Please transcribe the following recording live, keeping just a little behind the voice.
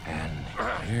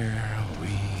Here we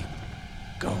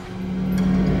go.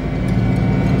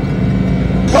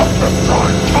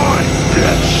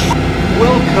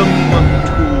 Welcome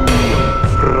to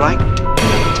Fright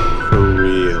Night for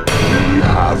Real. We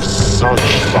have such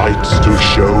sights to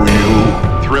show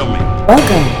you. Thrill me.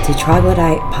 Welcome to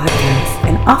Troglodyte Podcast,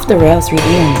 an off-the-rails review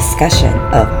and discussion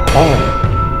of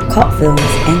horror, cult films,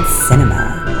 and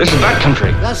cinema. This is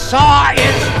backcountry. The Saw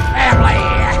is family.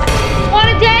 Want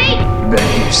a date? You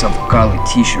better get yourself a Carly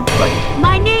t-shirt, buddy.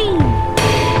 My name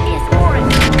is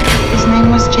Orange. His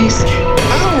name was Jason.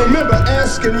 I don't remember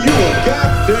asking you a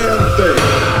goddamn thing.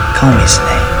 Call me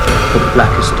Snake. The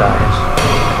blackest eyes.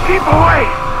 Keep away.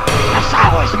 The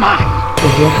Saw is mine.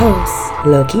 With your hosts,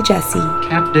 Loki Jesse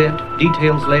Cat dead.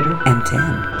 Details later. and Tim.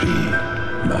 Be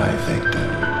my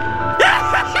victim.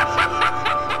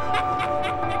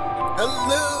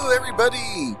 Hello,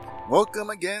 everybody! Welcome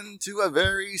again to a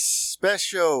very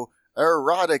special,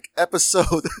 erotic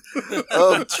episode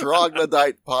of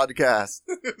Troglodyte Podcast.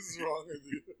 What's wrong with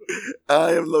you?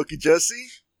 I am Loki Jesse,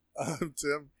 I'm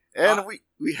Tim. and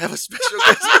we have a special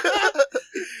guest.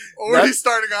 Already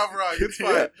starting off wrong. It's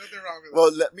fine. Yeah. Nothing wrong with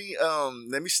Well, let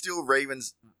me steal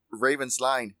Raven's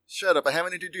line. Shut up! I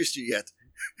haven't introduced you yet.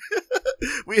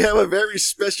 We have a very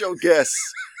special guest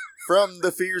from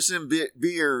the Fearsome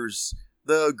Beers,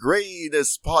 the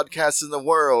greatest podcast in the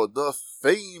world, the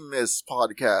famous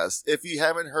podcast. If you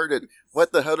haven't heard it,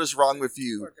 what the hell is wrong with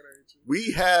you?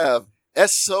 We have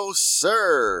Esso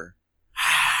Sir.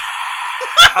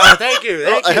 Oh, thank you.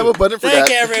 Thank I have a button for Thank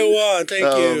that. everyone. Thank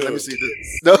you. Let me see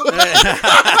this. No.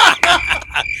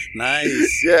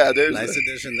 Nice. Yeah, there's. Nice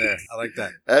addition there. I like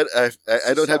that.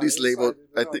 I don't have these labeled.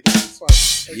 I think. It's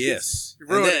fine. Yes. You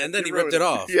ruined And then he You ripped ruined it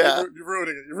off. Yeah. You're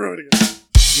ruining it. You're ruining it.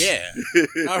 Yeah.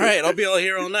 All right. I'll be all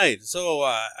here all night. So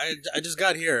I just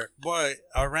got here. Boy,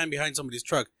 I ran behind somebody's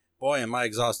truck. Boy, am I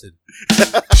exhausted.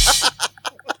 All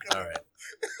right.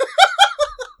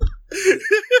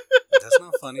 That's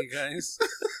not funny, guys.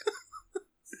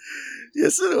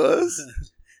 Yes, it was.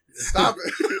 Stop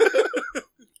it.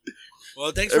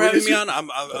 Well, thanks for having me on. I'm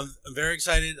very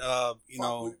excited. You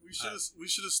know, we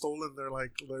should have stolen their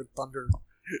thunder.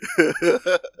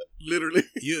 Literally.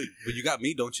 But you got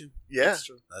me, don't you? Yeah. That's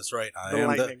true. That's right. I The am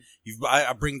lightning.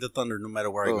 I bring the thunder no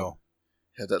matter where I go.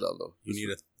 Have that on though. You need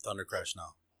a thunder crash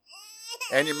now.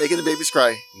 And you're making the babies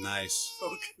cry. Nice.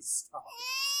 Okay, stop.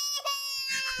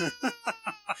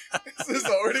 This is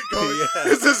already going. Yeah.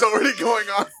 This is already going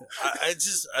on.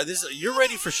 You're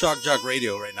ready for Shock Jock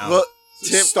Radio right now. Well,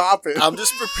 Tim, Stop it. I'm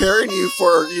just preparing you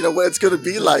for what it's going to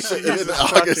be like in Jesus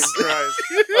August. fucking Christ.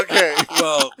 Okay,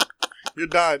 well, you're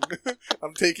done.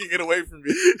 I'm taking it away from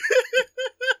you.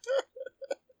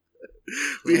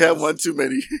 We have one too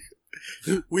many.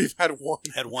 We've had one.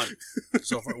 had one.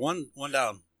 So for one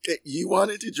down. You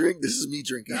wanted to drink. This is me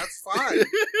drinking. That's fine.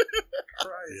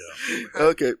 Christ.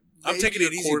 Okay. I'm Maybe taking it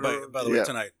a easy, quarter. by the way, Yeah.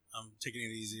 tonight. I'm taking it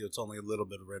easy. It's only a little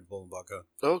bit of Red Bull and vodka.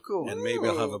 Oh, cool. And maybe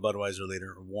I'll have a Budweiser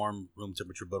later. A warm, room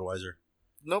temperature Budweiser.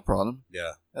 No problem.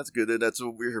 Yeah. That's good. That's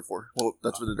what we're here for. Well,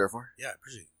 that's what they're there for. Yeah, I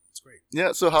appreciate it. It's great.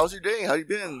 Yeah. So, how's your day? How you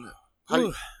been?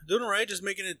 Ooh, doing all right. Just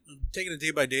taking it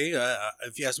day by day.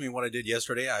 If you asked me what I did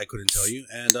yesterday, I couldn't tell you.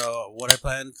 And what I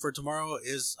plan for tomorrow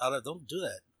is don't do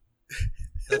that.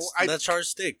 That's our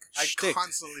stick. I Shtick.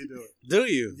 constantly do it. Do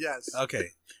you? Yes.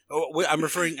 Okay. Oh, wait, I'm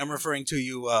referring to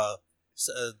you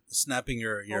snapping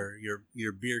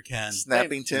your beer can.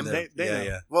 Snapping Tim. They know.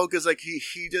 Yeah. Well, because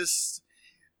he just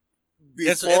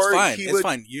It's before fine. he It's would,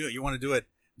 fine. You want to do it.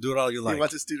 Do it all you he like.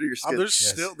 wants to steal your skin. There's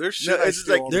Yes. still there's No, shit. I it's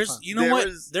steal like all the There's time. you know There what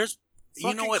is- there's you know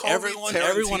Fucking what call me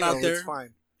everyone out Tarantino, there It's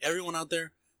fine. everyone out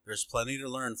there. There's plenty to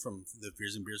learn from the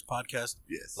Fears and Beers podcast.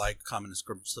 Yes. Like, comment,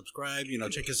 and subscribe. You know,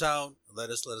 check us out. Let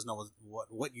us know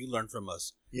what you learned from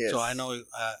us. Yes. So I know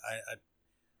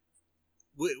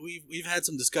we've had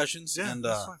some discussions, Yeah, and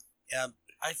that's fine.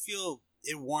 I feel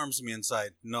it warms me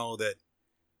inside to know that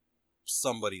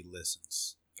somebody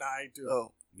listens. I do.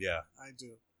 Oh. Yeah, I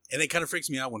do. and it kind of freaks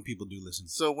me out when people do listen.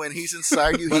 So when he's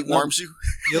inside you, he But no. warms you.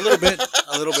 A little bit.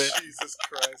 Jesus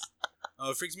Christ.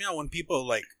 It freaks me out when people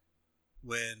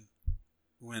when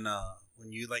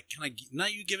you kind of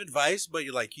not you give advice, but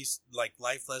you're like he's like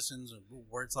life lessons or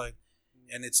words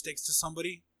and it sticks to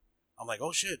somebody. I'm like,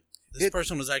 oh shit, this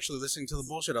person was actually listening to the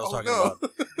bullshit I was talking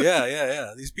about.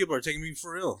 Yeah. These people are taking me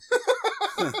for real.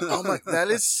 Oh my! That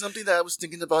is something that I was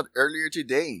thinking about earlier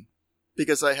today,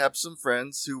 because I have some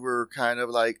friends who were kind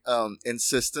of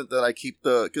insistent that I keep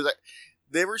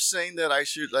they were saying that I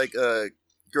should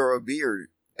grow a beard,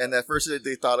 and at first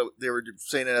they thought they were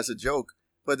saying it as a joke,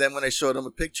 but then when I showed them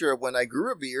a picture of when I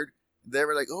grew a beard, They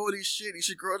were like, "Holy shit, you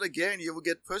should grow it again. You will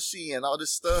get pussy and all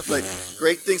this stuff. Like,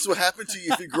 great things will happen to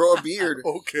you if you grow a beard."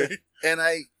 Okay. And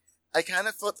I kind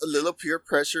of felt a little peer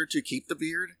pressure to keep the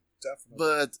beard, Definitely.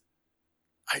 but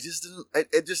I just didn't.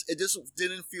 It just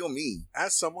didn't feel me.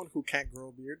 As someone who can't grow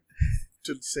a beard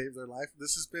to save their life,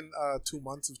 this has been 2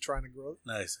 months of trying to grow it.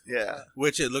 Nice. Yeah.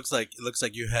 Which it looks like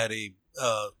you had a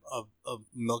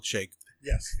milkshake.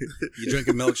 Yes. You drink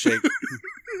a milkshake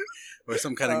or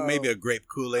some kind of maybe a grape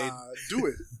Kool-Aid. Do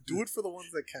it for the ones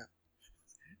that can.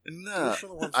 No,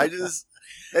 I just.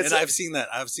 And I've seen that.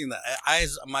 I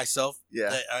myself.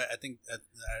 Yeah. I think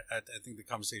the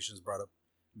conversation is brought up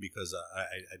because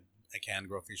I can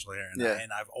grow facial hair,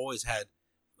 and I've always had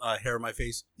hair on my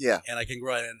face. Yeah. And I can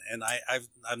grow it, and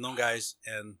I've known guys,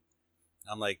 and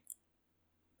I'm like,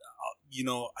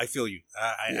 I feel you.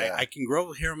 I can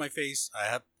grow hair on my face. I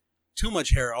have too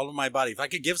much hair all over my body. If I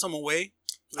could give some away,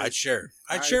 I'd share.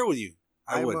 I'd share with you.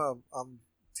 I would.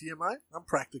 TMI. I'm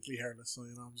practically hairless, so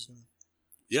I'm just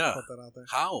gonna put that out there.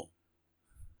 How?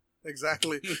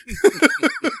 Exactly.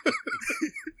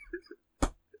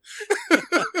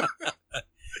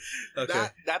 Okay.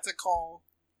 That's a call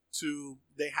to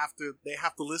they have to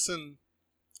listen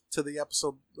to the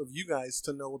episode of you guys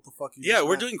to know what the fuck you. Yeah,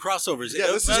 we're doing crossovers. Yeah,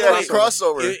 this is a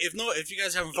crossover. If you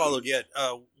guys haven't followed yet,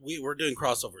 we're doing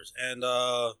crossovers, and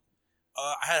I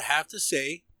have to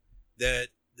say that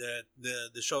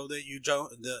the show that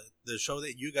the show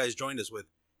that you guys joined us with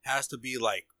has to be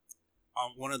like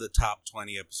one of the top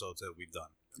 20 episodes that we've done.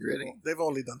 Really? They've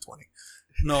only done 20.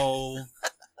 No,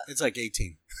 it's like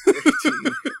 18.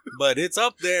 But it's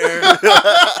up there.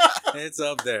 It's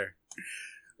up there.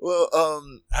 Well,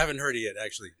 I haven't heard it yet,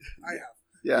 actually. I have.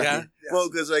 Yeah. Yeah? Yes. Well,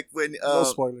 because like when No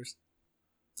spoilers.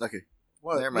 Okay.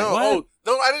 What? Never mind. No, What?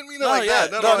 no, I didn't mean it like yeah,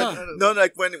 that. No,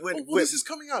 like when This is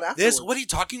coming out afterwards. What are you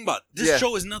talking about? This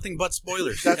show is nothing but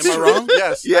spoilers. That's Am I true. wrong?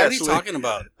 Yes. Yeah, What are you actually. talking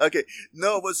about? Okay,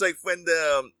 no, it was like when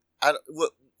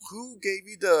who gave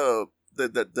you the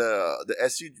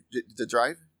SU the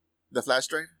drive, the flash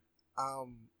drive?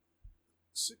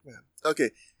 Sick man.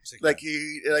 Okay, like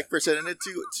he like presented it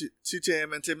to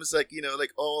Tim, and Tim was like,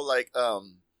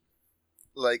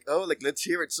 let's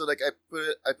hear it. So like I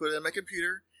put it in my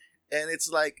computer, and it's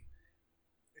like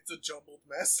it's a jumbled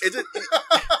mess.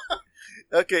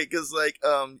 Okay, because like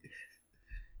God,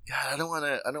 I don't want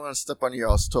to step on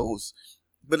y'all's toes,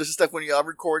 but it's just like when y'all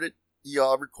recorded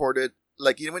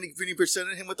like when you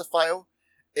presented him with the file,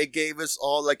 it gave us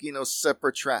all like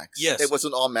separate tracks. Yes, it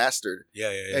wasn't all mastered.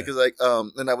 Yeah. Because like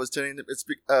and I was telling them it's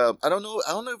I don't know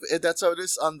if that's how it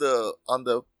is on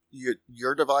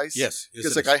your device. Yes,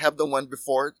 because like I have the one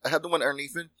before, I have the one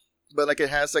underneath it, but like it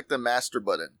has like the master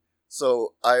button,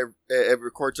 so it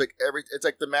records like it's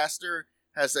like the master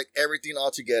has like everything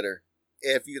all together.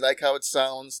 If you like how it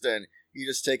sounds, then you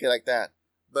just take it like that.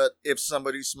 But if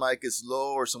somebody's mic is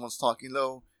low or someone's talking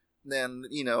low, then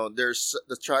there's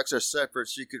the tracks are separate,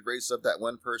 so you could raise up that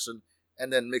one person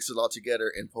and then mix it all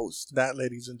together in post. That,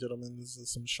 ladies and gentlemen, is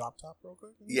some shop talk real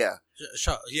quick. Yeah.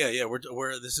 Yeah.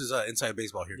 We're this is inside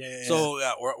baseball here. Yeah. So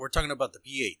we're talking about the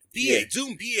P8, Yeah.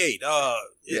 Zoom P8.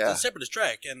 It's a separate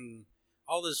track and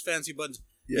all those fancy buttons.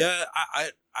 Yeah,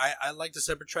 I like the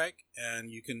separate track,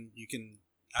 and you can.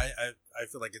 I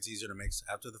feel like it's easier to mix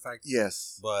after the fact.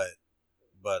 Yes. But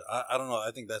I don't know.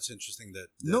 I think that's interesting.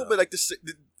 No, but like this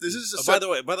is by the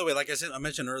way, like I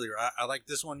mentioned earlier, I like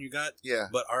this one you got. Yeah.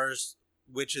 But ours,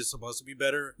 which is supposed to be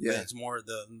better, yeah, it's more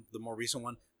the more recent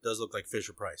one does look like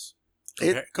Fisher Price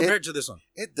compared to this one.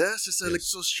 It does. It's like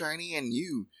so shiny and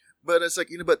new, but it's like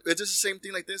but it's just the same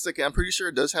thing like this. Like I'm pretty sure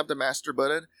it does have the master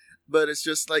button, but it's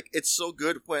just like it's so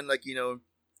good when like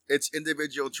it's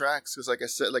individual tracks, because like I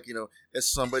said, like if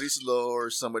somebody's low or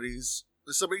if somebody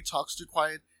talks too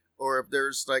quiet, or if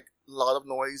there's like a lot of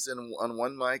noise on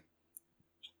one mic,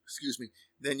 excuse me,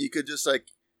 then you could just like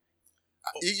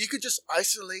you could just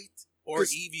isolate, or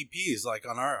EVPs like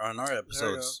on our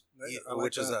episodes,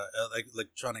 which is like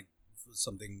electronic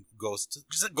something ghost,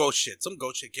 just a ghost shit. Some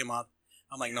ghost shit came out.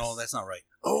 I'm like, no, that's not right.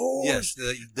 Oh yes,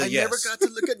 I never got to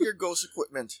look at your ghost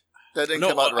equipment. That didn't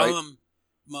come out right.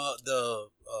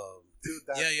 Dude,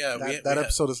 that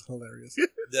episode is hilarious.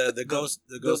 The ghost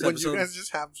when episode. You guys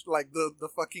just have like the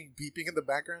fucking beeping in the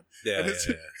background. Yeah, and it's,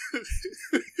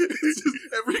 it's just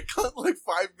every cut like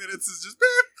 5 minutes is just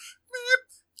beep, beep.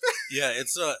 Yeah,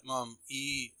 it's what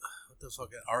the fuck,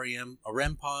 REM, a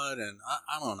REM pod, and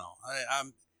I don't know.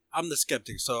 I'm the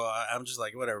skeptic, so I'm just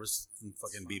like whatever, it's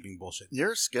fucking beeping bullshit.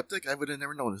 You're a skeptic? I would have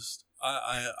never noticed.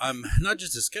 I'm not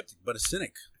just a skeptic, but a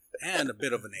cynic and a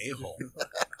bit of an a-hole.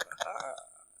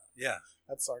 Yeah,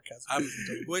 that's sarcasm.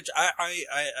 Which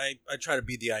I try to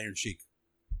be the Iron Sheik.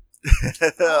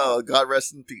 Oh, God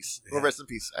rest in peace. Yeah. Well, rest in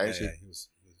peace. Yeah, Actually, he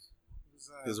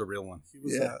was a real one. He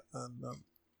was Yeah.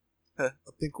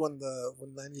 I think when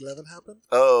 9/11 happened,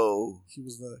 oh, he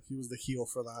was the heel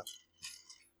for that.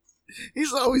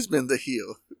 he's always been the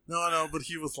heel. No, but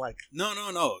he was like, No.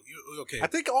 Okay. I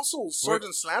think also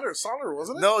Sergeant Slatter,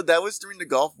 wasn't it? No, that was during the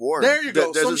Gulf War. There you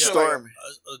go, There's some a shit storm.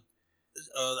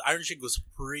 Iron Sheik was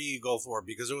pre-Gulf War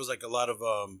because there was like a lot of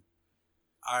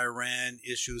Iran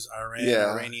issues,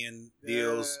 Iranian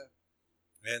deals,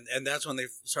 and that's when they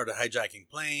started hijacking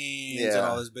planes and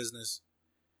all this business.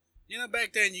 You know,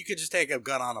 back then you could just take a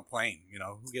gun on a plane. You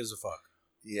know, who gives a fuck?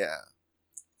 Yeah.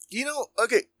 You know,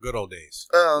 okay. Good old days.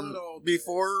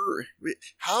 Before,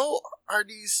 how are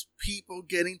these people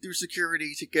getting through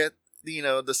security to get,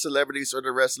 the celebrities or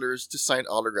the wrestlers to sign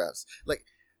autographs? Like,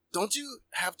 don't you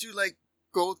have to, like,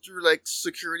 go through, like,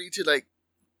 security to, like,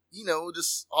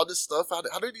 just all this stuff?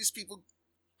 How do these people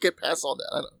get past all that?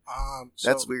 I don't know.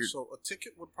 That's weird. So a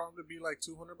ticket would probably be like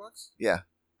 $200. Yeah.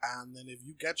 And then if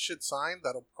you get shit signed,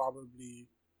 that'll probably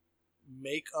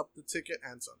make up the ticket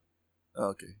and some.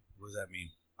 Okay. What does that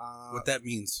mean? What that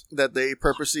means? That they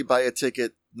purposely buy a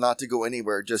ticket not to go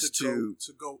anywhere, just to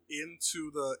go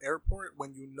into the airport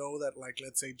when you know that, like,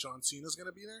 let's say John Cena's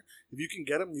gonna be there. If you can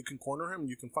get him, you can corner him.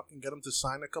 You can fucking get him to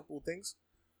sign a couple of things.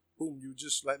 Boom! You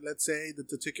just let's say that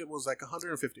the ticket was like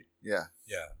 $150. Yeah.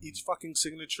 Each fucking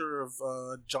signature of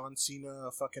John Cena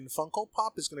fucking Funko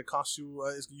Pop is gonna cost you.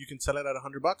 You can sell it at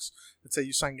 $100. Let's say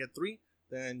you sign get 3,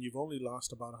 then you've only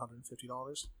lost about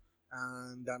 $150.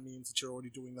 And that means that you're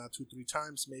already doing that 2-3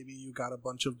 times. Maybe you got a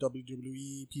bunch of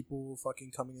WWE people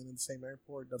fucking coming in the same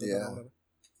airport. Whatever.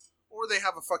 Or they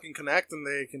have a fucking connect and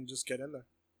they can just get in there.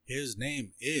 His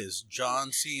name is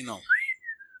John Cena.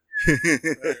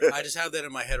 I just have that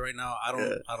in my head right now.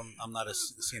 I'm not a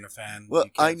Cena fan. Well,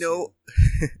 I know.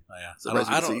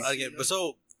 I get, but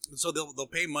so they'll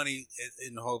pay money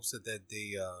in hopes that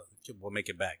they will make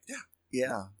it back.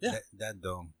 Yeah. That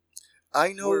dumb.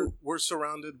 I know we're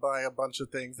surrounded by a bunch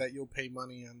of things that you'll pay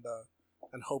money and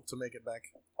hope to make it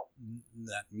back.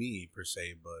 Not me per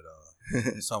se, but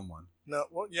someone. No,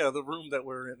 well, yeah, the room that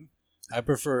we're in. I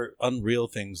prefer unreal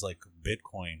things like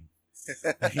Bitcoin.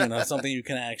 Something you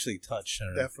can actually touch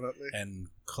definitely and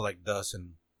collect dust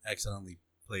and accidentally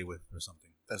play with or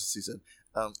something. That's what she said.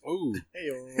 Ooh.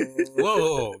 Hey-o.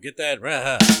 Whoa, get that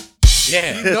right.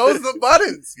 Yeah. He knows the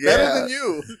buttons better than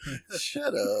you.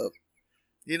 Shut up.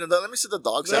 Let me see the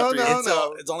dogs No, after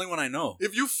no. It's only when I know.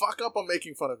 If you fuck up, I'm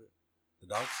making fun of it. The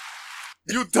dogs?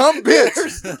 You dumb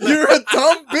bitch. You're a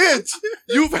dumb bitch.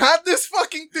 You've had this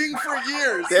fucking thing for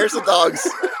years. There's the dogs.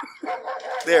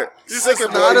 There. This is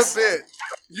not a bit.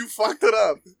 You fucked it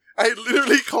up. I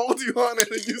literally called you on it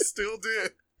and you still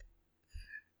did.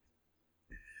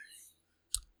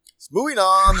 Moving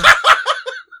on.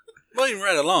 Moving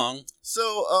right along. So,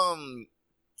 Oh,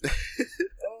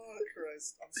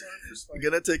 Christ. I'm sorry for spiking.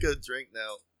 I'm gonna take a drink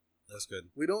now. That's good.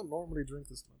 We don't normally drink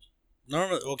this much.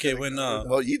 Normally, okay,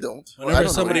 well, you don't. Whenever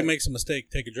somebody makes a mistake,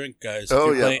 take a drink, guys.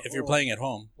 If you're playing at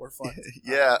home. We're fine.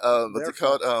 Yeah, what's it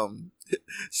called?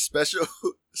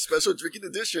 Special drinking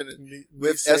edition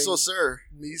with Esso Sir.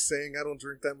 Me saying I don't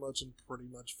drink that much and pretty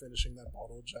much finishing that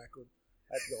bottle of Jack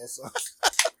at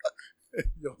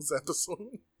y'all's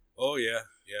episode. Oh, yeah.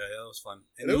 Yeah, that was fun.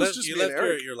 And it was you left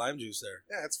your lime juice there.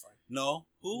 Yeah, it's fine. No?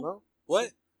 Who? No.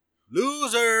 What?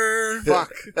 Loser!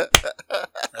 Fuck.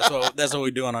 That's what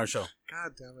we do on our show.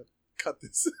 God damn it. Cut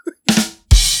this.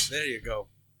 There you go.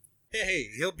 Hey,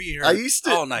 he'll be here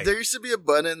all night. There used to be a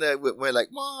button that went like,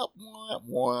 wah, wah,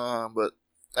 wah, but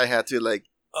I had to like...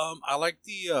 I like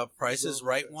the Price is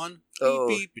Right one. Oh.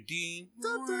 Beep, beep, beep,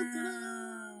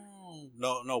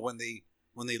 No, when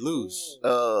they lose.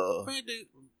 Oh.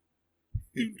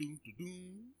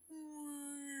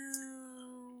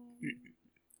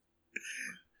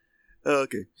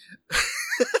 Okay.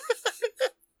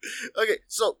 Okay,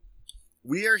 so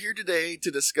we are here today to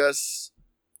discuss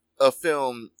a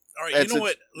film. All right, you know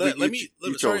what? Let me.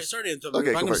 Sorry to interrupt. Okay,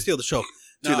 I'm going to steal the show.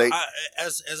 Too Now, late.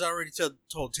 As I already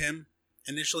told Tim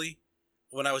initially,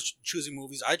 when I was choosing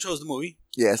movies, I chose the movie.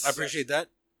 Yes, I appreciate that.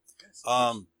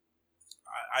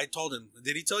 I told him.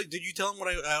 Did he tell you? Did you tell him what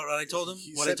I told him?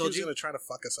 He what said I told he was you? going to try to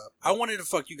fuck us up. I wanted to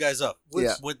fuck you guys up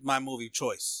Yeah. with my movie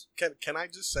choice. Can I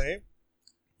just say,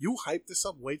 you hyped this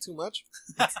up way too much.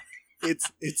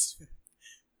 It's.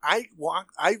 I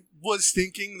was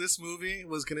thinking this movie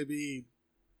was going to be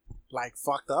like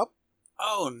fucked up.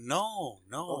 Oh no!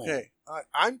 Okay,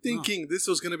 I'm thinking this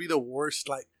was going to be the worst.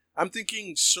 Like I'm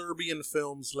thinking Serbian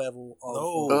films level. Of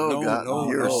Oh God,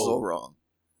 you're so wrong.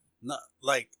 No,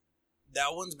 like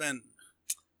that one's been.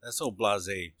 That's so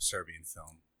blasé Serbian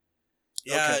film.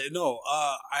 Yeah, Okay. no,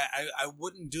 I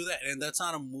wouldn't do that, and that's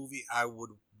not a movie I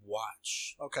would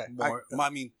watch. Okay. More, I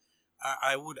mean,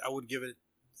 I would give it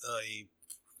a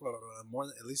more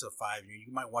than at least a 5.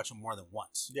 You might watch it more than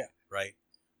once. Yeah. Right.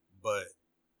 But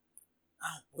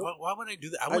why would I do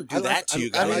that? I wouldn't do that to you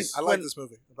I guys. like this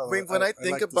movie. By the way. When I like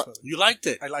think this about- movie. You liked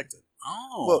it. I liked it.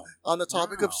 Oh. Well, on the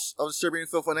topic wow. of Serbian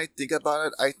film, when I think about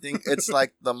it, I think it's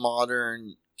like the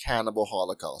modern cannibal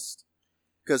Holocaust.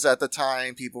 Because at the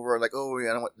time, people were like, "Oh,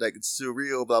 yeah, like it's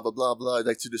surreal, blah blah blah blah,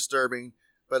 like too disturbing."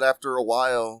 But after a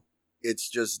while, it's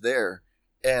just there.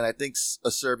 And I think a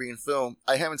Serbian film,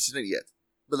 I haven't seen it yet,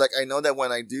 but like I know that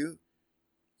when I do,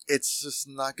 it's just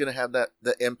not gonna have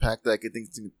the impact that I could think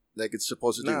like it's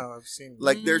supposed to do. No, I've seen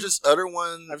Like there's just other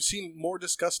ones. I've seen more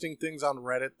disgusting things on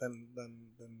Reddit than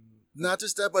Not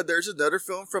just that, but there's another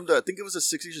film from I think it was the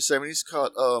 60s or 70s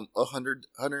called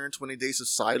 120 Days of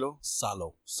Salo.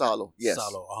 Salo, yes.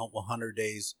 Salo, 100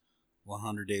 days,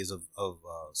 100 days of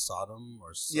Sodom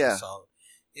or Yeah.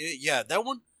 Yeah, that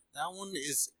one I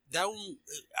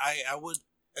would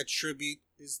attribute.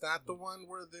 Is that the one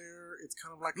where it's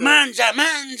kind of like Manja,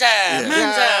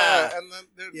 yeah, and then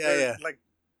they're Yeah. like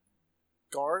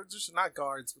guards or not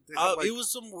guards, but they Oh, have, like, it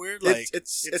was some weird like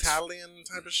It's Italian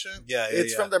type of shit.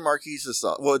 it's from the Marquis de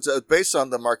Sales. Well, it's based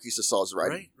on the Marquis de Sales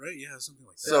writing. right, yeah, something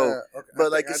like that. So, Yeah, okay. but I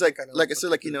like think- it's I like think I know like I what said,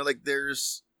 you're like doing. like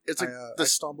there's it's like I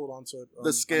stumbled onto it.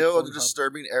 the scale of the Pornhub.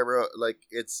 disturbing era. Like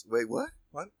it's wait what?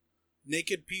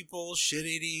 Naked people, shit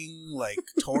eating, like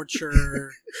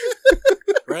torture,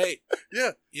 right?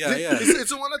 Yeah. Yeah.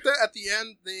 It's the one at the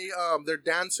end. They're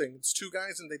dancing. It's two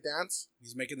guys and they dance.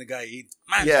 He's making the guy eat.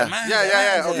 Yeah.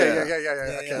 Yeah. Okay.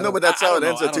 Yeah. Okay. No, but that's I how don't it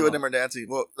ends. know, The I two don't of them are dancing.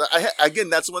 Well,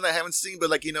 again, that's one I haven't seen, but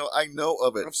like I know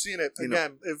of it. I've seen it You know.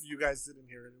 again. If you guys didn't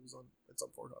hear it, it's on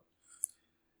Pornhub.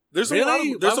 There's Really? a lot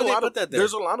Why of there's a would they lot put of that there?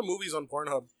 there's a lot of movies on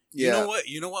Pornhub. Yeah.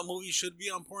 You know what movie should be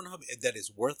on Pornhub that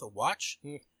is worth a watch?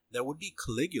 That would be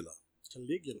Caligula.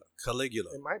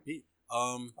 Caligula. It might be.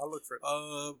 I'll look for it.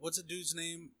 What's the dude's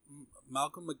name?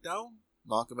 Malcolm McDowell?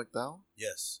 Malcolm McDowell.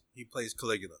 Yes, he plays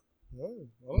Caligula.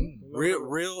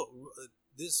 Real.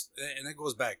 This, and it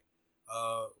goes back.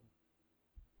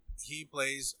 He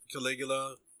plays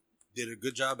Caligula, did a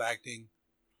good job acting,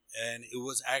 and it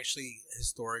was actually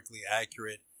historically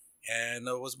accurate, and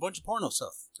there was a bunch of porno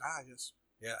stuff. Yes.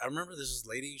 Yeah, I remember this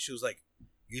lady, she was like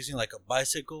using like a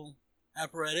bicycle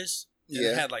apparatus. And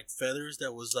Yeah. it had like feathers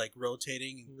that was like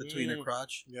rotating between her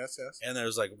crotch. Yes. And there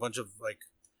was like a bunch of like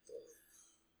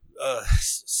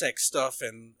sex stuff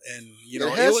and It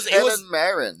has Helen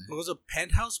Mirren. it was a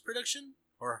Penthouse production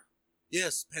or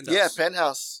yes, Penthouse. Yeah,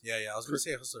 Penthouse. Yeah, I was gonna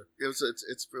say Hustler. It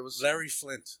was Larry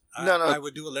Flint. No, I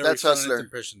would do a Larry that's Flint Hustler.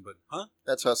 impression, but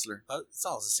That's Hustler. it's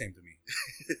all the same to me.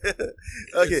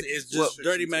 Okay, It's just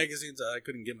dirty magazines I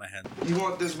couldn't get my hand on. You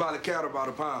want this by the cat or by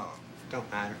the pound? Don't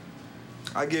matter.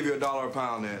 I give you $1 a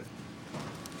pound then.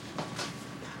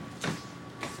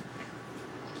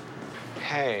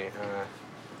 Hey,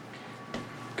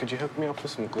 could you hook me up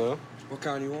with some glue? What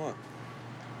kind you want?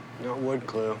 Not wood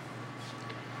glue.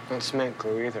 Not cement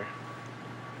glue either.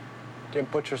 Do you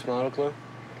have butcher's model glue?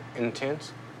 In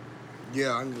tins?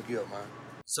 Yeah, I can look you up, man.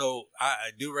 So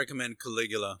I do recommend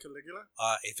Caligula. Caligula?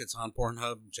 If it's on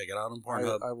Pornhub, check it out on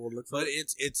Pornhub. I will look for But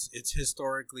it. it's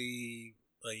historically,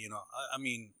 I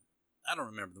mean, I don't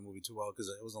remember the movie too well because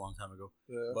it was a long time ago.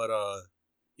 Yeah. But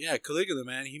yeah, Caligula,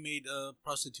 man, he made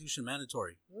prostitution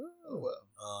mandatory. Oh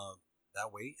well.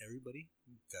 That way, everybody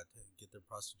got to get their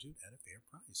prostitute at a fair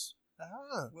price.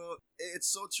 Well,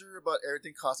 it's so true about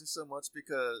everything costing so much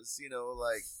because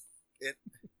like it.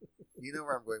 You know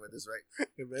where I'm going with this, right?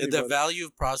 The value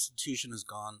of prostitution has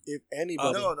gone. If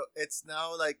anybody, No, it's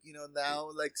now like now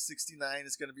like 69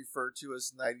 is going to be referred to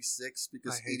as 96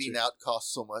 because I hate eating you. out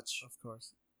costs so much. of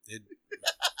course. It,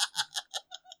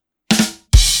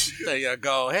 there you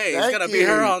go. Hey, it's Thank gonna be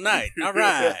her you. all night. All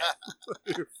right.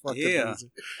 You're fucking Yeah. loser.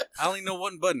 I only know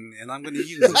one button, and I'm gonna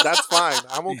use it. That's fine.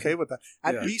 I'm okay with that.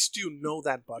 At Yeah. least you know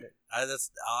that button. I.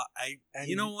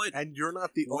 You know what? And you're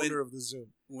not the When- owner of the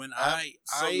Zoom. When I'm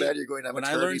so glad you're going to when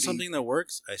I maternity learn leave. something that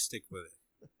works, I stick with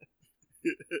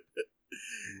it.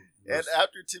 And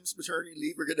after Tim's maternity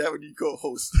leave, we're going to have a new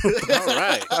co-host. All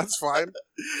right. That's fine.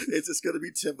 It's just going to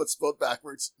be Tim, but spelled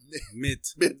backwards. Mid.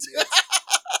 Mint.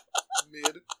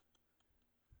 Mid.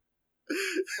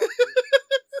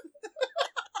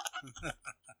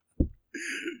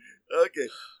 Okay.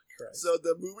 Christ. So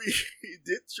the movie he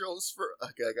did chose for...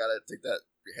 Okay, I got to take that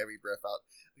heavy breath out.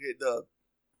 Okay, the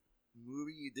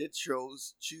movie he did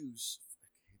choose...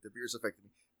 Okay, the beer's affecting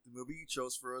me. The movie he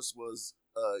chose for us was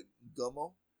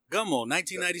Gummo. Gummo,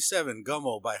 1997.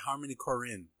 Gummo by Harmony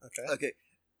Korine. Okay. Okay.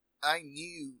 I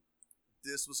knew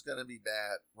this was gonna be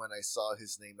bad when I saw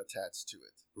his name attached to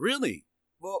it. Really?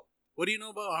 Well, what do you know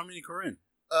about Harmony Korine?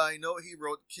 I know he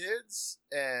wrote Kids,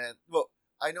 and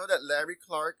I know that Larry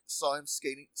Clark saw him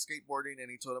skateboarding, and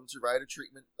he told him to write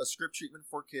a script treatment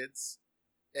for Kids,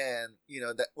 and he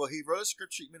wrote a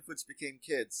script treatment which became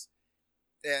Kids,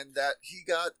 and that he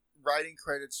got writing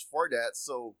credits for that.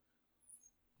 So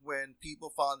when people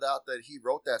found out that he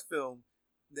wrote that film,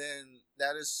 then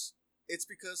it's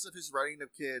because of his writing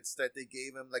of Kids that they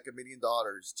gave him like $1 million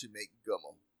to make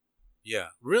Gummo. Yeah,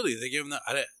 really? They gave him that?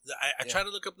 I tried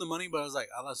to look up the money, but I was like,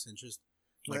 I lost interest.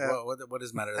 Like, what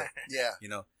does matter? Yeah,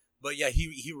 But yeah,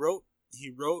 he wrote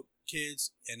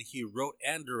Kids, and he wrote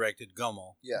and directed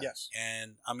Gummo. Yeah. Yes.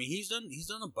 And I mean, he's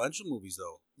done a bunch of movies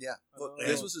though. Yeah. Well,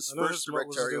 this was his first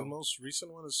directorial. directorial. The most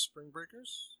recent one is Spring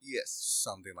Breakers. Yes.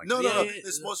 Something like that. No.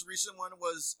 This most recent one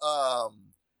was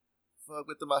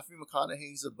with the Matthew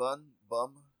McConaughey's a bum.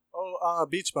 Oh,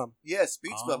 Beach Bum. Yes,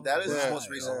 Beach Bum. That is his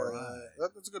most recent one.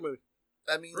 That's a good movie.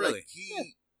 I mean, really? Like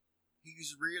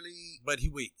he's really. But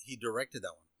he directed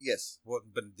that one. Yes. But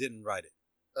didn't write it.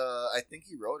 I think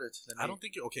he wrote it. I don't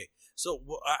think. Okay, so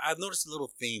I've noticed a little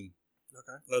theme.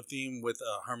 Okay. A theme with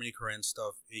Harmony Korine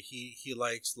stuff. He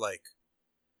likes like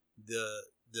the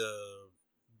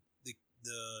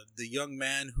young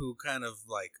man who kind of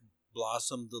like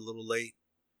blossomed a little late.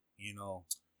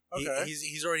 Okay.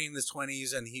 He's already in his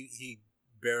 20s, and he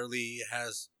barely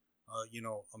has a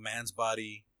man's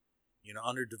body.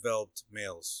 Underdeveloped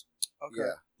males. Okay.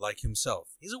 Yeah. Like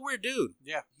himself. He's a weird dude.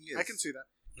 Yeah, he is. I can see that.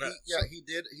 He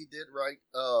did write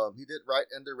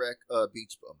and direct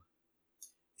Beach Bum.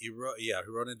 He wrote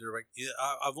and direct.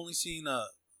 I've only seen the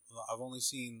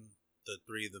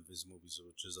 3 of his movies,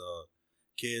 which is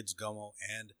Kids, Gummo,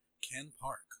 and Ken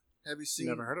Park. Have you seen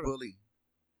Never heard of Bully?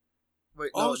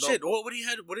 Wait, shit! What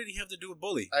did he have to do with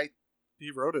Bully? He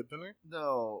wrote it, didn't he?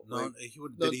 No.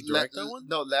 Did he direct that one?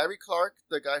 No, Larry Clark,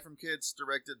 the guy from Kids,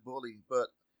 directed Bully.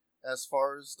 But as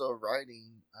far as the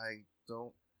writing, I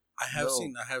don't. I have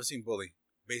seen Bully,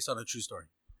 based on a true story.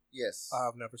 Yes,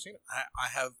 I've never seen it.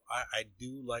 I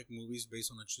do like movies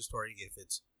based on a true story if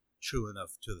it's true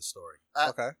enough to the story.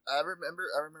 Okay. I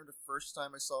remember the first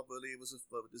time I saw Bully. It was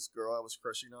with this girl I was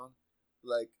crushing on.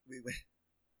 Like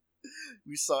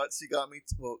we saw it. She got me.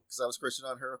 Because I was crushing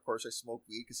on her. Of course, I smoked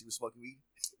weed because he was smoking weed.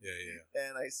 Yeah.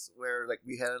 And I swear, like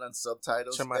we had it on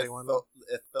subtitles.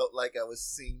 It felt like I was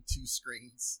seeing 2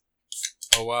 screens.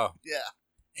 Oh wow. Yeah.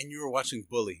 And you were watching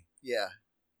Bully. Yeah.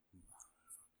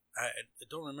 I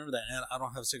don't remember that, and I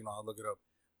don't have a signal. I'll look it up.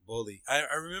 Bully. I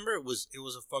remember it was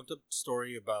a fucked up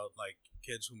story about like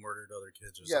kids who murdered other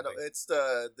kids or something. Yeah, no, it's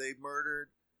they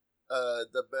murdered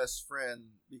the best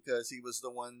friend because he was the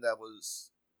one that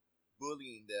was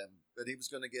bullying them, but he was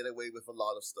going to get away with a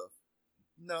lot of stuff.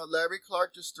 No, Larry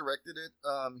Clark just directed it.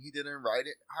 He didn't write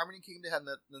it. Harmony King had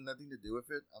nothing to do with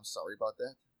it. I'm sorry about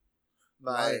that.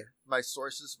 My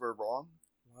sources were wrong.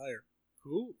 Liar.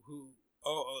 Who?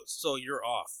 Oh, so you're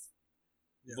off.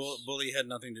 Yes. Bully had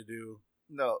nothing to do.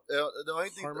 No, the only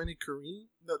thing Harmony Korine.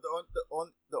 No,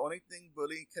 the only thing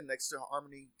Bully connects to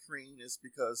Harmony Korine is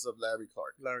because of Larry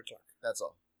Clark. Larry Clark. That's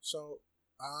all. So,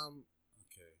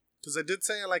 okay. Because I did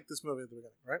say I liked this movie at the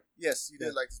beginning, right? Yes, you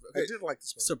did like this movie. I did like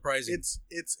this movie. Surprising.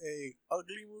 It's a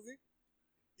ugly movie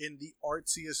in the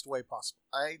artsiest way possible.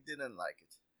 I didn't like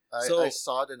it. I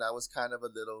saw it and I was kind of a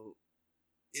little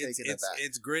taken aback.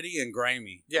 It's gritty and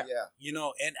grimy. Yeah.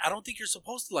 And I don't think you're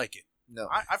supposed to like it. No.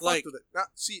 I fucked with it.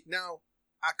 Now,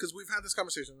 because we've had this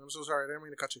conversation. I'm so sorry. I didn't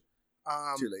mean to cut you.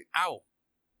 Too late. Ow.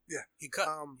 Yeah. He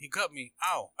cut me.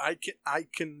 Ow. I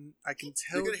can tell.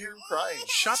 You're gonna hear him crying.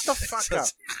 Shut the fuck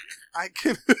up. I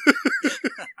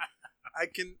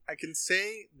can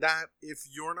say that if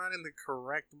you're not in the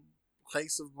correct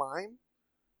place of mind,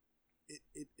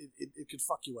 it could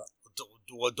fuck you up.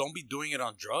 Well, don't be doing it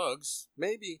on drugs.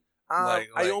 Maybe. I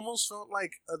almost felt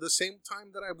like the same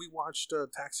time that we watched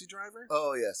Taxi Driver.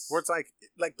 Oh yes. Where it's like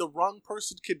the wrong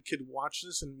person could watch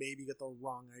this and maybe get the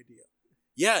wrong idea.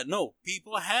 Yeah, no,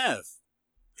 people have,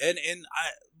 and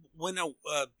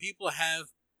people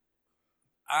have.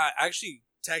 Actually,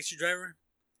 Taxi Driver,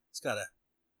 it's got a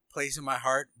place in my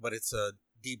heart, but it's a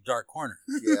deep dark corner.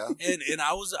 Yeah. and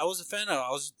I was a fan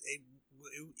of.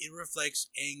 It reflects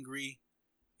angry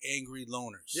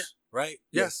loners. Yeah. Right.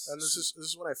 Yes. And this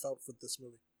is what I felt with this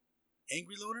movie.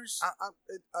 Angry loners. I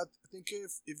think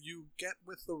if you get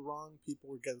with the wrong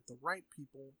people or get with the right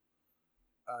people,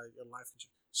 your life can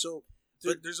change. So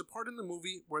there's a part in the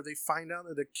movie where they find out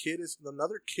that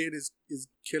another kid is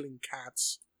killing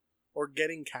cats or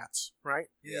getting cats, right?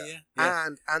 Yeah.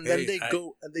 And then they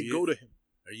go to him.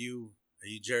 Are you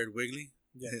Jared Wigley?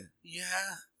 Yeah.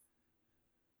 Yeah.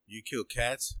 You kill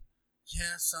cats?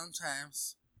 Yeah,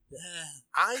 sometimes. Yeah.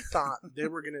 I thought they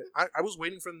were gonna. I was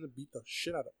waiting for them to beat the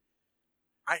shit out of him.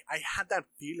 I had that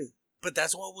feeling. But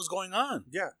that's what was going on.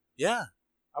 Yeah. Yeah.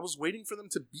 I was waiting for them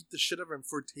to beat the shit out of him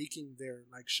for taking their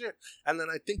like shit. And then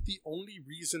I think the only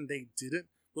reason they did it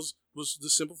was the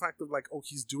simple fact of like, oh,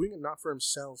 he's doing it not for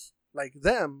himself like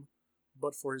them,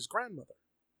 but for his grandmother.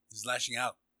 He's lashing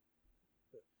out.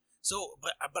 So,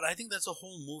 but I think that's a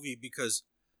whole movie because,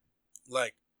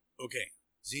 like, okay,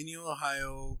 Xenia,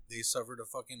 Ohio, they suffered a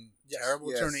fucking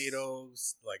terrible tornado.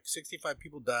 Like 65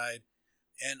 people died,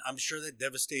 and I'm sure that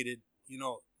devastated,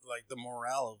 like the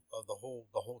morale of the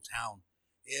whole town.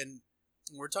 And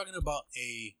we're talking about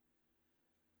a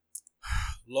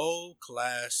low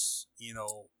class,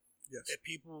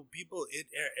 people.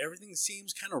 Everything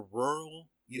seems kind of rural.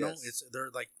 They're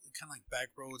like kind of like back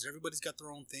roads. Everybody's got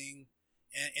their own thing,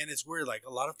 and it's weird. Like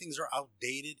a lot of things are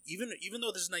outdated. Even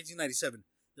though this is 1997,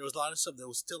 there was a lot of stuff that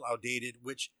was still outdated,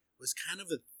 which was kind of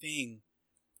a thing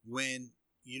when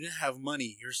you didn't have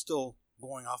money. You're still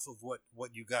going off of what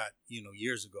you got,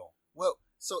 years ago. Well,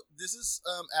 so this is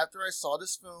after I saw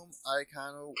this film, I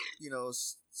kind of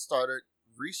started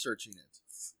researching it.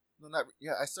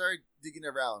 I started digging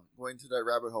around, going to that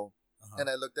rabbit hole, and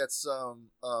I looked at some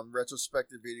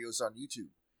retrospective videos on YouTube,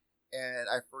 and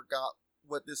I forgot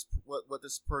what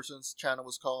this person's channel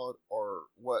was called or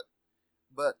what,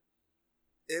 but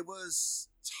it was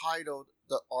titled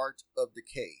 "The Art of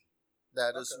Decay."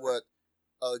 That is what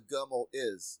Gummo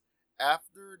is.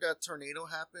 After that tornado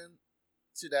happened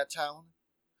to that town,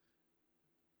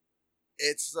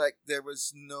 it's like there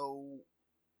was no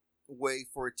way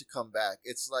for it to come back.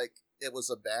 It's like it was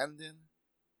abandoned,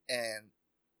 and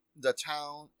the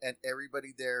town and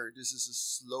everybody there just is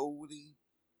slowly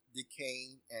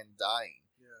decaying and dying.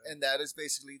 Yeah. And that is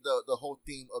basically the whole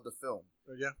theme of the film.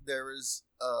 Yeah. There is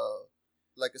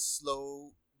like a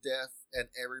slow death, and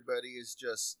everybody is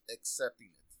just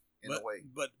accepting it in a way.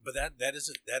 But that is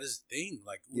the thing.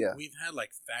 Like we've had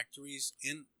like factories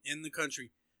in the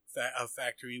country. A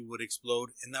factory would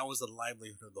explode, and that was the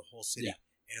livelihood of the whole city. Yeah.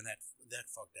 And that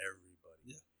fucked everybody.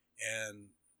 Yeah. And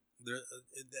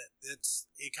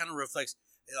it kind of reflects.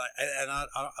 And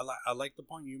I like the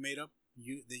point you made up.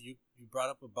 You brought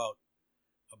up about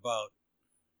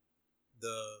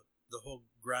the whole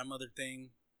grandmother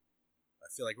thing. I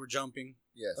feel like we're jumping.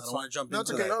 Yes. I don't want to jump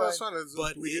into okay. that. No, that's fine.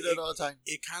 But we do that all the time.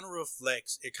 It kind of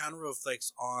reflects. It kind of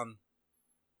reflects on,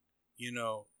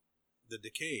 the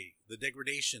decay, the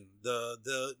degradation,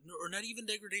 or not even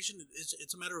degradation.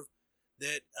 It's a matter of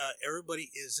that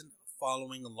everybody isn't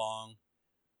following along.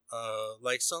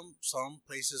 Like some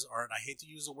places aren't. I hate to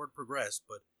use the word progress,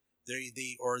 but they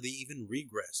even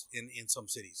regress in some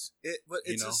cities. But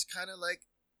it's just kind of like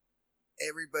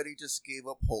everybody just gave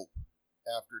up hope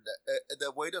after that.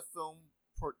 The way the film,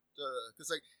 because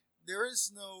like there is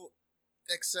no,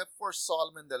 except for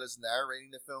Solomon that is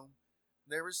narrating the film,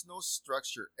 there is no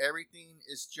structure. Everything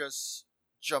is just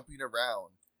jumping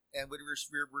around, and we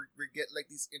get like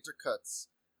these intercuts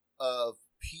of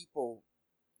people,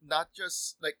 not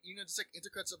just like just like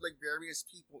intercuts of like various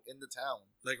people in the town,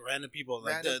 like random people.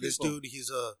 Like this dude, he's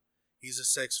a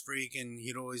sex freak, and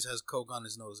he always has coke on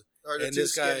his nose. Or the and two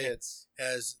this guy skinheads.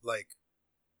 Has like,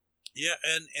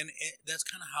 and that's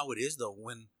kind of how it is though.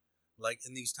 When like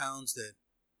in these towns that,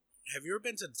 have you ever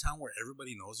been to the town where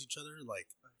everybody knows each other? Like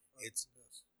it's,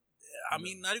 I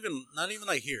mean, not even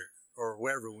like here or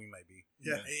wherever we might be.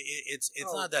 Yeah, it's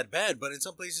not that bad, but in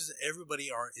some places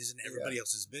everybody is in everybody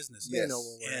else's business. Yes.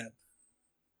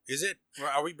 Is it?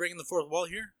 Are we breaking the fourth wall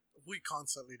here? We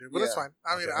constantly do, but it's fine.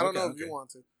 I mean, I don't know if you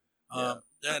want to.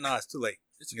 No, it's too late.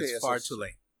 It's okay, far too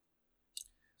late.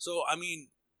 So I mean,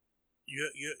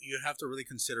 you have to really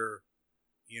consider,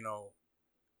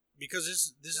 because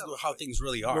this is how things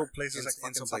really are. Little places like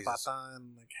in some Zapata places.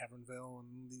 and like Heavenville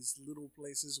and these little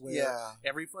places where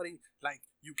everybody, like,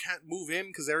 you can't move in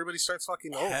because everybody starts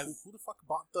fucking. Who the fuck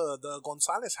bought the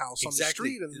Gonzalez house on the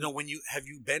street? And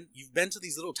you've been to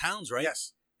these little towns, right?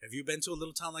 Yes. Have you been to a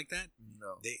little town like that?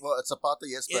 No. Well, at Zapata,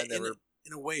 yes, but never.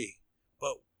 In a way,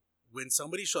 but when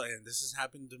somebody and this has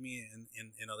happened to me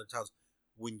in other towns,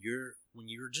 when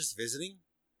you're just visiting,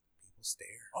 people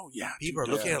stare. Oh yeah, people are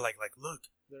looking at it like look,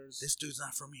 this dude's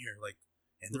not from here, like,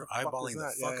 and they're eyeballing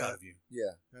the fuck out of you.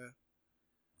 Yeah.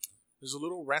 There's a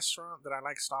little restaurant that I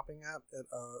like stopping at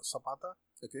Zapata.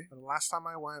 Okay. And the last time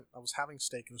I went, I was having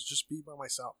steak. It was just me by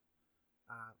myself.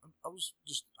 I was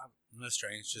just. That's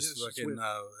strange. Just looking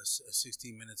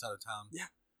 16 minutes out of town. Yeah.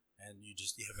 And you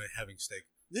having steak.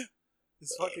 Yeah.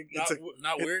 It's fucking.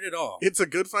 Not weird at all. It's a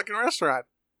good fucking restaurant.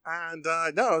 And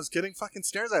no, I was getting fucking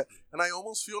stares at, and I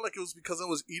almost feel like it was because I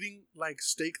was eating like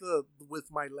steak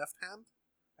with my left hand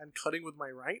and cutting with my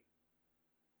right,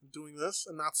 doing this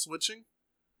and not switching,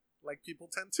 like people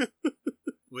tend to.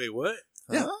 Wait, what?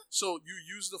 Yeah. Huh? So you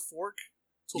use the fork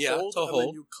to Yeah, hold, to and hold.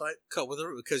 then you cut with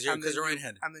her because you're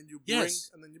right-handed. and then you bring, Yes.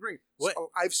 and then you bring. What?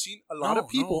 So I've seen a lot of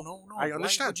people. No. I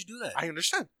understand. Why would you do that? I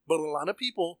understand, but a lot of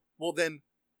people will then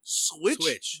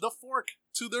switch the fork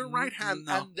to their right hand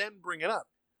no. and then bring it up.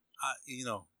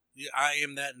 I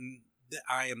am that.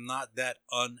 I am not that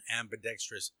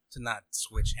unambidextrous to not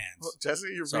switch hands. Well,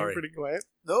 Jesse, you're Sorry. being pretty quiet.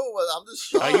 No, well, I'm just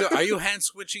shocked. Are you hand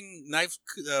switching knife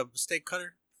steak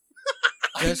cutter?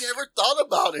 I never thought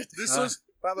about it. This was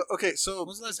okay. So when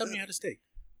was the last time you had a steak?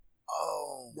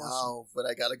 Oh wow! But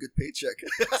I got a good paycheck.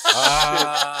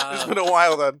 It's been a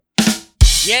while then.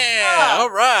 Yeah. All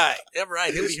right.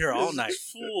 He'll be here all night.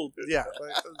 Fooled. Yeah.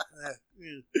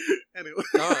 Anyway.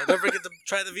 Don't forget to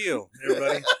try the view,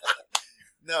 everybody.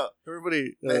 No,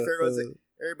 everybody. My favorite was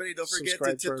everybody. Don't forget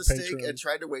to tip the steak and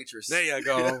try the waitress. There you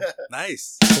go.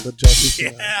 Nice. So that Jesse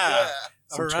can, yeah.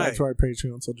 All subscribe right. to our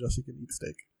Patreon so Jesse can eat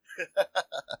steak.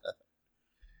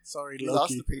 Sorry, we Loki.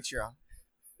 lost the Patreon.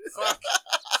 Fuck.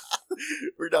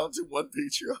 We're down to one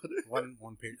Patreon. one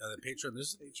Patreon. This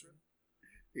is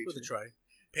Patreon. Worth a try.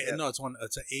 Yeah. No, it's one.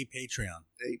 It's a Patreon.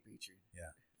 A Patreon.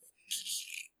 Yeah.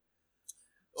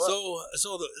 Well,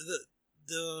 So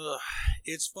the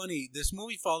it's funny. This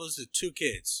movie follows the two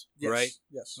kids, Yes. right?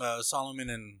 Yes. Solomon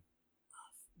and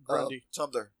Grundy.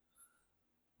 Tumblr.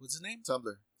 What's his name?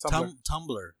 Tumblr.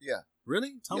 Tumblr. Yeah.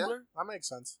 Really? Tumblr? Yeah, that makes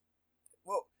sense.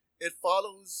 Well, it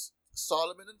follows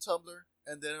Solomon and Tumblr,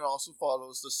 and then it also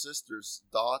follows the sisters,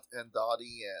 Dot and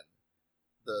Dottie, and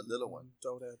the little one.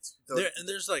 Dodettes.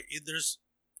 There's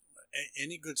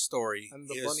any good story And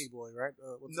the is, bunny boy, right?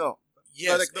 No.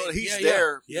 Yes, No, he's yeah,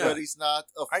 there, yeah. but he's not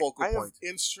a focal I have point.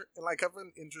 I have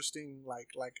an interesting like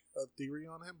a theory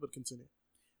on him, but continue.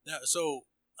 Yeah, so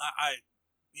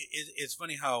it's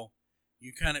funny how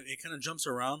it kind of jumps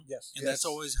around. Yes. And that's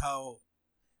always how,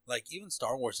 like, even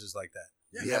Star Wars is like that.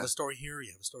 Yeah. You have a story here,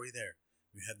 you have a story there.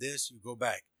 You have this, you go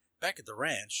back at the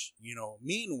ranch.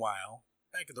 Meanwhile,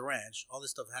 back at the ranch, all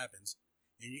this stuff happens,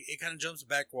 and it kind of jumps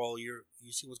back while you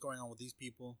see what's going on with these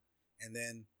people, and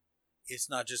then it's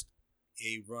not just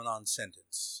a run-on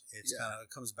sentence. It's kind of, it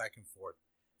comes back and forth,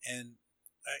 and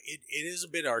it is a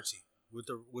bit artsy with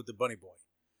the bunny boy.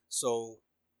 So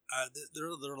there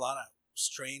are a lot of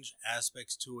strange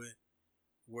aspects to it.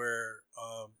 Where,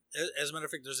 as a matter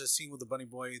of fact, there's a scene with the bunny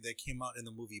boy that came out in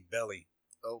the movie Belly.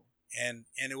 Oh, and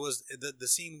it was the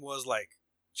scene was like,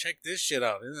 check this shit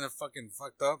out, isn't it fucking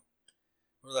fucked up?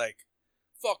 We're like,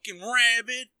 fucking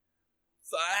rabbit,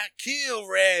 I kill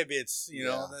rabbits,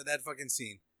 that fucking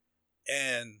scene.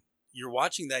 And you're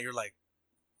watching that, you're like,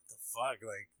 what the fuck,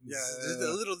 like, this is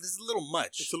a little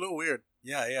much. It's a little weird.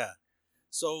 Yeah.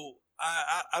 So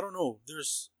I don't know.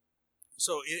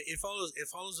 So it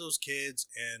follows those kids,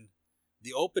 and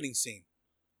the opening scene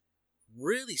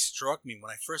really struck me when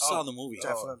I first saw the movie.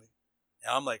 Definitely.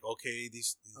 And I'm like, okay,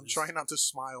 these. I'm trying not to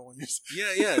smile when you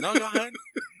say. Yeah. No, go ahead.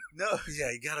 No.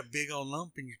 Yeah, you got a big old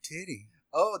lump in your titty.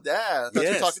 Oh, that. I thought you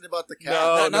were talking about the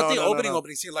cat. Not the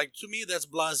opening scene. Like, to me, that's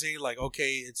blasé. Like,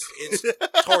 okay, it's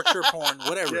torture porn,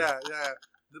 whatever. Yeah.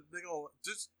 The big old.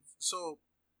 So,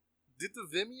 did the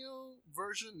Vimeo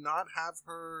version not have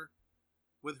her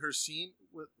with her scene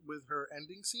with her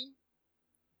ending scene?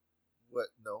 What?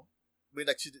 No. I mean,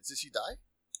 like, did she die?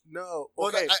 No. Well,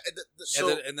 Okay.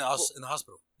 In the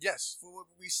hospital. Yes.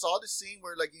 We saw the scene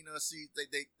where, like,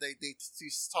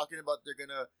 she's talking about they're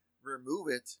gonna remove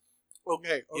it.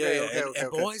 Okay. And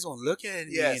boys won't look at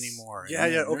me anymore.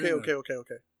 Yeah. Okay.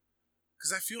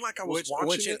 Because I feel like I was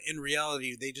watching it. In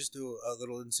reality, they just do a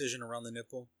little incision around the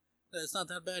nipple. It's not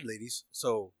that bad, ladies.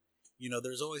 So,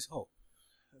 there's always hope.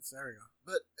 There we go.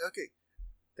 But okay,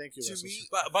 thank you. To me,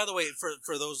 by the way,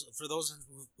 for those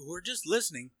who are just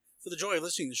listening, for the joy of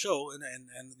listening to the show, and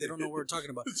they don't know what we're talking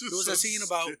about, there was a scene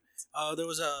about there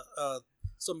was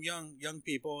some young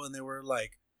people, and they were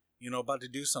like, about to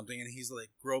do something, and he's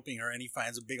like groping her, and he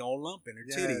finds a big old lump in her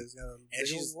titty,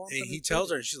 and he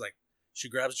tells her, and she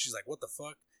grabs it, she's like, what the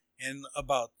fuck? And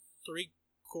about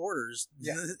 3/4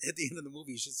 at the end of the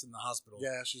movie, she's in the hospital.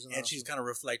 Yeah, she's in the hospital. She's kind of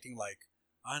reflecting like,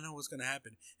 I know what's going to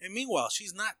happen. And meanwhile,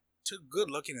 she's not too good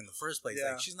looking in the first place.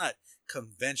 Yeah. Like, she's not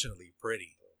conventionally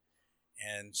pretty.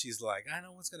 And she's like, I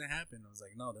know what's going to happen. I was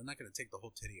like, no, they're not going to take the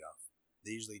whole titty off.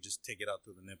 They usually just take it out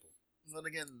through the nipple. But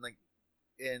again, like,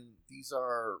 and these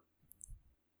are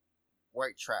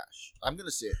white trash. I'm going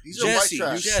to say it. These are white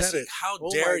trash. Jesse, how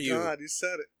dare you? Oh my God, you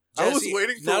said it. I was Jesse,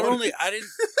 waiting for not one. only I didn't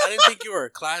think you were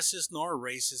a classist nor a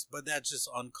racist, but that's just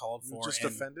uncalled You for. just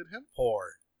and offended him.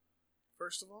 poor.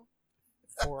 First of all,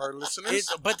 for our listeners,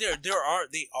 But it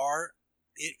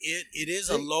is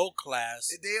a low class.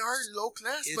 They are low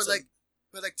class, It's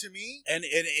but like to me, and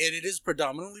it is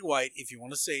predominantly white. If you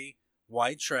want to say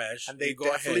white trash, and they you go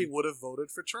definitely ahead. would have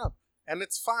voted for Trump, and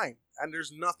it's fine, and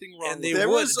there's nothing wrong. And with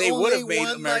they it. would have made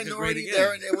one America great minority again.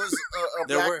 there, and it was a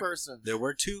There black were- person. There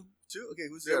were two. Two? Okay,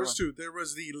 who's There the was other two. There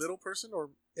was the little person, or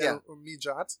Yeah. or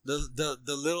Mijat, The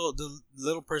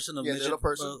little person of Yeah, the midget little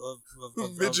person.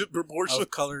 of midget proportion.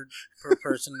 of colored per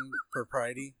person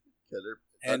propriety. one? Killer.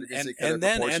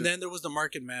 And then there was the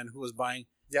market man who was buying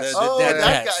Yes. Oh, dead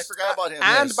that cats. guy! I forgot about him.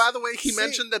 And yes. by the way, he See-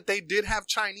 mentioned that they did have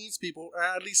Chinese people, or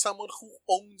at least someone who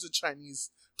owns a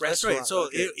Chinese That's restaurant. right. So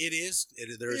Okay.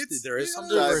 there is some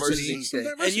yeah, diversity. diversity.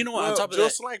 And you know what? On Well, top of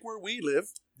just that, like where we live,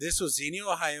 this was Xenia,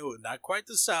 Ohio, not quite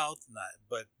the South,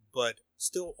 but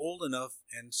still old enough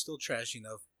and still trash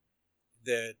enough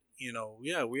that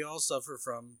we all suffer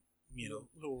from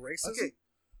little racism. Okay,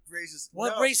 racist.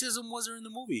 what no. racism was there in the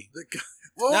movie?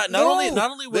 Well, Not no. only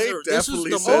was They there this was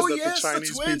definitely the said Oh that the yes, the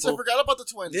Chinese twins. people- I forgot about the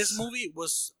twins. this movie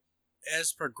was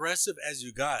as progressive as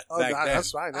you got Oh, back God, then.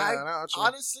 that's right. I Actually.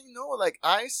 honestly no. Like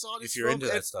I saw this If you're film, into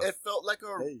that stuff. it felt like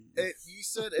a. Hey. You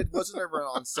said it wasn't a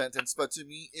run-on sentence, but to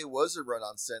me, it was a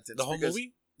run-on sentence. The whole because-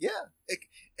 movie? Yeah,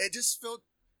 it just felt,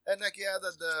 and like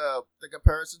the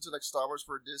comparison to like Star Wars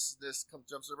for this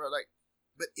jumps around like,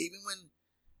 but even when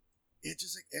it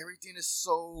just like everything is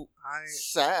so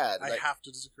sad. I like, have to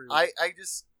disagree. With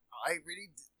I really.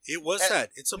 It was And- sad.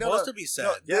 It's supposed to be sad.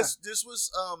 No, Yeah. this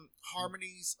was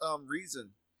Harmony's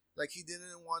reason. Like he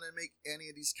didn't want to make any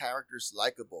of these characters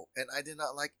likable, and I did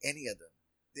not like any of them.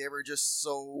 They were just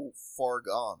so far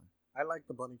gone. I like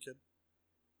the bunny kid.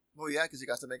 Well, yeah, because he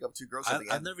got to make up two girls at the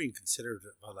I've end. never even considered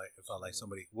if I like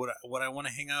somebody. Would I want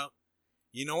to hang out?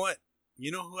 You know what?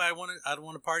 You know who I'd want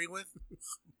to party with?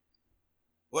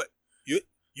 What?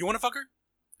 You want to fuck her?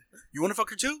 You want to fuck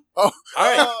her too? Oh, All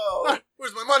right. Oh,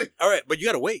 where's my money? All right, but you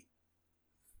gotta wait.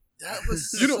 that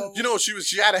was You know,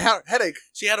 she had a headache,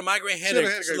 She had a migraine She had a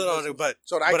headache. headache. She's a little on her butt.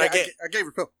 so But I gave her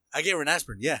a pill. I gave her an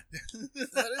aspirin. Yeah.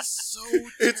 that is so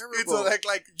It's terrible.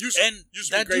 like you should, And you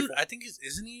should that be dude, grateful. I think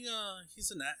isn't he?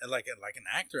 He's an like an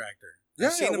actor. Yeah,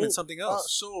 I've seen him well, in something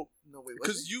else. So no wait,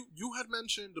 because you had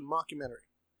mentioned a mockumentary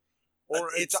or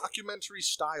a It's- documentary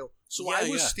style, so Yeah, I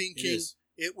was yeah, thinking it is.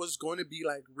 it was going to be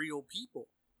like real people.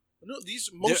 No,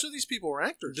 most of these people were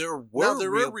actors. There Now, were there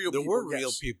real, were real there people, were real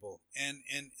yes. people, and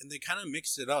they kind of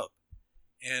mixed it up,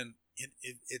 and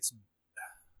it's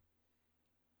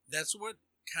that's what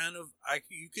kind of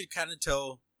you could kind of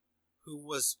tell who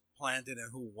was planted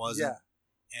and who wasn't.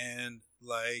 Yeah. And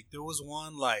like there was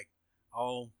one like,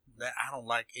 oh, that I don't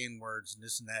like N words and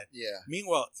this and that. Yeah.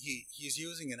 Meanwhile, he's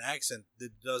using an accent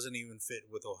that doesn't even fit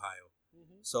with Ohio.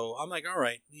 Mm-hmm. So I'm like, all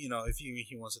right, if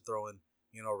he wants to throw in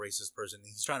a racist person,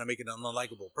 he's trying to make it an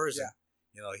unlikable person.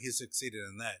 Yeah. He succeeded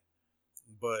in that.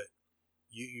 But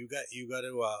you got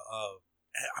to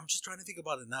I'm just trying to think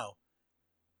about it now.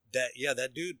 That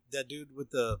dude with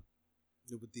the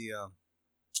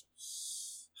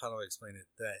how do I explain it?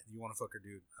 That you want to fuck her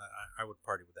dude. I would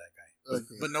party with that guy.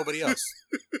 Okay. But nobody else.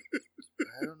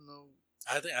 I don't know.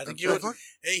 I think I'm you would. trying-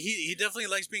 Hey, he definitely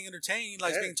likes being entertained. He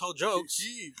likes Hey, being told jokes.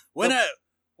 he- When I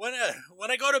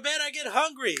go to bed, I get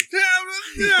hungry.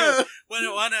 Yeah. when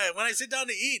I sit down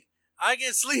to eat, I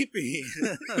get sleepy.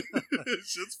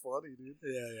 It's just funny, dude.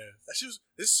 Yeah.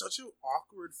 It's such an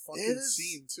awkward fucking It is-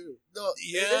 scene too. No, it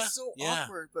Yeah, is so yeah.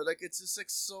 awkward, but like it's just like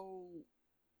so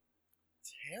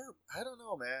terrible. I don't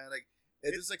know, man. Like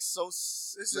it's just like so.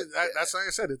 That's why I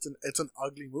said it's an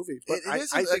ugly movie. But It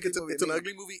is an I think ugly it's movie. it's an I mean-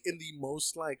 ugly movie in the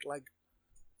most like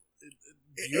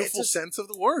It's beautiful just- sense of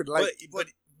the word. Like,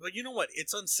 but you know what?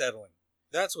 It's unsettling.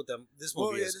 That's what this movie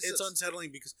Well, yeah, is. this It's is-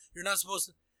 unsettling because you're not supposed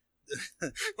to.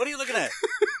 What are you looking at?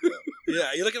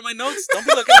 Yeah, you looking at my notes? Don't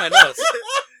be looking at my notes.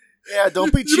 Yeah,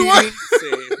 don't be You know what?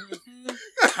 cheating. See,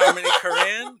 Harmony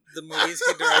Korine, the movies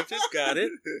he directed, got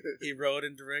it. He wrote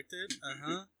and directed.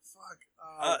 fuck.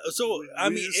 So we I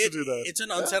mean, used to do that. it's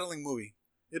an unsettling movie.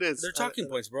 It is. They're talking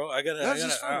points, bro. I gotta. That's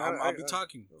just fine. I'll be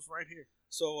talking. It's right here.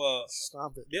 So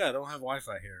Stop it. yeah, I don't have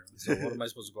Wi-Fi here. So what am I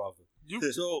supposed to go off with?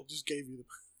 You So just gave you the.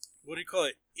 what do you call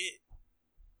it?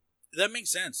 That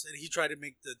makes sense. And he tried to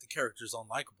make the characters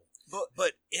unlikable.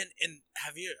 But in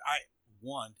have you? At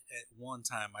one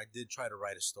time I did try to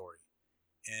write a story,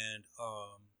 and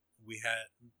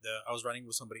I was writing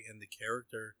with somebody, and the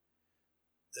character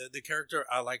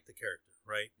I liked the character,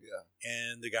 right? Yeah.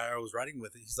 And the guy I was writing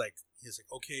with, he's like,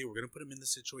 okay, we're gonna put him in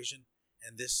this situation,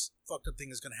 and this fucked up thing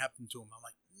is gonna happen to him. I'm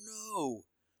like,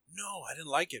 no, I didn't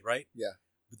like it, right? Yeah.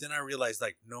 But then I realized,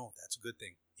 like, no, that's a good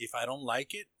thing. If I don't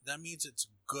like it, that means it's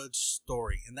a good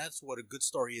story, and that's what a good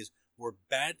story is, where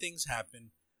bad things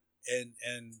happen, and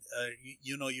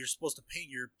you know, you're supposed to paint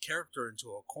your character into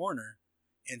a corner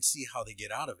and see how they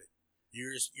get out of it.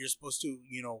 You're supposed to,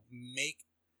 you know, make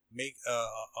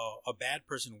a bad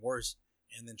person worse,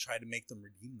 and then try to make them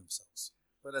redeem themselves.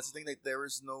 But that's the thing, like, there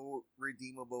is no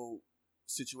redeemable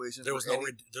situation. There's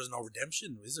no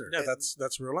redemption, is there? Yeah,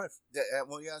 that's real life. Yeah,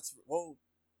 well,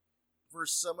 for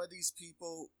some of these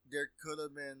people, there could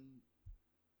have been.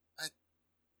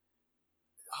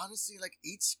 Honestly, like,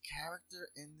 each character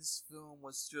in this film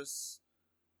was just,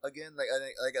 again, like,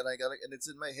 and it's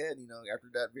in my head, you know, after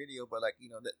that video, but, like, you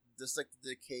know, that just like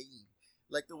the decaying,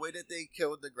 like the way that they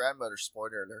killed the grandmother.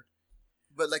 Spoiler alert.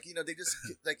 But, like, you know, they just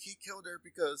like, he killed her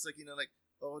because, like, you know, like,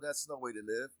 oh, that's no way to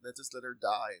live. Let's just let her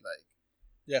die. Like,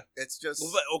 yeah, it's just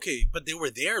but they were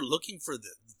there looking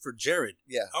for Jared.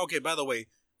 Yeah. Okay. By the way,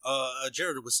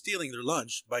 Jared was stealing their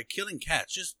lunch by killing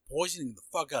cats, just poisoning the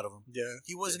fuck out of them. Yeah.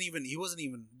 He wasn't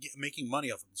even making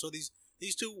money off them. So these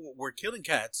two were killing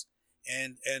cats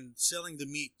and selling the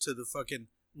meat to the fucking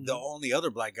the only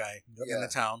other black guy in the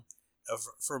town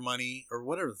for money or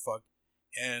whatever the fuck,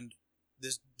 and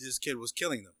this kid was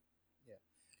killing them.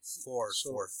 For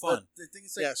fun. The thing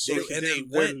is, like,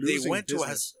 they went to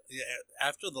us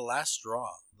after the last straw.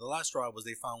 The last straw was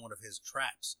they found one of his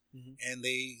traps, and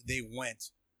they went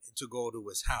to go to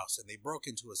his house, and they broke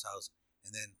into his house,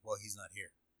 and then, well, he's not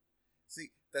here.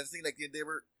 See, that's the thing. Like, they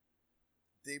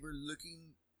were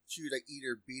looking to, like,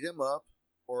 either beat him up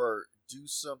or do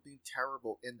something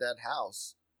terrible in that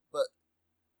house, but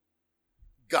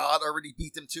God already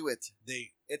beat them to it.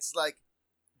 It's like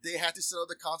they had to settle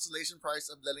the consolation price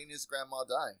of letting his grandma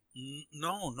die.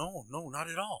 No, not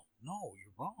at all. No,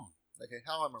 you're wrong. Okay,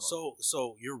 how am I wrong?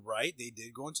 So you're right. They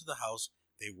did go into the house.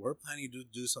 They were planning to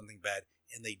do something bad,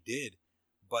 and they did.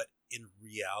 But in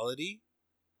reality,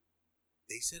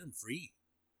 they set him free.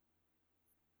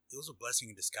 It was a blessing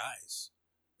in disguise.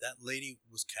 That lady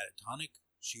was catatonic.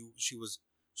 She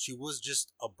was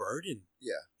just a burden.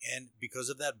 Yeah. And because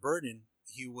of that burden,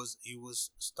 he was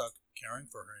stuck caring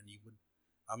for her, and he would,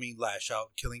 lash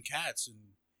out killing cats,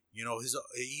 and you know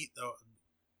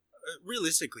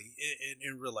realistically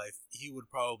in real life he would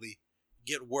probably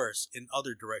get worse in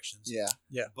other directions.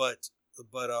 Yeah. But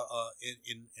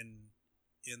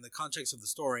in the context of the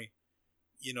story,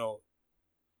 you know,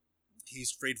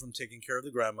 he's freed from taking care of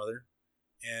the grandmother,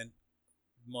 and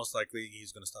most likely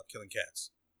he's going to stop killing cats.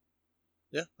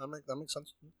 Yeah, that makes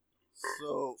sense.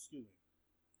 So,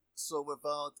 so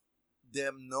without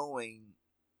them knowing,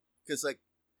 because, like,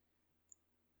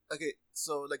 okay,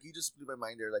 so, like, you just blew my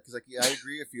mind there, like, because, like, yeah, I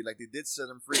agree with you, like, they did set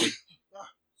him free,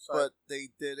 but they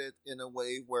did it in a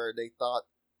way where they thought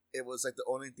it was, like, the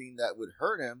only thing that would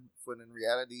hurt him, when in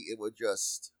reality it would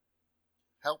just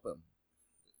help him.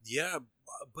 Yeah,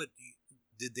 but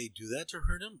did they do that to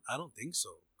hurt him? I don't think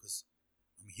so, because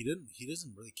he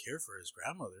doesn't really care for his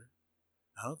grandmother.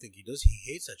 I don't think he does. He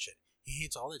hates that shit. He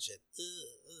hates all that shit.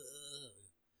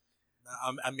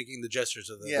 I'm making the gestures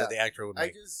of the actor would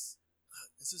make. It's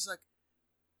just like,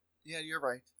 yeah, you're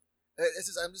right. It's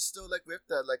just, I'm just still, like, with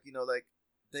that, like, you know, like,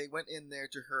 they went in there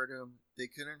to hurt him. They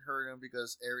couldn't hurt him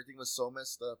because everything was so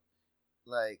messed up.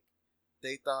 Like,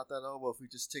 they thought that, oh, well, if we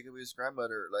just take away his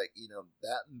grandmother, like, you know,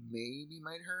 that maybe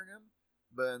might hurt him.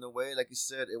 But in a way, like you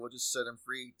said, it will just set him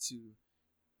free to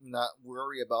not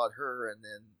worry about her, and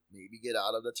then maybe get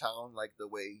out of the town, like the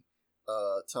way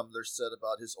Tumblr said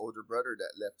about his older brother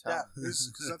that left town. Yeah,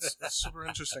 because that's super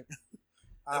interesting.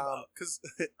 Because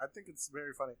I think it's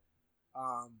very funny.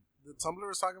 The Tumblr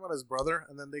was talking about his brother,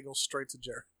 and then they go straight to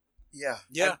Jared. Yeah.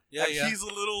 Yeah. He's a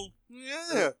little,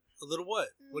 A little what?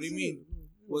 What do you mean?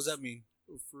 What does that mean?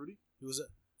 Fruity. Was it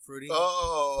fruity?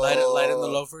 Oh, light in the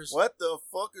loafers. What the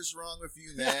fuck is wrong with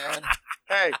you, man?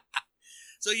 Hey.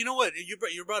 So you know what?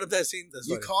 You brought up that scene.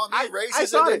 You called me racist, I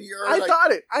thought and then it. you're I like,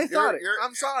 thought it.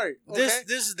 I'm sorry. Okay?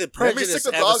 This is the let me prejudice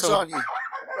sick the dogs episode. on you.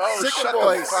 Oh, Sick shut the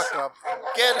boys. the fuck up.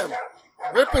 Get him.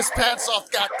 Rip his pants off,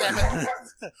 goddammit.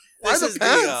 This is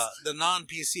the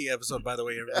non-PC episode, by the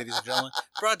way, ladies and gentlemen.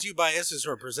 Brought to you by SS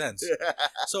Represents.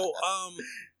 So,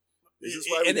 this is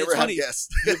why we never have guests.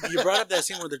 you brought up that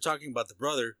scene where they're talking about the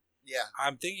brother. Yeah.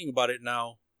 I'm thinking about it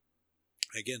now.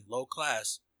 Again, low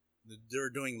class. They're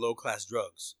doing low class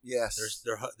drugs. Yes.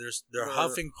 They're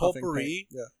huffing potpourri.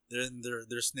 Yeah.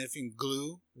 They're sniffing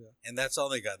glue. Yeah. And that's all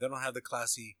they got. They don't have the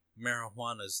classy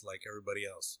marijuanas like everybody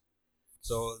else.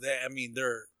 So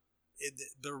they're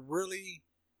really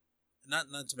not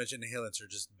to mention inhalants are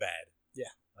just bad.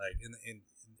 Yeah. Like in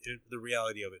the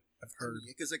reality of it. I've heard.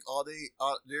 Because like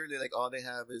literally like all they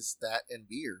have is that and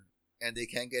beer, and they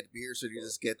can't get beer, so they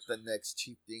just get the next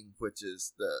cheap thing, which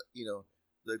is the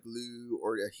glue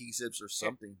or the adhesives or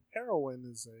something. Heroin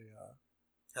is a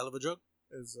Hell of a drug.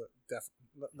 is a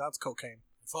that's cocaine.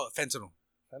 Fentanyl.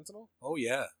 Fentanyl? Oh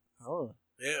yeah. Oh.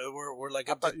 Yeah, we're like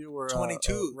I up thought to you were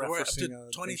 22. We're up referencing to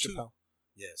Dave 22. Chappelle.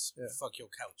 Yes. Yeah. Fuck your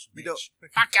couch, bitch. You know-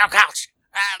 Fuck your couch.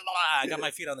 I got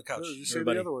my feet on the couch. You say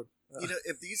everybody. the other word.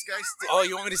 If these guys Oh,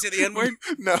 you want me to say the N word?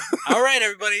 No. All right,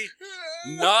 everybody.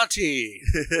 Naughty.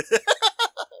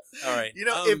 All right.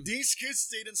 if these kids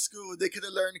stayed in school, they could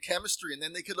have learned chemistry, and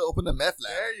then they could have opened a meth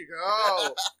lab. There you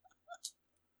go.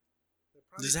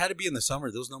 This had to be in the summer.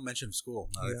 There was no mention of school.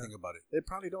 Now that I think about it. They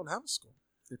probably don't have a school.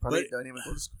 They probably don't even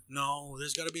go to school. No,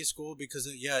 there's got to be a school because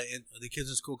the kids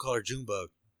in school call her Junebug.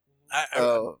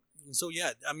 So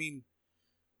yeah, I mean,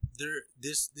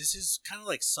 this is kind of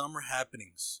like summer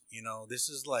happenings. This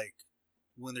is like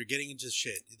when they're getting into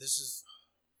shit. This is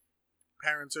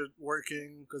Parents are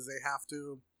working because they have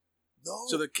to. No,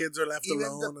 so the kids are left even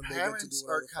alone, the and parents they get to do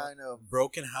are whatever the fuck. kind of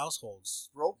broken households.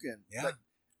 broken. Yeah.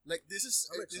 Like this is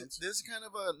That makes sense. this is kind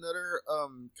of another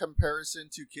comparison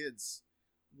to kids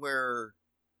where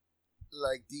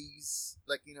like these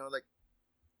like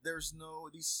there's no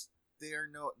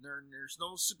there's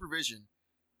no supervision.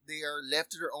 They are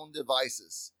left to their own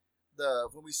devices.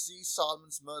 When we see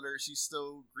Solomon's mother, she's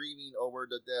still grieving over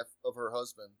the death of her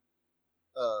husband.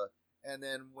 And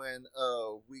then when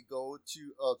we go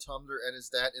to Tumblr and his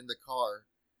dad in the car,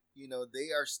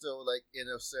 they are still like in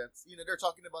a sense, they're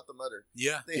talking about the mother.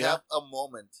 Yeah. They have a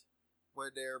moment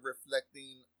where they're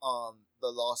reflecting on the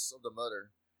loss of the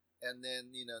mother. And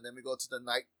then, then we go to the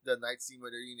night scene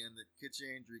where they're in the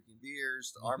kitchen, drinking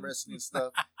beers, the arm wrestling and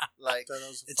stuff. Like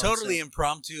It's totally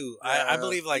impromptu. I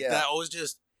believe that was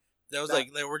just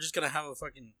like we're just gonna have a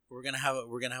fucking we're gonna have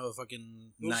a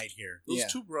fucking night here.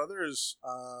 Those two brothers,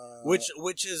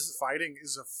 which is fighting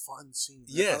is a fun scene.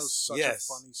 Yes, that was such a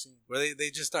funny scene where they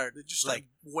just start like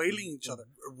wailing each other,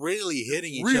 really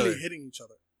hitting each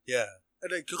other. Yeah,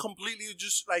 and like completely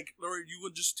just like you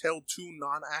would just tell two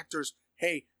non-actors,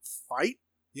 "Hey, fight."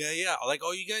 Yeah. Like,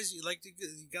 oh, you guys like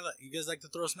to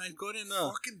throw smash? Go ahead and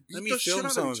fucking beat let me the film shit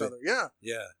out some of each of other. it.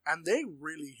 Yeah. And they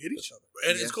really hit each other.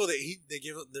 And it's cool that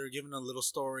they're giving a little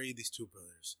story. These two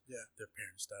brothers. Yeah. Their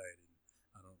parents died,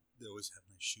 and they always have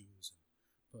nice shoes and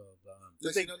blah blah.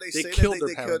 They say killed that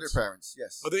their they killed their parents.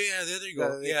 Yes. Oh, there you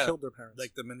go. They killed their parents.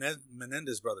 Like the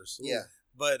Menendez brothers. Yeah.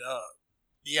 But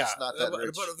yeah, it's not that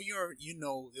rich. but if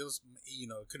it was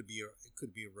it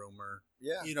could be a rumor.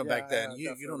 Yeah. Back then you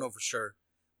definitely. don't know for sure,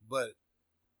 but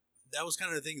that was kind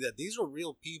of the thing that these are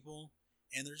real people,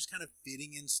 and they're just kind of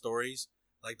fitting in stories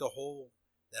like that whole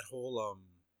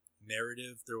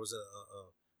narrative. There was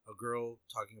a girl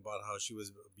talking about how she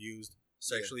was abused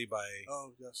sexually by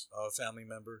a family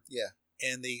member. Yeah,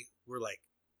 and they were like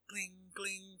cling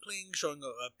cling cling, showing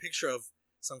a picture of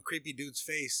some creepy dude's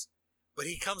face. But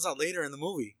he comes out later in the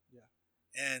movie. Yeah.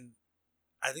 And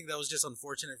I think that was just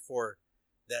unfortunate for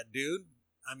that dude.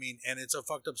 I mean, and it's a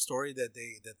fucked up story that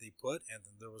they put, and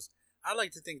there was. I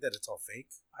like to think that it's all fake,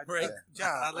 right? Yeah,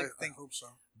 I like to think. I hope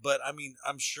so. But I mean,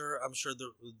 I'm sure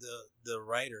the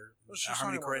writer,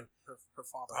 Harmony Korine, her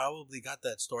father probably got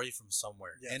that story from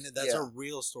somewhere, and that's a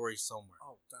real story somewhere.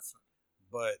 Oh, definitely.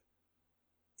 But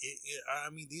I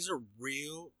mean, these are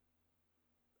real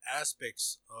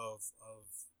aspects of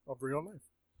real life.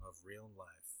 Of real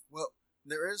life. Well,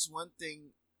 there is one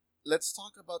thing. Let's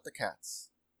talk about the cats.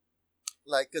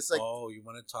 Oh, you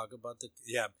want to talk about the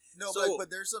No, so,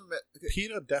 but there's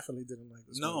PETA definitely didn't like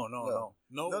this. No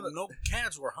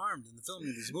cats were harmed in the filming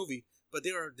of this movie, but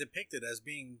they were depicted as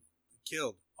being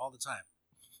killed all the time.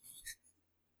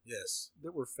 Yes, they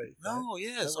were fake. No, right?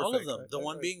 yes, all of them. Right? The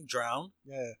one being drowned,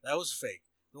 that was fake.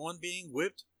 The one being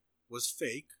whipped was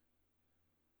fake.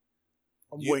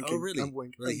 I'm winking. Oh, really? I'm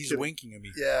winking. Really? He's winking at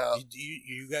me. Yeah.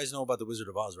 You guys know about the Wizard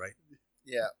of Oz, right?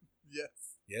 Yeah.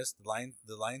 Yes. Yes,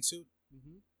 the lion suit.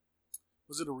 Mm-hmm.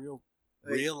 Was it a real?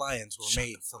 Real lions were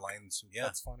made to lion suit. Yeah,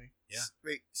 that's funny. Yeah.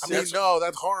 Wait, no,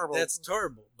 that's horrible. That's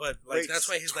terrible. But that's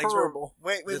why his legs terrible.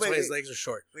 were. That's why his legs are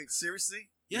short. Wait, seriously?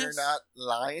 Yes. You're not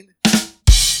lying?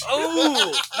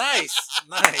 Oh, nice.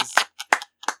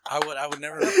 I would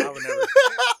never.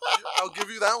 I'll give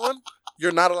you that one.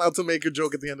 You're not allowed to make a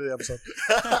joke at the end of the episode.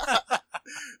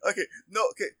 Okay.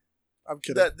 I'm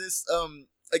kidding. That this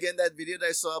again, that video that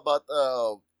I saw about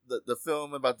the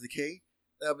film about decay,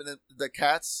 the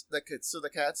cats the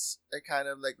cats are kind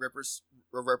of like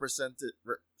represent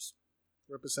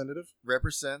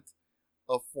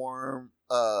a form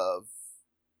of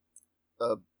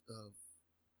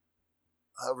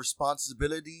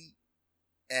responsibility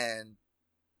and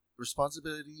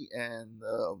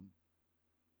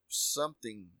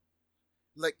something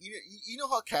like you know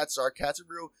how cats are. Cats are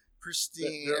real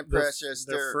pristine and precious.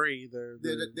 They're free.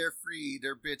 They're free.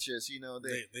 They're bitches.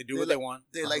 They do what they want.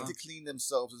 They like to clean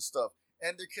themselves and stuff.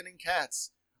 And they're killing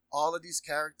cats. All of these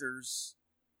characters,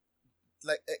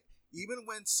 like even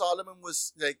when Solomon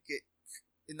was like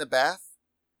in the bath,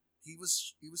 he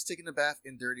was taking a bath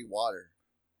in dirty water.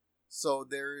 So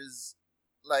there is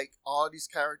like all these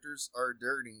characters are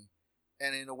dirty,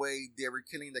 and in a way they were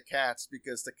killing the cats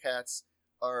because the cats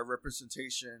are a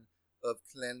representation of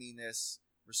cleanliness,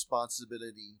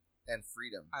 responsibility, and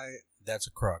freedom. That's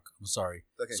a crock. I'm sorry.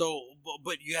 Okay. So,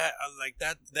 but yeah, like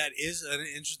that is an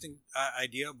interesting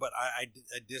idea, but I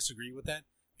disagree with that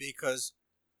because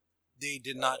they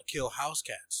did not kill house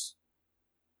cats.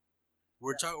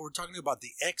 We're talking about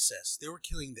the excess. They were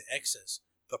killing the excess,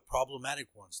 the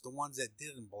problematic ones, the ones that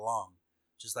didn't belong,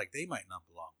 just like they might not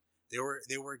belong. They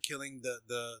were killing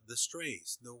the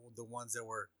strays, the ones that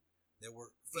were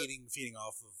feeding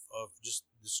off of just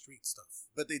the street stuff.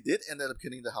 But they did end up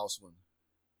killing the house one.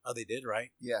 Oh, they did,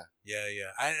 right? Yeah.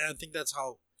 I think that's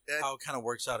how it kind of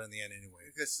works out in the end, anyway.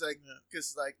 Because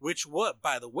which what?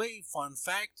 By the way, fun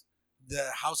fact: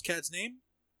 the house cat's name,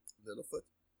 Littlefoot.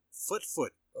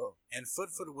 Foot. Oh. And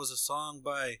Foot was a song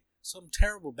by some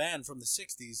terrible band from the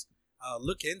 '60s.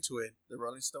 Look into it. The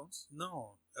Rolling Stones.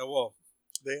 No. Well.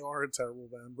 They are a terrible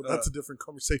band, but that's a different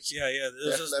conversation. Yeah.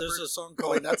 There's a song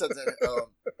called. Who else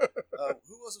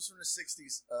was from the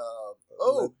 '60s?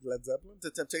 Led Zeppelin, The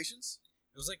Temptations.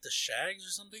 It was like the Shags or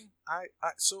something.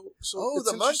 So it's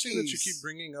the Monkeys that you keep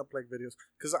bringing up like videos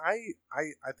because I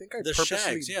think I the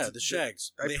purposely Shags, the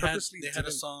Shags. They had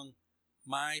a song,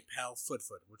 My Pal Foot,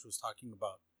 which was talking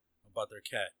about their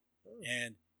cat,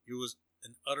 and it was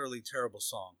an utterly terrible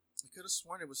song. I could have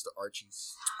sworn it was the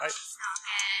Archies.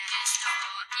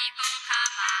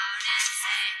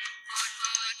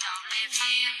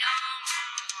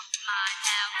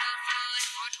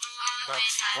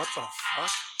 What the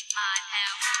fuck?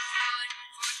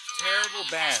 Terrible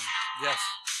band. Yes.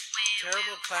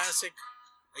 Terrible classic.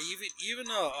 Even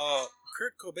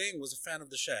Kurt Cobain was a fan of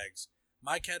the Shags.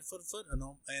 My Cat Foot,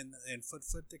 and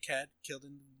Foot the cat killed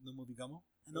in the movie Gummo.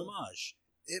 An homage.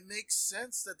 It makes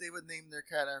sense that they would name their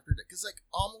cat after that because like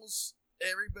almost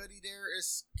everybody there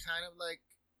is kind of like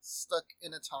stuck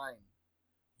in a time.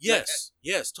 Yes,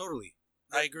 yes, totally.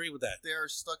 I agree with that. They are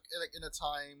stuck in a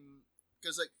time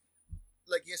because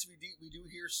like yes, we do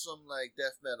hear some like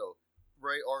death metal,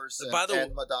 Ray Orson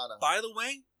and Madonna. By the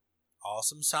way,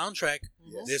 awesome soundtrack.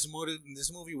 Yes. This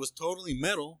movie was totally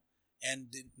metal,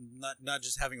 and not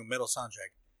just having a metal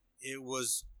soundtrack. It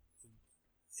was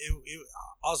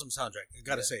awesome soundtrack. I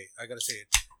gotta say it.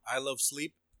 I Love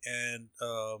Sleep and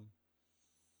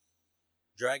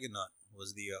Dragonaut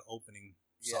was the opening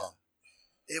song.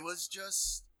 It was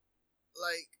just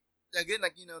like again,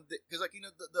 like because like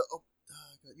the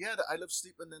I Love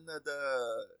Sleep and then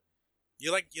the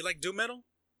you like doom metal.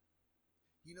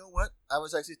 You know what? I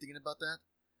was actually thinking about that.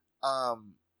 I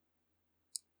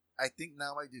think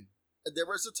now I do. There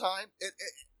was a time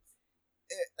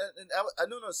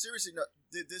no seriously no.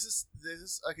 This is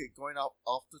okay. Going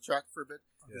off the track for a bit.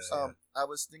 I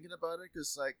was thinking about it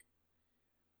because like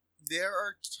there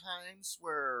are times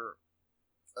where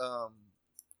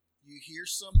you hear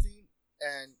something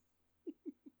and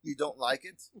you don't like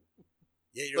it.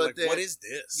 Yeah, you're like, what is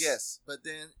this? Yes, but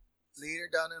then later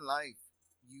down in life,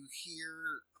 you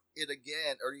hear it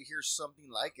again, or you hear something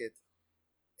like it,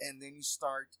 and then you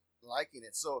start liking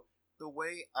it. So the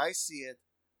way I see it,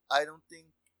 I don't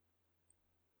think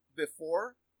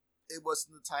before it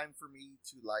wasn't the time for me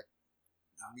to like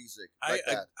music like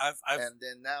that. And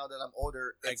then now that I'm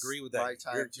older, I agree with that. My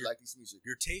time to like this music.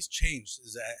 Your taste changed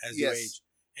as you age.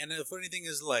 And the funny thing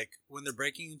is, like when they're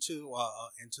breaking into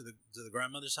the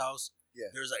grandmother's house,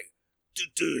 there's like,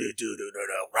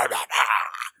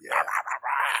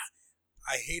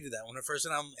 I hated that when I first,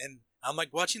 and I'm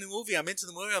like watching the movie. I'm into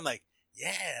the movie. I'm like,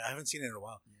 I haven't seen it in a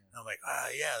while. And I'm like,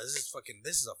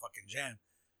 this is a fucking jam.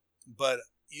 But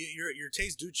your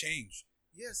tastes do change.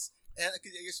 Yes. And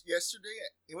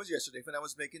it was yesterday when I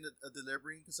was making a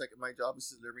delivery because like my job is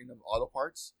delivering them auto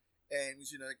parts, and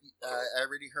I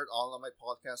already heard all of my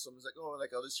podcasts. So I was like,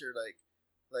 I'll just hear like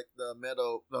the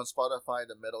metal on Spotify,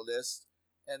 the metal list,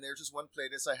 and there's just one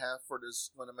playlist I have for this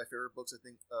one of my favorite books. I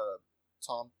think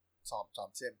Tim.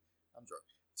 I'm drunk.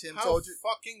 Tim How told you.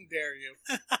 Fucking dare you?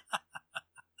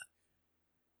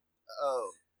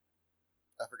 Oh,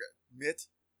 I forgot. Mitt.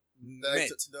 I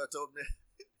told Mitt.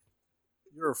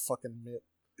 You're a fucking mitt.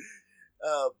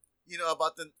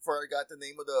 about before I got the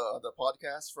name of the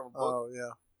podcast from a book. Oh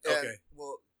yeah. And, Okay.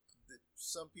 Well,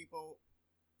 some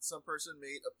person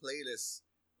made a playlist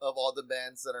of all the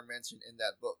bands that are mentioned in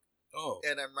that book. Oh.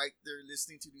 And I'm right there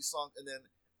listening to these songs, and then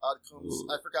out comes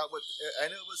I forgot what. I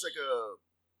know it was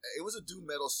it was a doom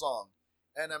metal song,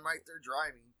 and I'm right there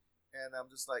driving, and I'm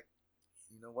just like,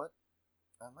 you know what?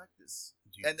 I like this.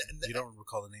 You don't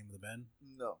recall the name of the band?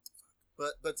 No,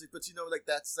 but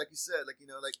that's like you said,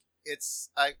 it's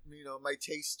my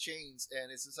taste changed,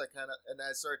 and it's just and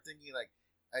I started thinking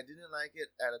I didn't like it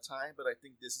at a time, but I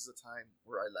think this is a time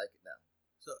where I like it now.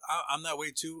 So I'm that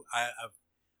way too.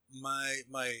 My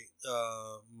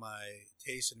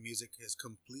taste in music has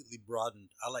completely broadened.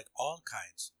 I like all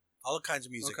kinds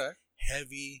of music. Okay.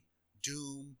 Heavy,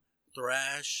 doom,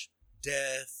 thrash,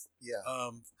 death, Yeah.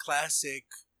 Classic,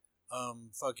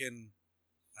 fucking.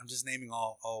 I'm just naming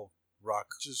all rock.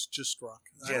 Just rock.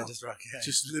 Yeah, just rock. Yeah.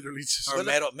 Just literally just or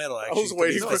metal. Actually, I was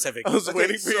waiting specific. I was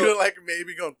waiting for you to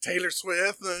maybe go Taylor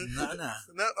Swift. Nah.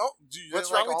 No. Oh, do you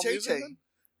What's like wrong with all Tay music Tay? then?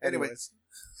 Anyways.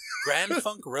 Grand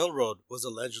Funk Railroad was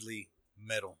allegedly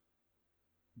metal.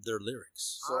 Their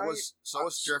lyrics. So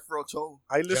was Jethro Tull.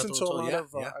 I listened to a Tull, lot yeah, of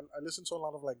yeah. I listened to a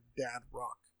lot of dad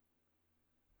rock.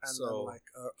 And So, then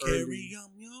Carry early, on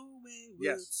your wayward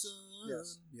Yes. son.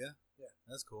 Yes. Yeah. Yeah.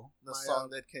 That's cool. The My, song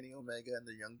that Kenny Omega and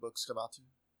the Young Bucks come out to.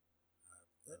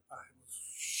 I'm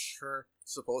sure.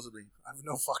 Supposedly. I have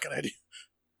no fucking idea.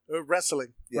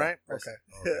 Wrestling, Yeah, right? wrestling.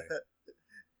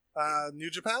 Okay.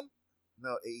 New Japan?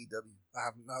 No, AEW.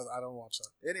 I don't watch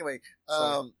that. Anyway,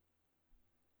 Sorry.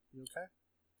 You okay?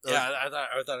 Yeah, I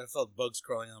thought I felt bugs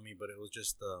crawling on me, but it was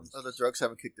just the drugs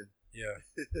haven't kicked in.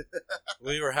 yeah.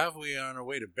 We were halfway on our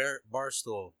way to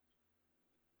Barstool.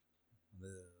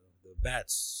 The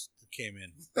bats came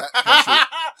in. Fuck.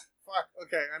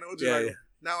 Okay, I know what you're like.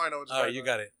 Now I know what you're Oh, talking you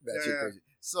about. got it. That's Yeah. crazy.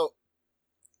 So,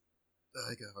 I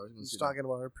was He's talking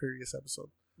about our previous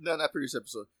episode. No, not previous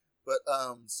episode, but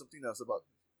something else about.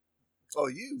 Oh,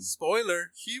 you.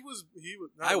 Spoiler. He was.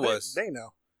 No, I was. They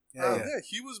know. Yeah.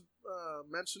 He was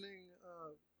mentioning.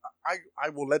 I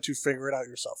will let you figure it out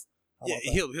yourself. How Yeah, about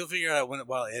that? he'll figure it out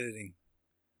while editing.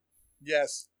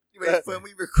 Yes. Anyway, when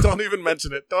we record, Don't even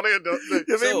mention it. Don't even.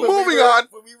 So- Moving on.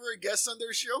 When we were a guest on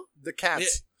their show, The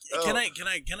cats. Yeah, Oh. Can I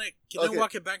Okay.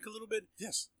 walk it back a little bit?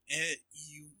 Yes. And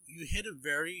you hit a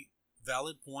very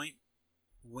valid point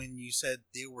when you said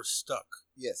they were stuck.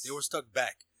 yes, They were stuck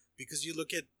back because you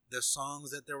look at the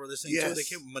songs that they were listening Yes. to. They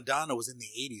came. Madonna was in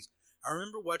the 80s. I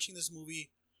remember watching this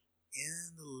movie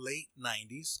in the late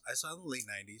 90s. I saw it in the late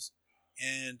 90s,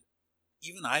 and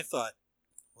even I thought,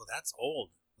 well, that's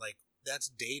old. Like that's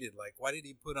dated. Like why did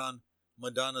he put on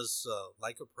Madonna's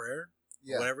 "Like a Prayer"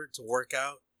 yeah. whatever to work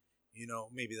out?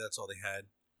 Maybe that's all they had.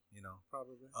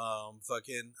 Probably.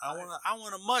 Fucking, I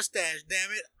want a mustache.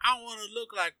 Damn it, I want to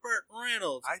look like Burt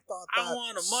Reynolds. I thought I that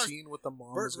want a scene with the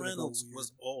mom Burt was gonna Reynolds go weird.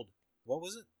 was old. What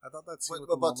was it? I thought that scene What with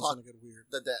the about mom was gonna get weird.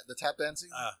 The tap dancing.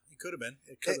 It could have been.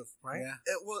 It could have, right? Yeah.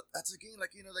 Well, that's again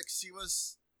she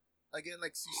was,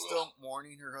 she's still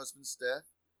mourning her husband's death.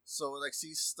 So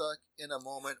she's stuck in a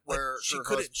moment where she her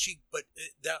couldn't.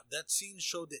 That scene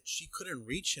showed that she couldn't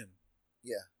reach him.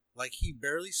 Yeah. Like he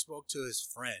barely spoke to his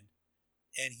friend,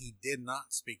 and he did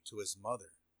not speak to his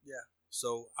mother. Yeah.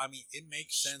 So I mean, it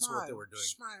makes sense what they were doing.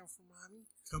 Smile for mommy.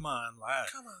 Come on, lad.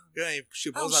 Come on. Yeah, she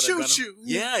I'll pulls out a gun. shoot you.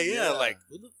 Yeah, Yeah. Like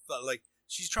who the fuck? Like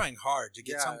she's trying hard to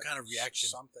get some kind of reaction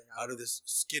something out of this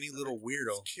skinny little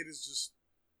weirdo. This kid is just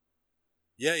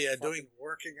Yeah, fucking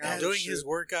working out. doing and his shit.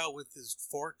 workout with his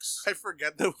forks. I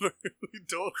forget that we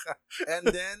don't have. And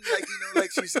then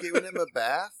she's giving him a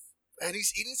bath, and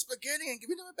he's eating spaghetti and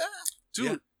giving him a bath. Dude,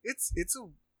 Yeah. it's a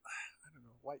I don't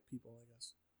know, white people, I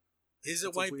guess. Is it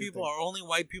It's a white weird people? thing. Are only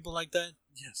white people like that?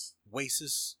 Yes.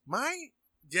 Racist.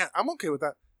 I'm okay with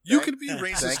that. You Thank- could be thank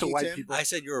racist to you, white Tim. people. I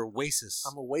said you're a racist.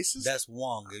 I'm a racist. That's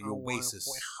Wong. You're racist.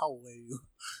 How are you?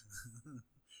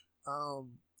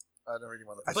 I don't really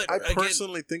want to. But I again-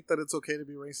 personally think that it's okay to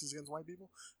be racist against white people.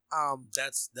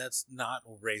 That's not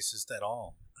racist at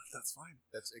all. That's fine.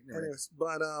 That's ignorant. Anyways,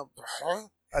 but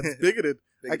that's bigoted.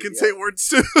 I can yeah. say words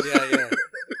too. Yeah.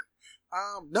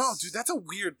 No, dude, that's a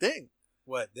weird thing.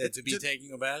 What? To be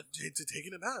taking a bath? To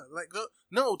taking a bath,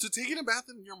 no, to taking a bath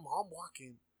and your mom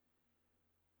walking.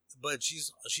 But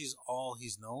she's all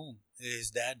he's known. His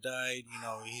dad died.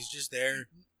 He's just there.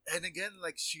 And again,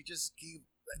 she just gave.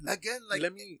 Again,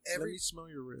 let me smell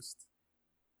your wrist.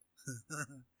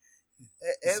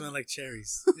 You smell like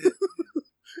cherries.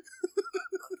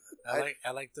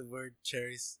 I like the word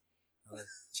cherries. I like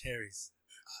cherries.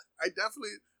 I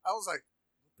was like,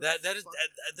 what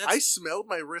That's I smelled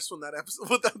my wrist when that episode.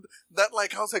 With that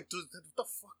like, I was like, dude, what the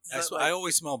fuck? Is that, I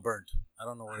always smell burnt. I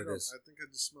don't know what it is. I think I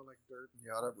just smell like dirt.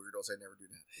 Yeah, other weirdos, I never do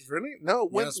that. Really? No.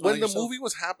 You don't smell When the yourself? movie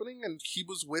was happening and he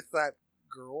was with that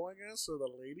girl, I guess, or the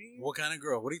lady. What kind of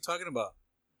girl? What are you talking about?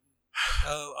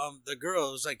 The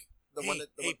girl was like,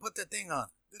 hey, put that thing on.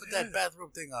 Put that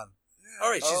bathrobe thing on. Yeah.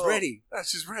 All right, she's ready. Yeah,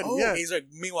 she's ready. Oh, yeah. He's like,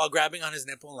 meanwhile, grabbing on his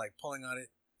nipple and like pulling on it.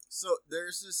 So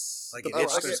there's this like or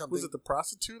something. Was it the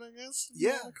prostitute? I guess.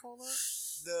 Yeah. I call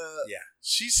that. Yeah.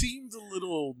 She seemed a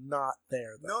little not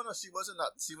there. Though. No, she wasn't.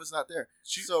 She was not there.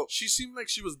 She seemed like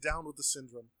she was down with the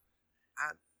syndrome,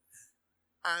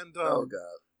 and oh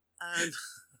god, and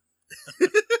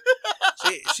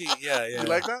she yeah. You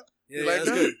like that? Yeah, you like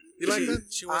that? Good. You like that?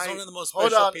 She was one of the most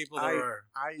special people there were.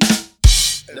 I'm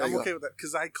okay with that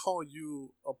because I call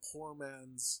you a poor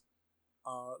man's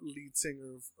lead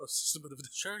singer of System of a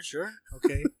Down. Sure.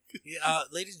 Okay.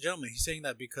 Ladies and gentlemen, he's saying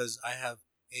that because I have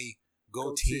a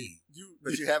goatee.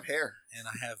 But you have hair, and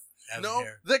I have no.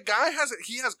 hair. The guy has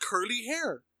he has curly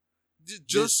hair,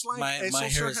 just like my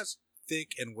hair is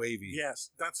thick and wavy.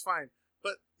 Yes, that's fine.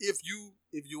 But if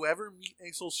you ever meet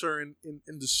Aesol Sir in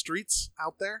the streets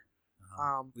out there,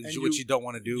 which you don't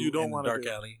want to do in the dark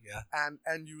alley, yeah,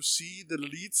 and you see the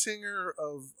lead singer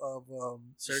of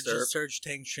Serge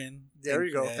Tang Shin. There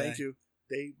you go. Yeah. Thank you.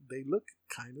 They look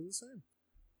kind of the same.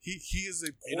 He is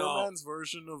a poor man's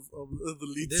version of the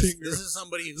lead singer. This is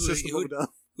somebody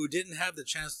who didn't have the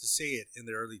chance to say it in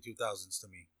the early 2000s to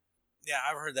me. Yeah,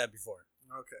 I've heard that before.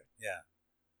 Okay. Yeah.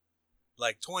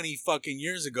 Like 20 fucking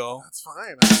years ago. That's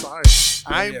fine. I'm sorry.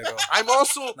 I'm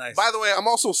also, nice. By the way, I'm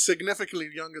also significantly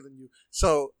younger than you.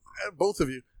 So, both of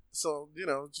you. So,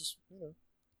 just. All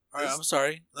right, I'm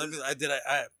sorry.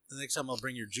 The next time I'll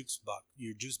bring your juice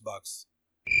box.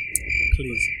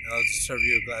 Please. And I'll just serve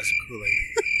you a glass of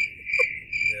Kool-Aid.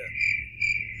 Yeah.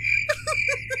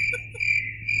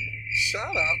 Shut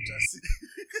up, Jesse.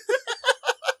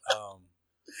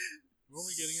 What were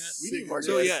we getting at? We need more.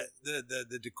 So yeah,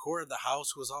 the decor of the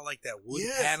house was all like that wood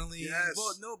paneling. Yes.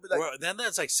 Well, no, but then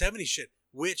that's like 70s shit,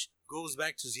 which goes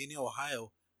back to Xenia,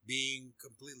 Ohio, being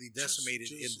completely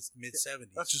decimated in the mid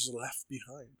 70s. That's just left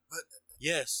behind. But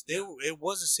yes, it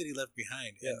was a city left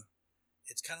behind. Yeah, and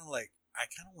it's kind of like I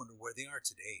kind of wonder where they are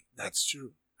today. That's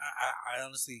true. I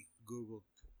honestly Googled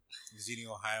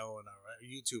Xenia, Ohio, and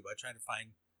YouTube. I tried to find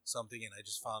something, and I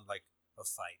just found like a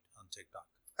fight on TikTok.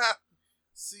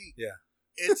 See, yeah,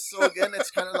 it's so again,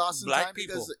 it's kind of lost in black time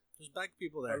people. because There's black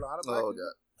people there. A lot of black people.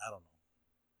 God. I don't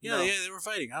know. Yeah, they were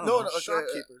fighting. I don't know. No,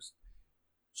 shopkeepers.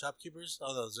 Shopkeepers?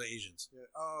 Oh, those are Asians. Yeah.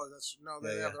 Oh,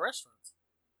 they have the restaurants.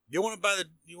 You want to buy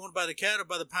the cat or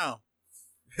by the pound?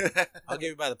 I'll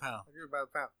give you by the pound. I'll give you by the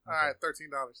pound. Okay. All right, $13.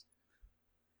 And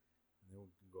then we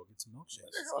can go get some milkshakes.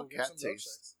 What the hell cat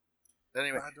tastes?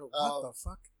 Anyway, what the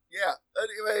fuck? Yeah.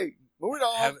 Anyway, moving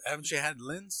on. Haven't you had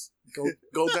Lynn's?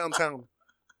 Go downtown.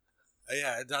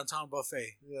 Yeah, downtown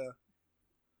buffet. Yeah.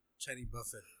 Chinese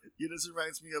buffet. This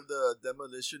reminds me of the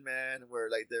Demolition Man, where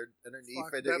like they're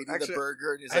underneath and they're eating the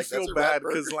burger, and he's I like, feel bad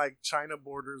because like China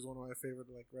Border is one of my favorite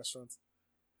restaurants.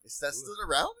 Is that still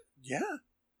around? Yeah.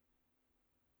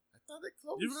 I thought it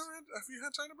closed. Have you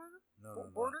had China Burger? No.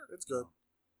 Border? It's good.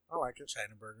 I like it.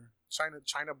 China Burger. China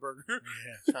Burger.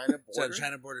 Yeah. China Border.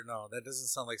 China Border. No, that doesn't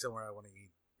sound like somewhere I want to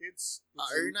eat.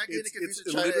 Are you not getting confused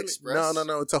with China Express?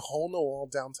 No. It's a hole in the wall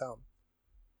downtown.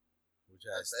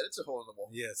 I said it's a hole in the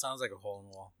wall. Yeah, it sounds like a hole in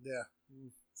the wall. Yeah.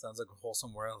 Sounds like a hole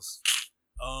somewhere else.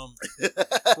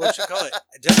 What you call it?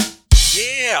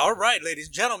 Yeah, all right, ladies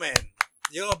and gentlemen.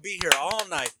 You'll be here all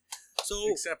night. So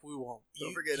except we won't.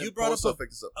 Don't forget you brought up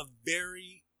a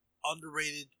very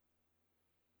underrated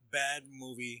bad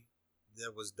movie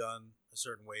that was done a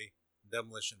certain way,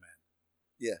 Demolition Man.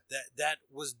 Yeah. That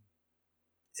was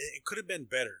it could have been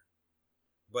better,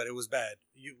 but it was bad.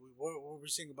 What were we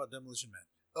saying about Demolition Man?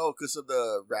 Oh, because of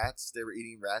the rats. They were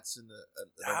eating rats in the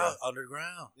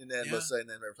underground. And then and then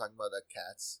they were talking about the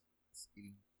cats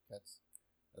eating cats.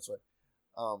 That's right.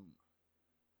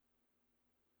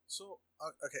 So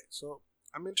so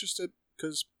I'm interested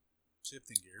because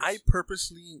shifting gears. I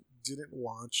purposely didn't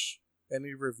watch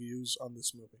any reviews on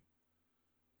this movie.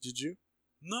 Did you?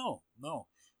 No.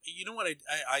 You know what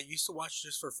I used to watch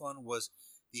just for fun was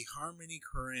the Harmony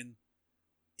Korine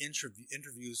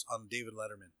interviews on David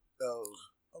Letterman. Oh,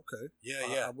 okay.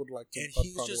 Yeah. I would like to. And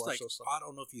he was just like, I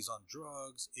don't know if he's on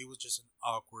drugs. It was just an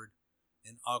awkward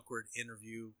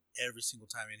interview every single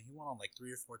time, and he went on like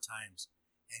 3 or 4 times,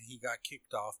 and he got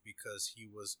kicked off because he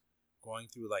was going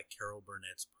through like Carol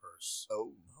Burnett's purse.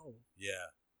 Oh,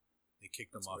 yeah. They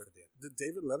kicked him off weird. at the end. Did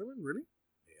David Letterman really?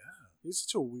 Yeah. He's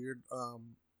such a weird.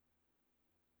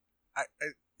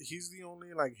 he's the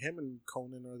only, like, him and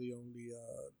Conan are the only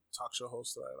talk show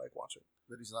hosts that I like watching.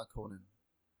 But he's not Conan.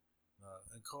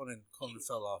 And Conan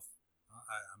fell off.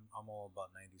 I'm all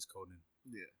about 90s Conan.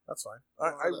 Yeah, that's fine.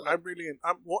 I really,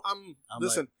 I'm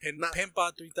listen, like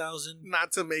Pimpot 3000.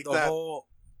 Not to make the that whole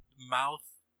mouth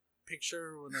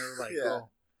picture when they were like, yeah.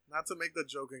 Not to make the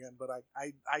joke again, but I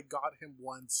got him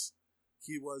once.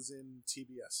 He was in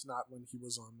TBS, not when he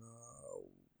was on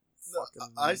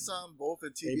fucking. I saw him both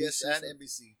in TBS ABC and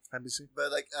NBC. NBC,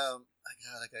 but like I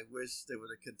wish they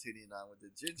would have continued on with the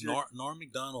Ginger. Norm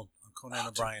Macdonald on Conan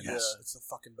O'Brien. Yes, it's the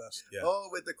fucking best. Yeah. Oh,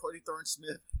 with the Courtney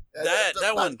Thorne-Smith.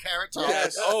 That one. Carrot Top.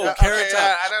 Yes. Oh, Carrot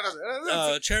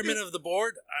Top. Chairman of the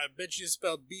board. I bet you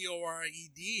spelled BORED.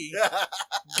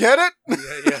 Get it?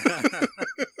 Yeah.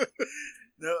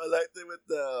 No, I liked it with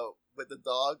the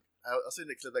dog. I was seeing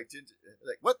the clip like Ginger,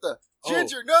 like what the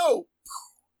Ginger? No.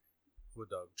 What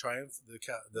dog? Triumph the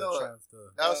cat. No, Triumph.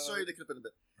 I'll show you the clip in a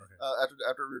bit. Okay.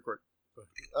 After we record. Fuck.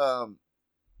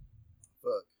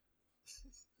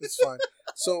 It's fine.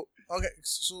 So okay,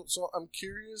 so I'm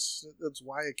curious. That's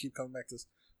why I keep coming back to this.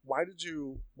 Why did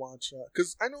you watch?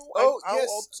 Because I know. I'll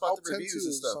the reviews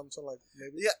and stuff. Some like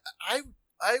maybe. Yeah,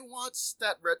 I watched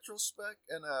that retrospect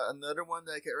and another one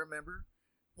that I can't remember.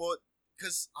 Well,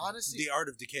 because honestly, The Art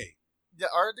of Decay. The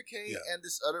Art of Decay and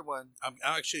this other one. I'm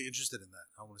actually interested in that.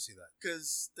 I want to see that.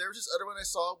 Because there was this other one I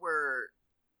saw where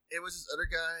it was this other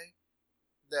guy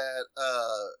that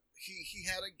he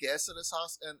had a guest at his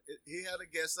house, and he had a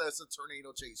guest that's a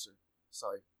tornado chaser.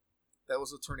 Sorry, that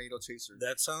was a tornado chaser.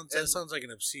 That sounds like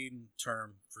an obscene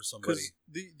term for somebody.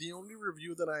 The only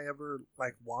review that I ever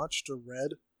like watched or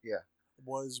read,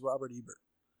 was Robert Ebert.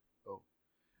 Oh,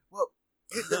 well,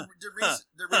 the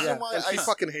reason why he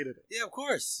fucking hated it. Yeah, of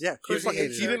course. Yeah, he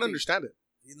didn't understand it.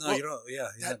 No, you don't.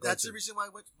 Yeah, that's the reason why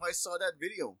I saw that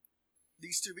video.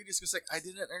 These two videos, because like I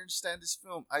didn't understand this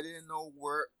film. I didn't know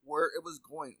where it was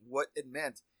going, what it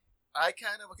meant. I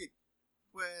kind of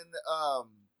when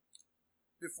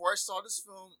before I saw this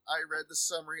film, I read the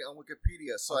summary on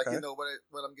Wikipedia so I can know what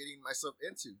I'm getting myself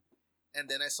into, and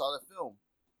then I saw the film,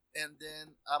 and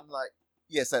then I'm like,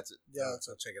 yes, that's it. Yeah,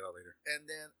 I'll check it out later. And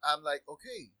then I'm like,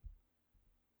 okay,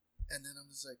 and then I'm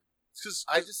just like, because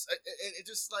I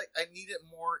needed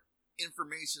more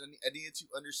information. I needed to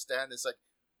understand this,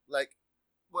 like.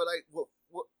 What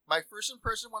my first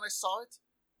impression when I saw it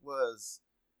was,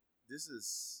 this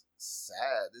is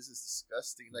sad. This is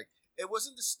disgusting. Like, it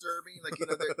wasn't disturbing. Like,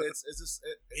 it's just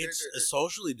it's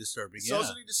socially disturbing.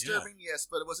 Socially disturbing, yes,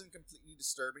 but it wasn't completely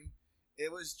disturbing.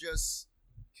 It was just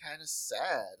kind of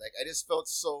sad. Like, I just felt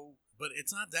so. But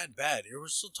it's not that bad. We're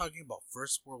still talking about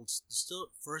first world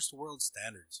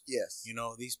standards. Yes.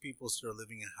 These people still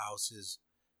living in houses.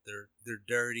 They're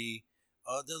dirty.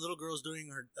 The little girl's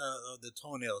doing her the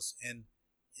toenails, and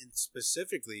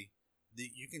specifically,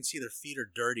 you can see their feet are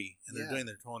dirty, and they're doing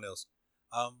their toenails.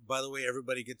 By the way,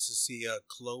 everybody gets to see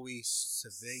Chloe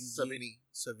Sevigny's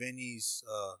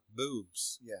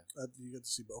boobs. Yeah, you get to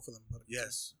see both of them.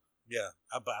 Yes,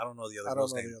 but I don't know the other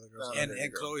girl's name.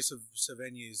 And Chloe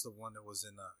Sevigny is the one that was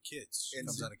in Kids. She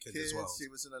comes out of Kids as well. She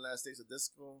was in The Last Days of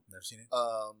Disco. Never seen it.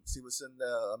 She was in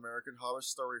the American Horror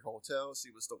Story Hotel.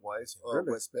 She was the wife of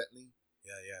Wes Bentley.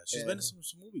 Yeah. She's been in some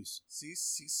movies.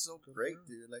 She's so great,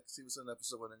 dude. Like, she was in an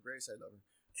episode with Grace. I love her.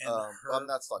 And I'm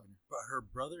not stalking her. But her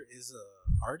brother is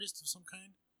an artist of some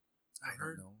kind. I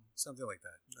heard something like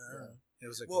that. It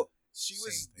was like she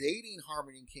was dating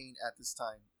Harmony Kane at this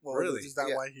time. Well, really? Is that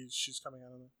why she's coming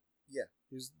out of it? Yeah.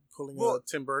 He's pulling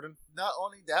Tim Burton? Not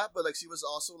only that, but like she was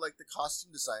also like the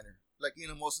costume designer. Like,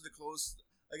 most of the clothes.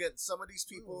 Again, some of these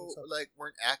people like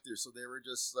weren't actors, so they were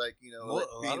just like like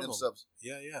being themselves.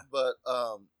 Yeah. But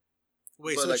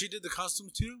wait, so she did the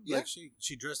costumes too? Yeah. Like she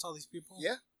dressed all these people?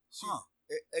 Yeah.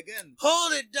 Again,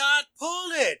 pull it, Dot,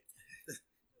 pull it.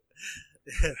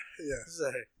 Yeah.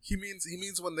 He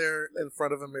means when they're in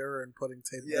front of a mirror and putting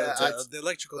tape. Yeah, the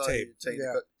electrical tape.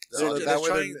 Yeah. So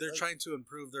they're trying to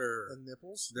improve their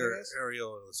nipples, their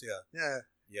areolas. Yeah.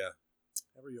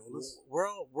 Areolas.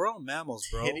 We're all mammals,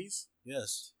 bro. Titties?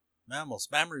 Yes, mammals,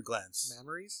 mammary glands.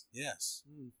 Mammaries? Yes.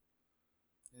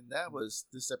 And that was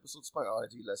this episode's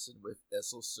biology lesson with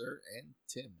Essel, Sir, and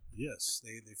Tim. Yes,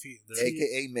 they feed,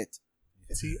 AKA Mitt.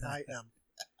 TIM.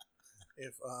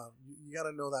 If you got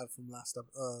to know that from last the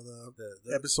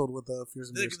episode with the Fears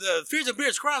and Beers. The Fears and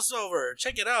Beers crossover.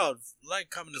 Check it out.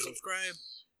 Like, comment, and subscribe,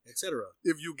 etc.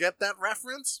 If you get that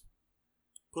reference,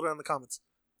 put it in the comments.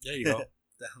 There you go.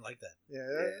 I like that.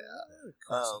 Yeah.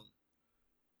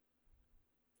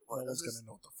 No one's gonna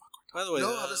know what the fuck we're talking. By the way,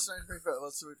 no, this is very fair.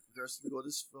 Let's go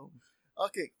this film.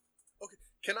 Okay.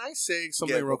 Can I say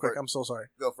something real quick? I'm so sorry.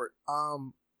 Go for it.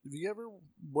 Have you ever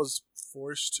was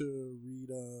forced to read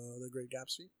The Great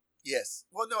Gatsby? Yes.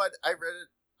 Well, no, I read it.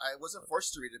 I wasn't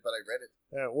forced to read it, but I read it.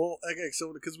 Yeah. Well, okay.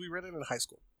 So because we read it in high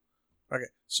school.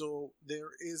 Okay. So there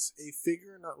is a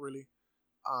figure, not really,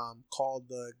 called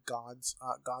the God's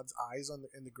Eyes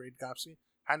in the Great Gatsby,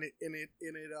 and it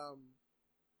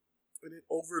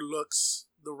overlooks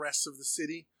the rest of the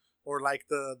city, or like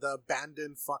the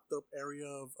abandoned, fucked up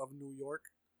area of New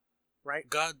York, right?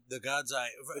 The God's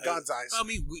Eye. The God's Eyes. I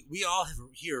mean, we all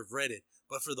here have read it,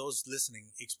 but for those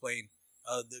listening, explain.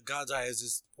 The God's Eye is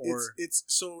this poor. It's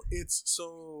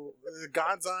the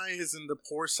God's Eye is in the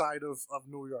poor side of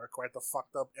New York, right? The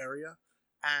fucked up area,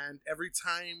 and every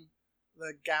time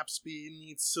the Gatsby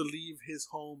needs to leave his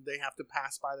home, they have to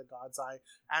pass by the God's Eye,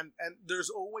 and there's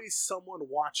always someone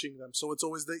watching them. So it's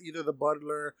always either the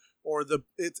butler or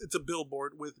it's a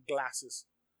billboard with glasses,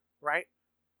 right?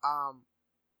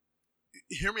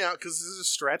 Hear me out, because this is a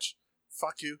stretch.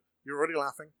 Fuck you. You're already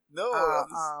laughing. No.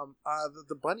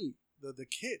 The bunny, the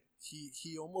kid,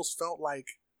 he almost felt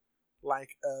like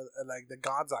the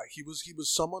God's Eye. He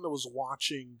was someone that was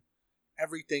watching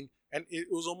everything, and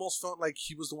it was almost felt like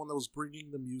he was the one that was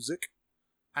bringing the music,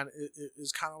 and it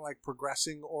is kind of like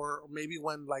progressing, or maybe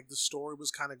when like the story was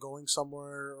kind of going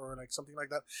somewhere, or like something like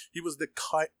that, he was the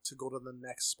cut to go to the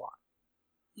next spot.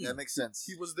 That makes sense.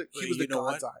 He was the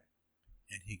God's Eye.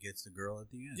 And he gets the girl at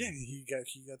the end. Yeah, he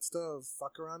gets to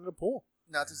fuck around in the pool.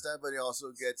 Not just that, but he's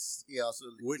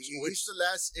the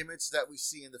last image that we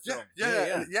see in the film.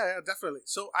 Yeah, definitely.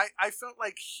 So I felt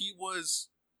like he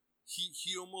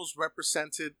almost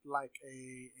represented like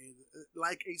a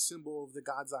symbol of the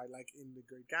God's Eye, like in The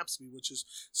Great Gatsby, which is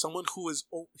someone who is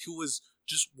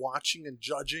just watching and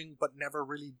judging, but never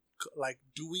really like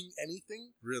doing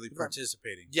anything, really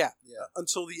participating. Yeah,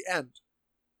 until the end.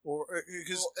 Or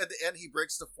because at the end he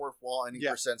breaks the fourth wall and he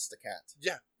presents the cat.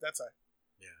 Yeah, that's right.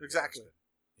 Yeah, exactly.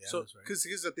 Yeah, so because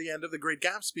at the end of The Great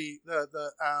Gatsby,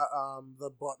 the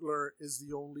butler is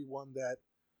the only one that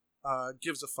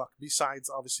gives a fuck, besides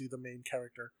obviously the main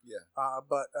character. Yeah.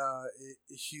 But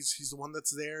he's the one that's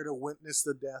there to witness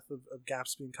the death of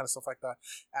Gatsby and kind of stuff like that.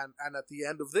 And at the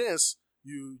end of this,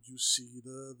 you see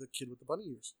the kid with the bunny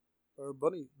ears, or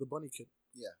the bunny kid.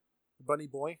 Yeah. Bunny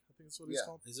Boy, I think that's what he's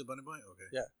called. Is it Bunny Boy? Okay.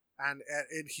 Yeah. And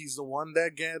he's the one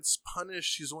that gets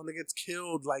punished. He's the one that gets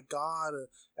killed, like God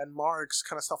and Marx,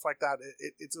 kind of stuff like that.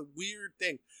 It's a weird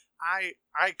thing. I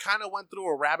kind of went through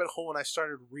a rabbit hole and I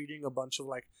started reading a bunch of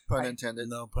like... Pun intended.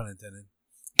 No pun intended.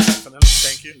 Definitely.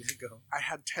 Thank you. There you go. I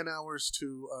had 10 hours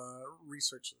to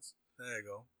research this. There you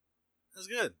go. That's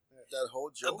good. That whole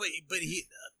joke. But he...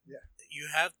 You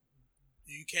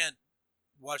can't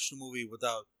watch the movie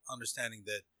without understanding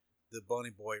that the Bunny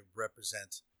Boy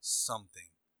represents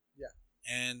something. Yeah.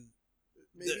 And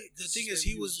the thing is,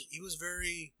 he was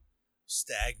very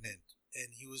stagnant,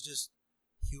 and he was just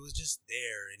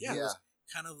there, and he was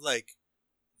kind of like,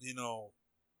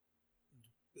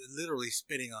 literally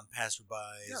spitting on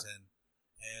passerbys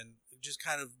and just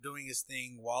kind of doing his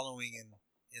thing, wallowing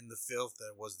in the filth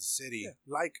that was the city. Yeah.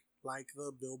 Like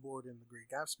the billboard in The Great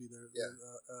Gatsby.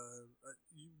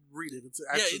 You read it. It's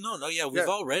actually, we've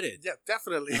all read it. Yeah,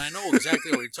 definitely. And I know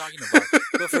exactly what you're talking about.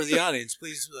 But for the audience,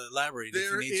 please elaborate if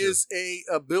you need to. There is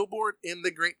a billboard in The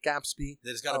Great Gatsby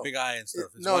that has got a big eye and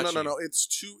stuff. No.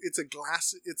 It's a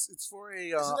glass. It's for a.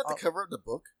 Isn't that the cover of the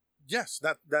book? Yes,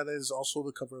 that is also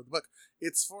the cover of the book.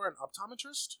 It's for an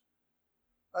optometrist,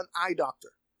 an eye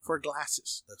doctor for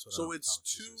glasses. That's what. So it's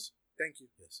two. Is. Thank you.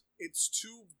 Yes. It's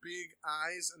two big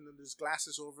eyes, and then there's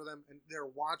glasses over them, and they're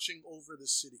watching over the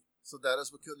city. So that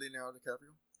is what killed Leonardo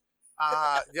DiCaprio?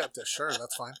 Sure,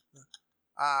 that's fine.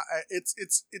 It's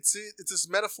this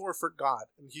metaphor for God,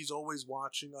 and He's always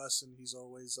watching us, and He's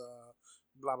always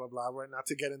blah blah blah. Right? Not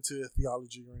to get into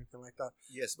theology or anything like that.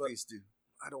 Yes, but please do.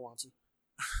 I don't want to.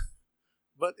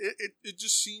 But it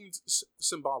just seemed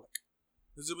symbolic.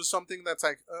 Because it was something that's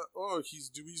like, he's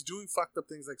doing fucked up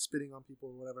things like spitting on people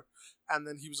or whatever. And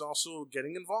then he was also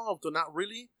getting involved, or not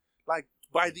really. Like,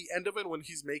 by the end of it, when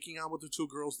he's making out with the two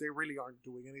girls, they really aren't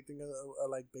doing anything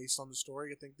like based on the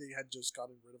story. I think they had just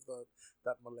gotten rid of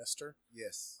that molester.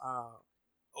 Yes.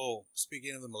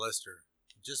 Speaking of the molester,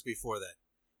 just before that,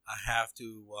 I have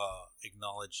to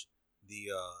acknowledge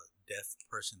the deaf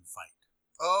person fight.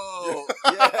 Oh,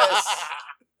 yes.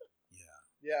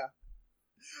 Yeah.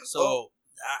 So...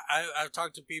 I've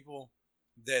talked to people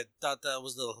that thought that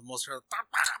was the most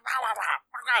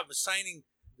signing.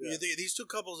 Yeah. These two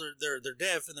couples they're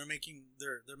deaf, and they're making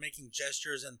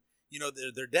gestures, and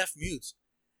they're deaf mutes.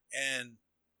 And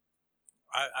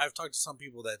I've talked to some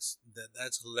people that's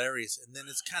hilarious, and then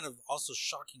it's kind of also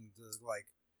shocking to like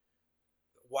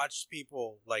watch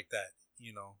people like that.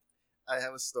 you know. I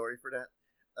have a story for that.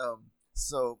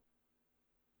 So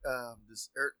this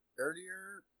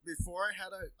earlier before I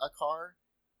had a car,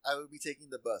 I would be taking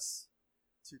the bus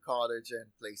to college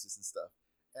and places and stuff.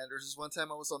 And there's this one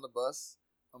time I was on the bus.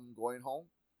 I'm going home,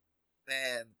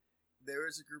 and there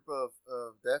was a group of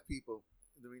deaf people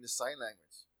doing the sign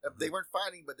language. They weren't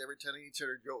fighting, but they were telling each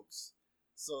other jokes.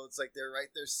 So it's like they're right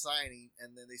there signing,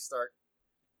 and then they start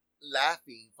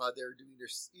laughing while they're doing their,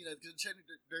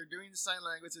 they're doing the sign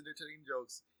language and they're telling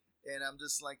jokes. And I'm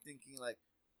just like thinking, like,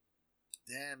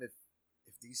 damn, if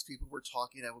these people were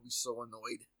talking, I would be so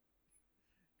annoyed,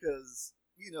 because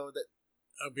that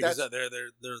because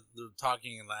they're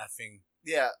talking and laughing.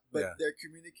 Yeah, but they're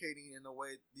communicating in a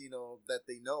way that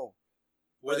they know.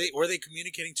 Were they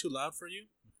communicating too loud for you?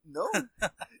 No.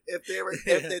 If they were, if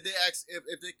they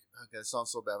okay, it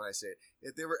sounds so bad when I say it.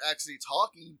 If they were actually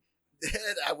talking,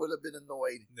 then I would have been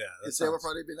annoyed. Yeah, because they would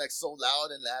probably been like so loud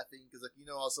and laughing. Because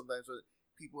how sometimes with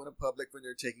people in the public when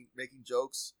they're making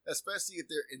jokes, especially if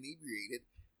they're inebriated,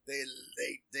 they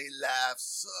laugh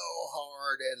so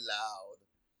hard and loud.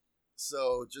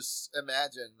 So just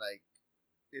imagine, like,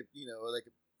 if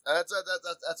that's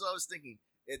what I was thinking.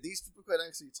 If these people could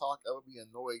actually talk, I would be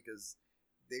annoyed because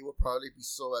they would probably be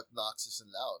so obnoxious and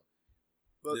loud.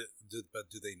 But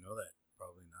do they know that?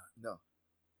 Probably not. No.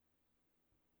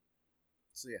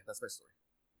 So yeah, that's my story.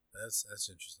 That's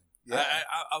interesting. Yeah,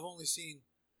 I've only seen,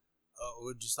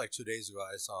 just like 2 days ago,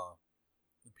 I saw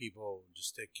people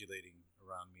gesticulating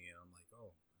around me, and I'm like,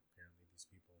 oh, apparently these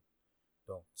people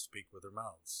don't speak with their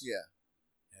mouths. Yeah,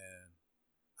 and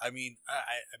I mean,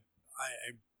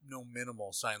 I know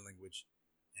minimal sign language,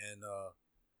 and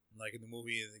like in the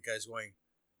movie, the guy's going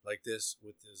like this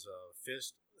with his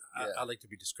fist. Yeah. I like to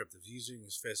be descriptive. He's using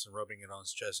his fist and rubbing it on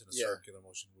his chest in a circular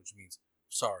motion, which means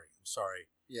I'm sorry.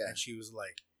 Yeah. And she was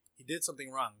like, he did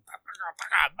something wrong.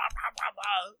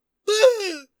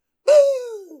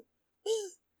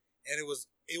 And it was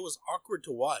awkward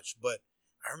to watch, but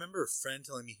I remember a friend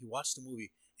telling me he watched the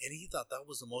movie and he thought that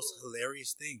was the most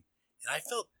hilarious thing. And I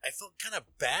felt kind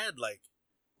of bad, like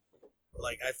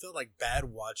I felt like bad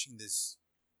watching this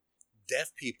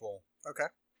deaf people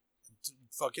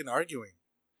fucking arguing.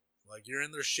 Like, you're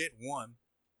in their shit. One,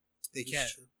 they can't,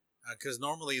 because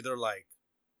normally they're like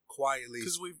quietly.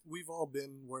 Because we've all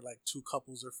been where like two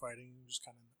couples are fighting, and just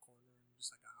kind of in the corner, and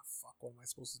just like, fuck, what am I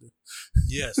supposed to do?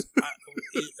 Yes,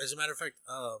 as a matter of fact,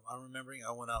 I'm remembering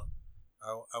I went out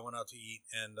to eat,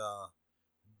 and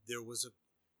there was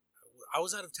I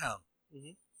was out of town,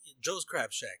 Joe's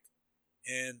Crab Shack,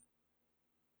 and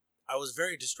I was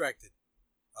very distracted.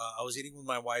 I was eating with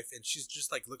my wife, and she's just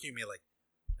like looking at me like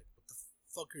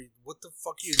what the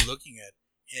fuck are you looking at?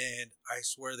 And I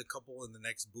swear the couple in the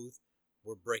next booth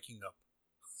were breaking up.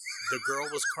 The girl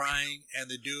was crying, and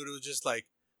the dude was just like,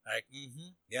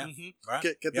 yeah, right?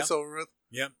 Get this over with.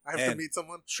 Yeah, I have to meet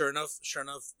someone. Sure enough,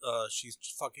 she's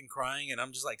fucking crying, and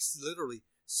I'm just like literally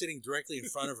sitting directly in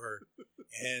front of her,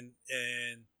 and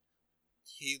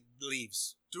he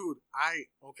leaves. Dude,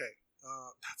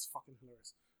 that's fucking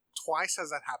hilarious. Twice has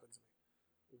that happened to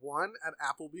me. One at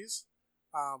Applebee's.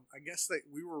 I guess that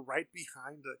we were right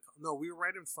behind we were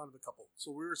right in front of the couple.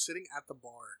 So we were sitting at the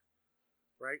bar,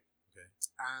 right? Okay.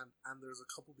 And there's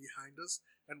a couple behind us,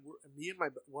 and me and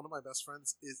one of my best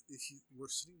friends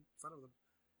we're sitting in front of them,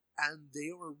 and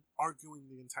they were arguing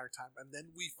the entire time. And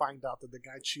then we find out that the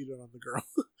guy cheated on the girl.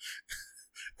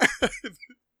 and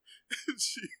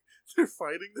they're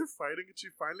fighting, and she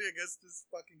finally, I guess,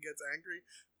 just fucking gets angry,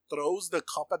 throws the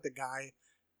cup at the guy.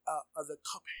 The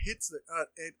cup hits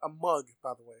a mug,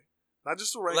 by the way, not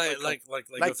just a regular like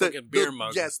a the fucking beer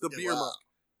mug. Yes, the beer mug.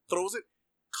 Throws it,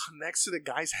 connects to the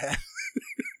guy's head.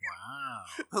 Wow.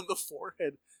 On the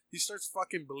forehead. He starts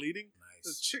fucking bleeding. Nice.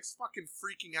 The chick's fucking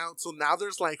freaking out. So now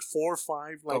there's like 4 or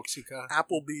 5 like Toxica.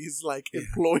 Applebee's like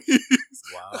employees.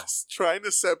 Wow. Trying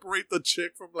to separate the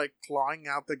chick from like clawing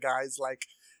out the guy's like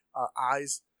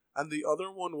eyes. And the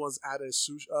other one was at a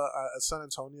San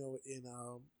Antonio in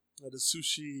at a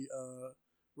sushi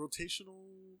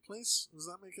rotational place. Does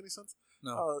that make any sense?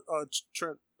 No.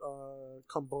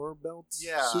 Conveyor belt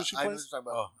I sushi place. know what you're talking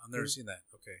about. Oh, I've never seen that.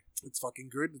 Okay. It's fucking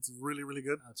good. It's really, really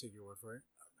good. I'll take your word for it.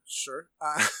 Sure.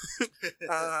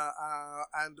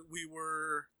 And we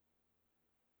were,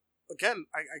 again,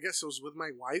 I guess it was with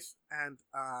my wife, and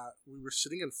we were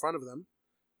sitting in front of them,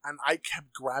 and I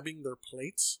kept grabbing their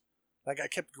plates. Like, I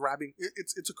kept grabbing.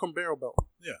 It's a conveyor belt.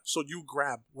 Yeah. So you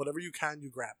grab. Whatever you can,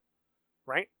 you grab.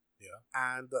 Right? Yeah.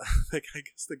 And like, I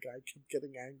guess the guy kept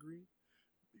getting angry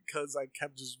because I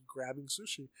kept just grabbing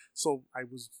sushi. So I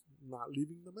was not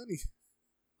leaving them any.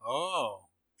 Oh.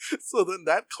 So then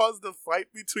that caused a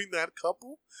fight between that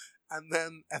couple. And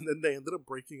then they ended up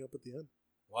breaking up at the end.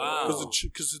 Wow.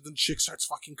 Because the chick starts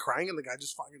fucking crying, and the guy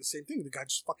just fucking the same thing. The guy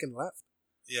just fucking left.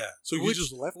 Yeah. So he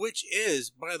just left. Which is,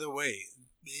 by the way,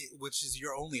 which is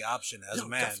your only option as a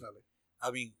man. Definitely.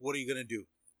 I mean, what are you gonna do?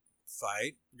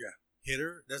 Fight? Yeah. Hit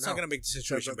her? That's not gonna make the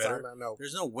situation better. No.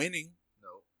 There's no winning.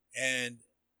 No. And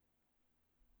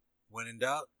when in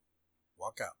doubt,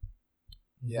 walk out.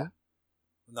 Yeah.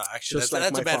 No, actually, Just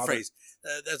that's like a bad father. phrase.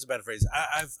 That's a bad phrase.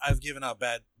 I've given out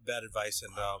bad advice,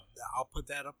 and I'll put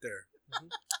that up there.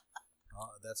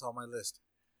 That's on my list.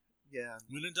 Yeah.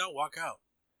 When in doubt, walk out.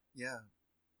 Yeah.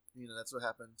 That's what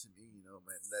happened to me,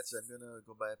 man. That's I'm going to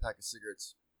go buy a pack of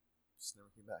cigarettes. Just never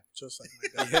came back. Just like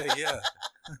my dad. Yeah.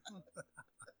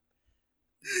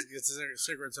 Get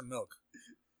cigarettes and milk.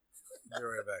 Be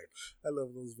right back. I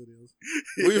love those videos.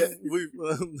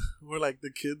 We're like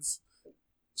the kids,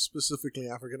 specifically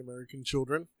African American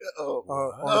children,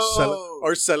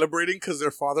 are celebrating because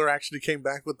their father actually came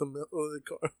back with the milk.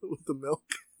 With the milk,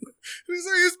 he's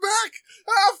like, "He's back!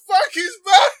 Ah, fuck, he's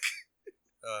back!"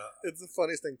 It's the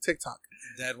funniest thing. TikTok.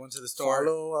 Dad went to the store,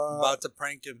 about to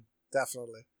prank him.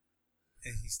 Definitely.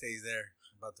 And he stays there,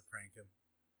 about to prank him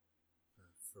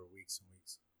for weeks and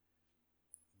weeks.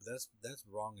 That's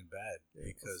wrong and bad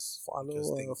because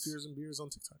follow Fears and Beers on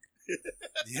TikTok.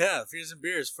 Yeah, Fears and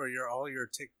Beers for all your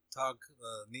TikTok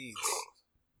needs,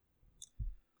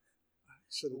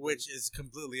 which is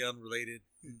completely unrelated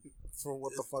from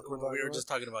what the fuck we're talking about. We were just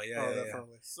talking about. Yeah,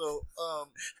 definitely. So,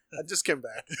 I just came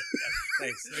back.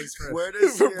 Thanks for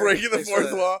breaking the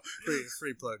fourth wall.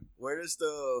 Free plug. Where does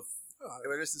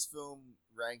this film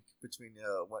rank between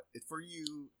what for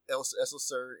you, Elsa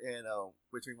sir, and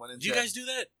between 1 and 10? Do you guys do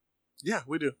that? Yeah,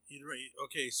 we do.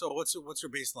 Okay, so what's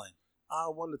your baseline?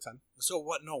 1 to 10. So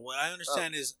what? No, what I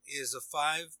understand is a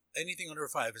 5. Anything under a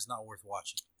 5 is not worth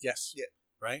watching. Yes. Yeah.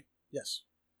 Right. Yes.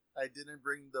 I didn't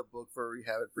bring the book for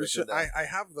Rehab It. I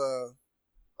have the.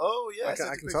 Oh yeah, I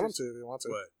can tell them to if you want to.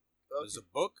 What? Okay. There's a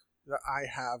book. I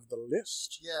have the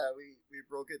list. Yeah, we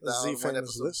broke it down. The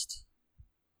famous list.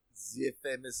 The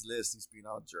famous list. He's being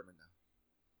all German now.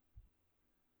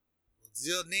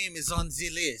 Your name is on the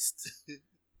list.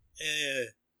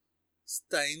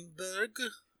 Steinberg.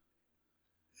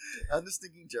 I'm just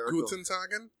thinking Jericho. Guten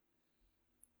Tagen.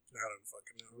 I don't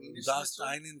fucking know. Das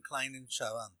einen kleinen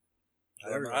Schawan. I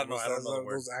don't know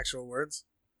those actual words.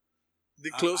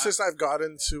 The closest I've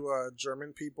gotten to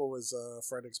German people is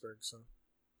Fredericksburg. So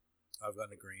I've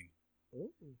gotten a green.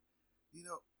 Ooh.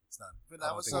 It's not. When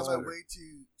I was on my way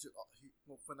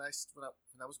when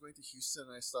I was going to Houston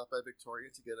and I stopped by Victoria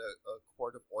to get a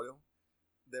quart of oil,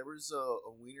 there was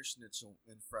a Wiener Schnitzel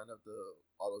in front of the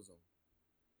AutoZone.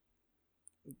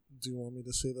 Do you want me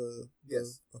to say the?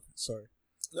 Yes. Okay, sorry.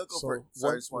 No, go for it.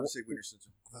 Sorry, I just want to say Wiener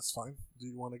Schnitzel. That's fine. Do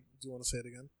you want to say it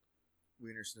again?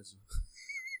 Wiener Schnitzel.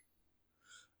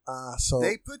 So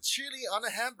they put chili on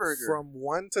a hamburger. From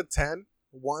 1 to 10,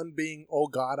 1 being oh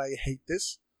god I hate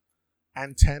this,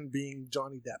 and 10 being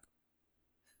Johnny Depp.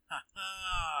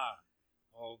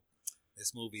 Oh,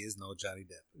 this movie is no Johnny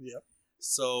Depp. Yep.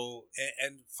 So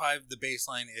and 5, the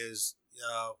baseline is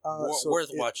so worth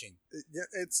watching.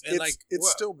 It's what,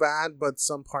 still bad, but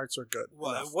some parts are good.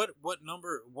 What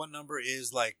number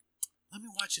is like? Let me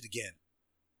watch it again.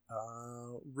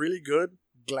 Really good.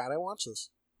 Glad I watched this.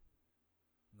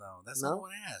 No, that's not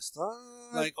what I asked.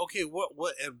 Like, okay, what?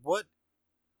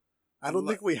 I don't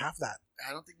think we have that.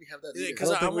 I don't think we have that.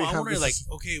 Because I'm wondering, like,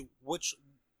 okay,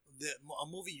 a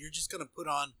movie you're just gonna put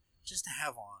on just to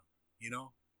have on,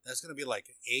 that's gonna be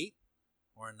like 8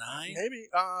 or a 9, maybe.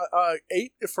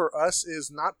 8 for us is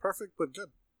not perfect, but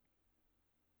good.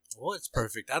 Well, it's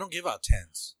perfect. I don't give out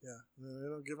 10s. Yeah, they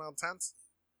don't give out 10s.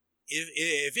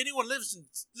 If anyone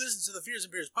listens to the Fears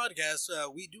and Beers podcast,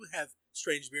 we do have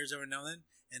strange beers every now and then,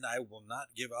 and I will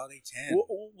not give out a 10.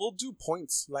 We'll do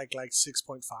points like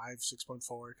 6.5, 6.4,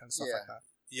 kind of stuff like that.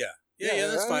 Yeah,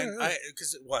 that's fine.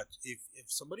 Because if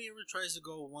somebody ever tries to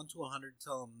go 1 to 100,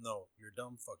 tell them no, you're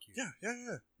dumb. Fuck you.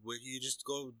 Yeah. You just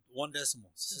go 1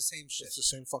 decimal. It's the same shit. It's the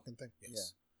same fucking thing. Yes.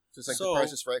 Yeah. Just like the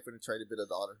Price is Right when you try to bid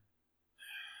 $1.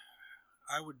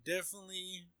 I would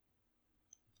definitely.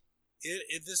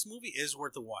 If this movie is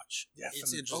worth a watch,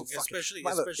 it's interesting, especially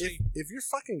if you're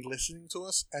fucking listening to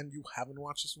us and you haven't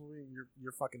watched this movie,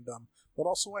 you're fucking dumb. But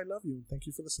also, I love you and thank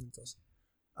you for listening to us.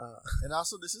 And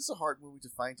also, this is a hard movie to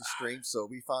find to stream, so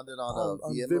we found it on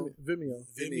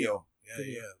Vimeo.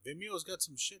 Yeah. Vimeo's got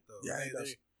some shit though. Yeah,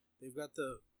 they've got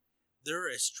they're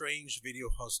a strange video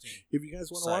hosting. If you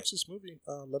guys want to watch this movie,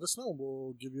 let us know.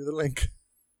 We'll give you the link.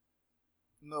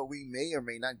 No, we may or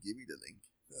may not give you the link.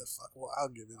 Fuck. Well, I'll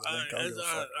give you the link. I'll give a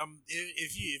fuck.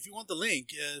 If you want the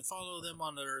link, follow them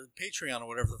on their Patreon or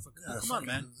whatever the fuck. Come on,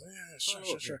 man. Yeah,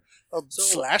 sure. Oh, so,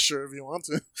 Slasher, if you want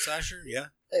to. Slasher, yeah.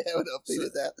 I haven't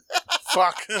updated that.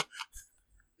 Fuck.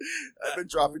 I've been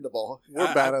dropping the ball.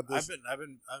 We're bad at this.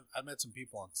 I've met some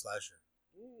people on Slasher.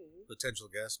 Potential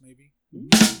guests, maybe.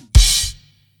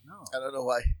 No, I don't know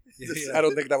why. Yeah. I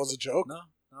don't think that was a joke. No,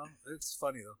 it's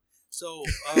funny though. So,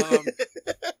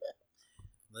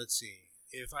 let's see.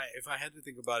 If I had to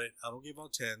think about it, I don't give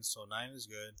out 10, so 9 is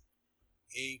good.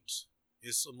 8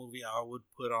 is a movie I would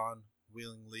put on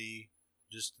willingly,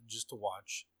 just to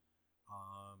watch.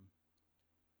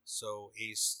 So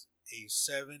a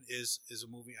 7 is a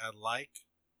movie I like,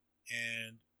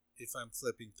 and if I'm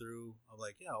flipping through, I'm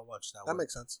like, yeah, I'll watch that one. That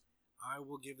makes sense. I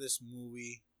will give this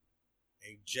movie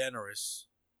a generous,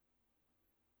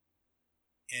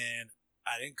 and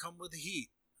I didn't come with the heat,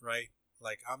 right?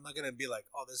 Like, I'm not gonna be like,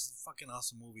 oh, this is a fucking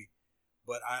awesome movie,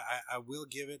 but I will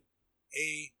give it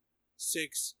a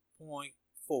 6.4.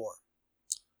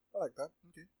 I like that.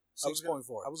 Okay.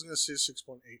 6.4. I was gonna say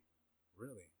 6.8.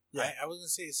 Really? Yeah. I was gonna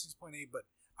say 6.8, but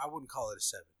I wouldn't call it a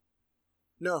 7.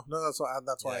 No, that's why I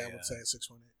would say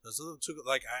 6.8. That's a little too,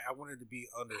 like, I wanted to be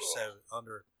under 7,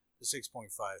 under the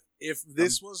 6.5. If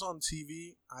this was on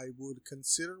TV, I would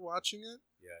consider watching it.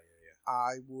 Yeah.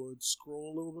 I would scroll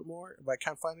a little bit more. If I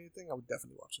can't find anything, I would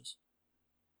definitely watch this.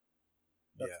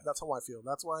 That's how I feel.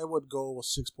 That's why I would go with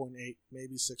 6.8,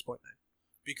 maybe 6.9.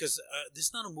 Because this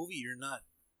is not a movie you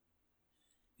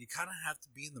kind of have to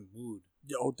be in the mood.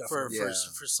 Yeah, definitely.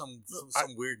 For some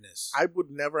weirdness. I would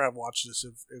never have watched this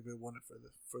if it wasn't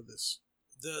for this.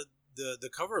 The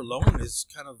cover alone is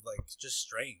kind of like just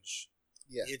strange.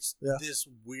 Yeah. It's this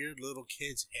weird little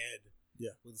kid's head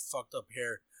with fucked up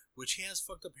hair, which he has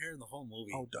fucked up hair in the whole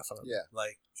movie. Oh, definitely. Yeah.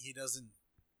 Like he doesn't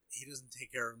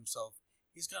take care of himself.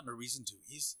 He's got no reason to.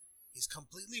 He's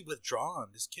completely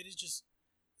withdrawn. This kid is just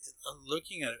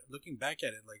looking back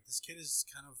at it, like this kid is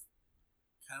kind of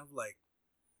like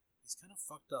he's kind of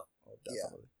fucked up. Oh,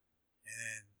 definitely. Yeah.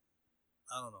 And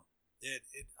I don't know.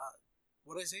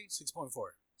 What did I say? 6.4.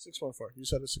 6.4. You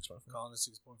said it's 6.4. Calling it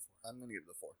 6.4. I'm gonna give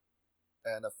it a 4.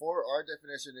 And a 4, our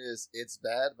definition is it's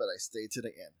bad, but I stay to the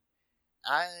end.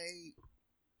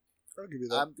 I'll give you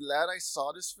that. I'm glad I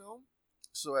saw this film,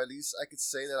 so at least I could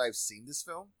say that I've seen this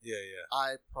film. Yeah.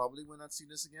 I probably would not see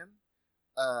this again.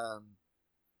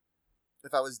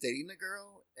 If I was dating a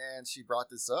girl and she brought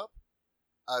this up,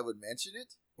 I would mention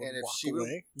it. And if she would,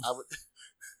 I would.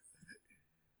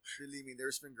 Believe me,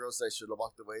 there's been girls that I should have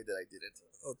walked away that I didn't.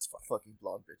 Oh, it's fine. Fucking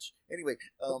blonde bitch. Anyway,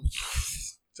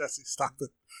 Jesse, stop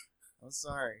it. I'm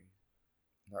sorry.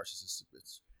 Narcissistic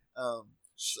bitch.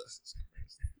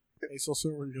 Hey, so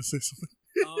soon were you gonna say something?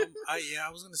 I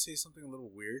was gonna say something a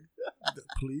little weird.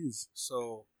 Please.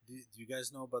 So, do you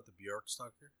guys know about the Bjork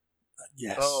stalker?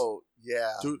 Yes. Oh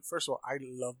yeah, dude. First of all, I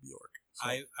love Bjork. So.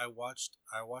 I watched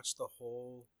the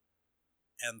whole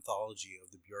anthology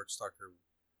of the Bjork stalker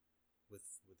with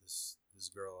this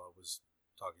girl I was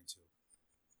talking to,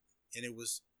 and it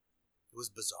was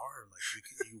bizarre.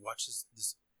 Like you watch this.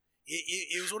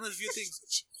 It was one of the few things.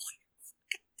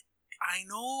 I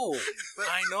know,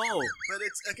 but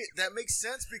it's okay. That makes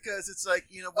sense because it's like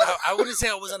I wouldn't say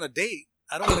I was on a date.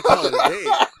 I don't want to call it a date,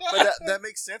 but that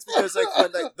makes sense because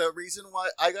when the reason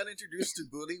why I got introduced to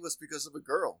Bully was because of a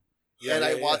girl, and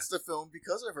I watched the film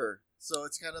because of her. So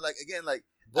it's kind of like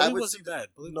Bully wasn't bad.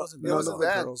 Bully wasn't bad. None of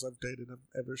the girls I've dated have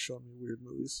ever shown me weird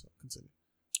movies. I'll continue.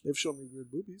 They've shown me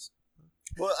weird boobies.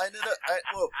 Well, I ended up.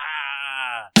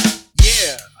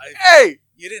 Yeah. Hey,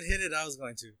 you didn't hit it. I was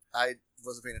going to. I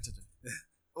wasn't paying attention.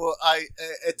 Well,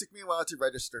 it took me a while to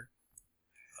register.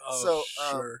 Oh, so,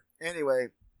 sure. Anyway,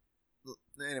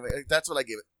 that's what I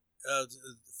give it.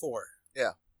 4.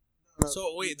 Yeah.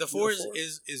 So wait, the 4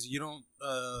 is you don't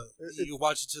you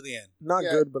watch it to the end. Not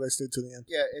good, but I stayed to the end.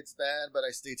 Yeah, it's bad, but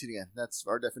I stayed to the end. That's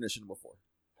our definition of a 4.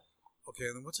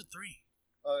 Okay, then what's a 3?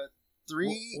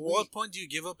 3. What point do you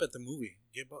give up at the movie?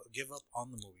 Give up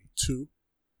on the movie? 2.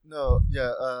 No,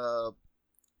 yeah.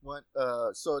 One.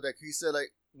 So like he said,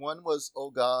 like 1 was,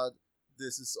 oh God,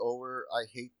 this is over. I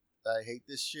hate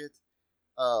this shit.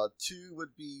 2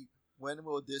 would be, when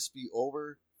will this be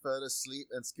over? Fell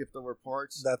asleep and skipped over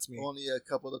parts. That's me. Only a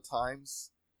couple of times.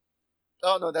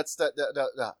 Oh no, that's that.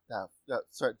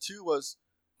 Sorry. 2 was,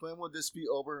 when will this be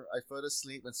over? I fell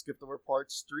asleep and skipped over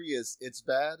parts. 3 is, it's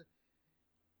bad.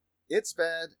 It's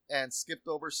bad and skipped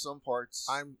over some parts.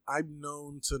 I'm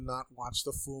known to not watch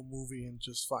the full movie and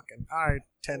just fucking all right,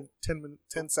 10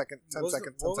 seconds. What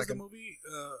was the movie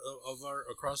of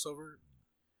a crossover?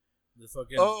 The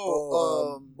fucking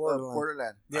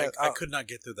Borderland. Yeah, I could not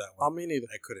get through that one. Me neither.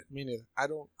 I couldn't. Me neither. I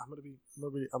don't. I'm gonna be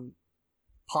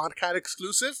podcast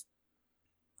exclusive.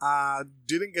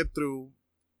 Didn't get through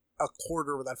a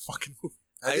quarter of that fucking movie.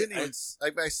 I didn't even.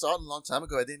 I saw it a long time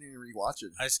ago. I didn't even rewatch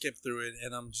it. I skipped through it,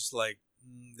 and I'm just like,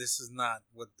 this is not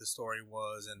what the story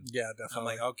was. And yeah, definitely. I'm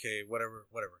like, okay, whatever.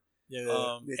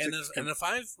 Yeah. And a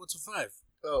 5? What's a 5?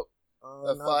 Oh,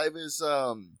 a 5 is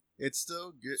it's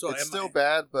still good. So it's still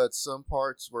bad, but some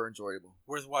parts were enjoyable.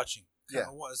 Worth watching. Yeah,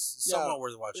 was somewhat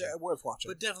worth watching. Yeah, worth watching,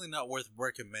 but definitely not worth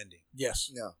recommending. Yes.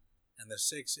 No. And the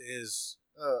 6 is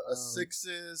a 6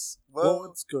 is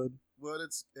it's good. Well,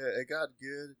 it got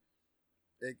good.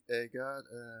 It got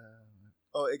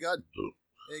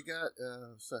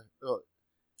sorry. Oh,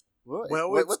 what?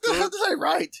 What the hell did I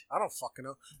write? I don't fucking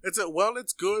know.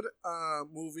 It's good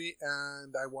movie,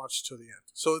 and I watched to the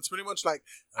end. So it's pretty much like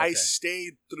I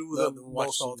stayed through the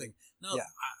whole thing. No,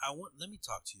 yeah. I want. Let me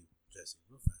talk to you, Jesse,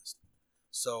 real fast.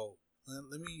 So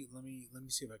let me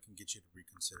see if I can get you to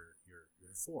reconsider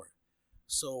your 4.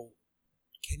 So,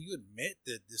 can you admit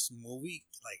that this movie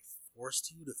like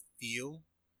forced you to feel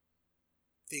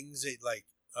things that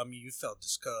you felt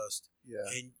disgust,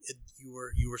 and you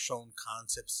were shown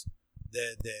concepts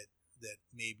that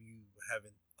maybe you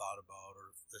haven't thought about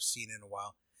or seen in a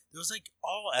while. There was like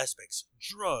all aspects: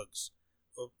 drugs,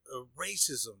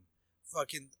 racism,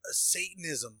 fucking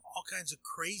Satanism, all kinds of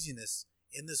craziness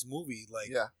in this movie.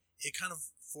 Like, it kind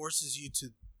of forces you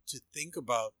to think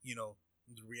about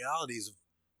the realities of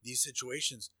these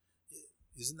situations.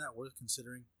 Isn't that worth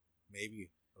considering?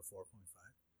 Maybe a 4.5.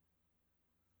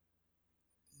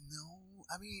 No,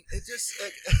 I mean it just.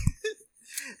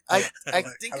 I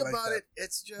think about it.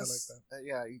 It's just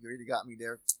yeah, you really got me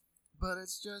there, but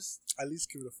it's just at least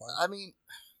give it a 5. I mean,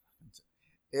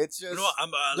 it's just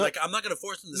I'm not gonna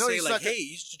force them to say like, hey,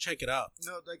 you should check it out.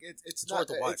 No, like it's not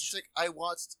worth a watch. It's like I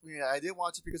watched. I did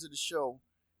watch it because of the show,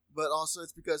 but also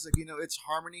it's because it's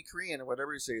Harmony Korean or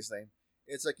whatever you say his name.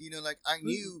 It's like I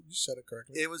knew you said it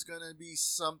correctly. It was gonna be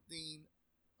something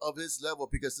of his level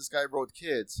because this guy wrote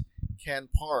Kids, Ken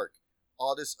Park,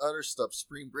 all this other stuff,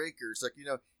 Spring Breakers. Like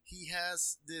he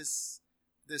has this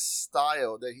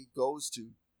style that he goes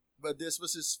to, but this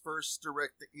was his first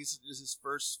this is his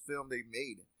first film they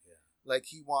made. Yeah. Like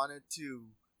he wanted to,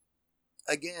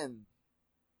 again,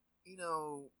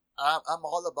 I'm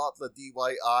all about the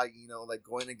DIY, like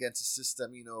going against the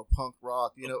system, punk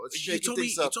rock, shaking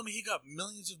things up. You told me he got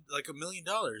millions of $1 million.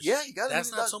 Yeah, he got.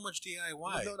 That's not so much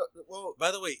DIY. No, well, by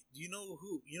the way, do you know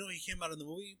who? He came out in the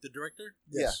movie, the director.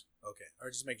 Yes. Yeah. Okay. All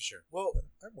right, just making sure. Well,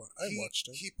 I watched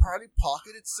it. He probably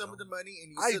pocketed some of the money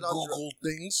and used it on Googled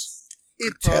things.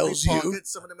 It tells you pocketed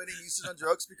some of the money and used it on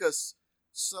drugs because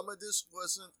some of this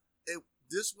wasn't.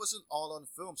 This wasn't all on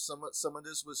film. Some of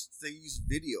this was they used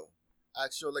video.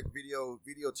 Actual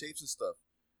video tapes and stuff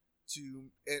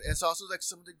and it's also like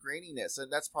some of the graininess,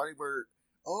 and that's probably where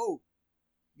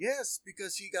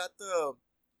because he got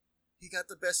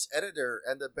the best editor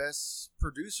and the best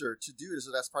producer to do this,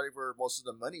 so that's probably where most of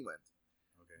the money went.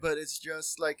 Okay. But it's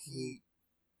just like he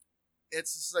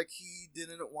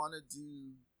didn't want to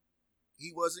do.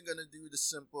 He wasn't gonna do the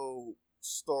simple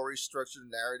story structured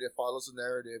narrative, follows the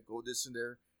narrative, go this and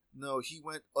there. No, he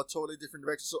went a totally different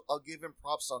direction. So I'll give him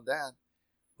props on that.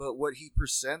 But what he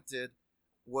presented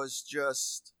was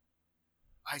just,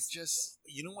 I just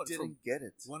didn't get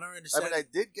it. When I understand, I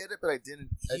did get it, but I didn't.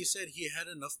 He said he had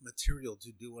enough material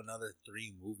to do another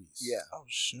 3 movies. Yeah. Oh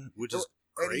shit. Which is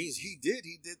crazy. He did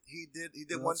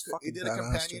one. He did a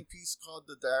companion piece called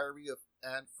 "The Diary of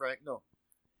Anne Frank." No,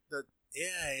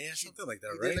 yeah, something like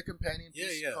that, he right? He did a companion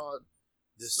piece called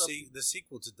the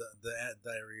sequel to the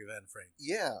Diary of Anne Frank.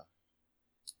 Yeah.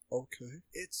 Okay.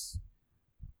 It's.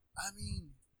 I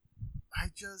mean, I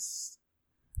guess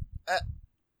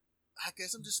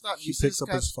I'm just not. He picked up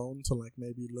his phone to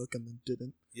maybe look and then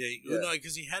didn't. Yeah, no,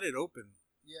 because he had it open.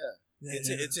 Yeah.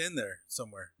 It's in there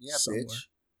somewhere. Yeah, somewhere. Bitch.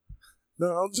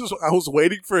 No, I was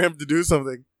waiting for him to do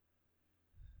something.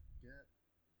 Yeah.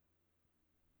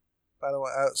 By the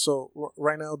way, so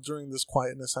right now during this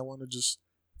quietness, I want to just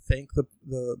thank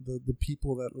the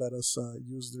people that let us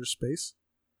use their space.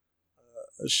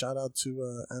 A shout out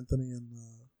to Anthony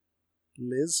and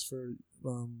Liz for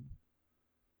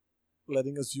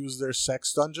letting us use their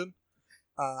sex dungeon.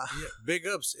 Big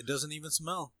ups. It doesn't even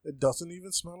smell. It doesn't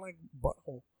even smell like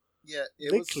butthole. Yeah,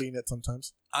 they clean it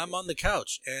sometimes. I'm on the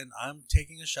couch and I'm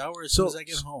taking a shower as soon as I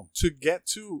get home.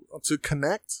 To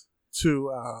connect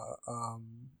to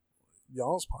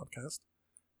y'all's podcast,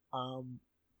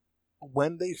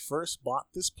 when they first bought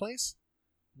this place,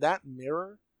 that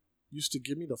mirror used to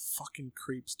give me the fucking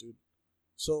creeps, dude.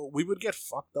 So we would get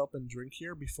fucked up and drink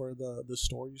here before the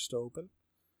store used to open,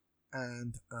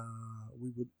 and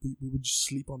we would just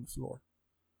sleep on the floor.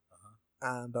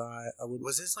 And I would.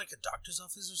 Was this like a doctor's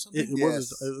office or something? It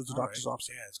was a doctor's office.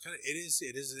 Yeah, it's kind of. It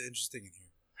is interesting in here.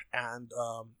 And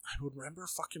I would remember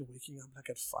fucking waking up like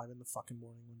at 5 in the fucking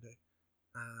morning one day,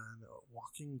 and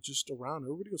walking just around.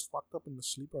 Everybody was fucked up and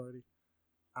asleep already,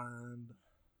 and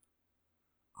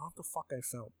I don't know what the fuck I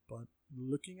felt, but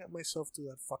looking at myself through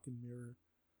that fucking mirror,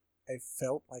 I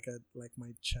felt like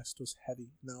my chest was heavy.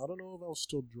 Now I don't know if I was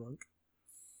still drunk,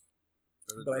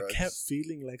 but I kept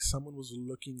feeling like someone was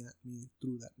looking at me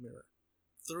through that mirror.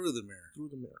 Through the mirror. Through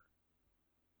the mirror.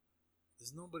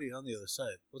 There's nobody on the other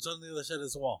side. What's on the other side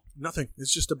of the wall? Nothing.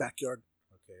 It's just a backyard.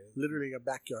 Okay. Literally a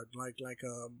backyard. Like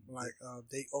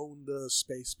they own the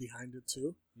space behind it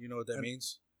too. You know what that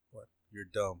means? What? You're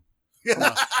dumb.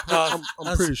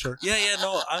 I'm pretty sure. Yeah.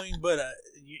 No, I mean, but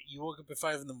you woke up at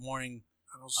 5 in the morning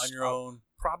on your own.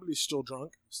 Probably still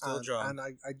drunk. Drunk. And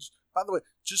I just, by the way,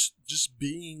 just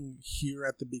being here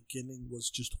at the beginning was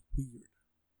just weird.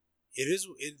 It is.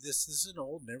 This is an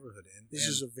old neighborhood, and this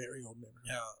is a very old neighborhood.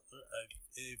 Yeah,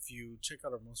 if you check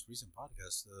out our most recent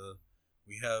podcast,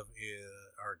 we have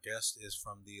our guest is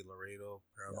from the Laredo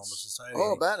Paranormal Society.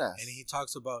 Oh, badass! And he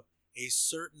talks about a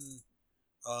certain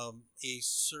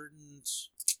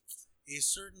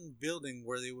building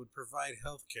where they would provide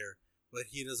healthcare, but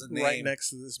he doesn't name right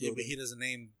next to this building. Yeah, but he doesn't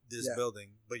name this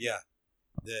building. But yeah,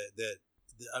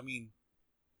 I mean,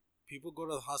 people go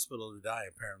to the hospital to die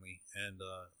apparently, and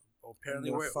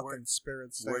apparently fucking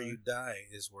spirits where you die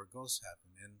is where ghosts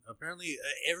happen, and apparently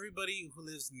everybody who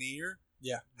lives near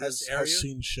has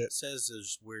seen shit. Says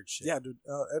there's weird shit. Yeah, dude,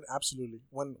 absolutely.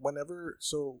 Whenever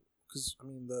because I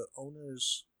mean the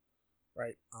owners,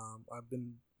 right? I've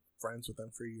been friends with them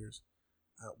for years.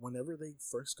 Whenever they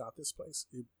first got this place,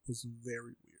 it was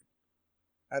very weird,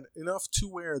 and enough to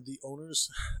where the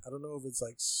owners, I don't know if it's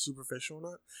like superficial or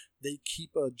not, they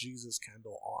keep a Jesus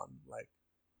candle on like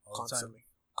constantly.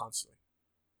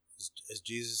 Does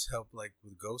Jesus help like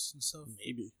with ghosts and stuff?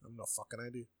 Maybe. I have no fucking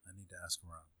idea. I need to ask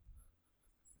around.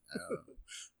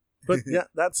 But yeah,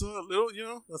 that's a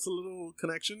little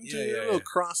connection to a little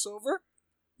crossover.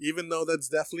 Even though that's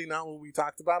definitely not what we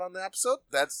talked about on the episode.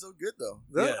 That's so good though.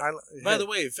 Yeah. By the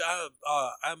way, if,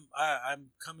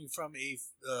 I'm coming from a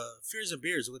Fears and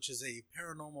Beers, which is a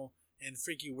paranormal and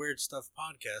freaky weird stuff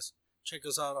podcast. Check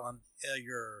us out on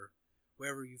your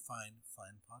wherever you find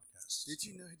podcasts. Did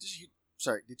you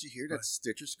hear that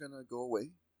Stitcher's gonna go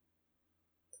away?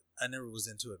 I never was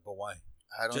into it, but why?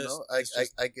 I don't know.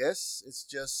 I guess it's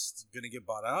just gonna get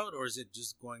bought out, or is it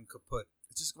just going kaput?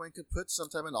 It's just going kaput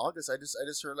sometime in August. I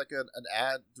just heard like an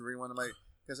ad during one of my,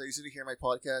 because I usually hear my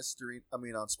podcast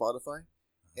on Spotify,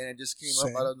 and it just came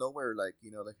up out of nowhere, like hey,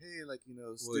 Well,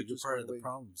 you're part of the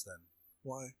problems then.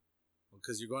 Why? Well,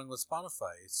 because you're going with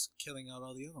Spotify. It's killing out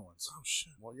all the other ones. Oh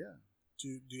shit. Well, yeah.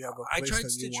 Do you have a place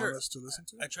that you want us to listen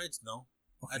to? I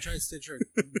tried Stitcher.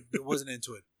 Wasn't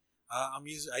into it. I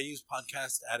use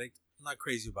Podcast Addict. I'm not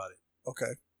crazy about it.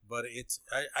 Okay. But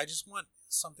I just want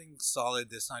something solid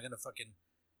that's not gonna fucking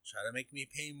try to make me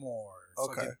pay more.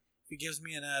 Okay. If it gives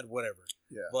me an ad, whatever.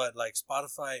 Yeah. But like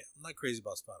Spotify, I'm not crazy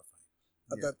about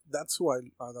Spotify. That's who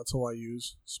I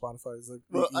use. Spotify is like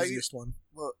the easiest one.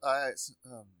 Well,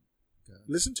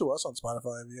 listen to us on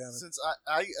Spotify if you haven't. Since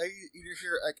I either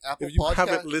hear like Apple if you Podcast,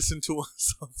 haven't listened to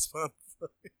us on Spotify,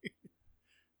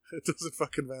 it doesn't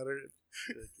fucking matter.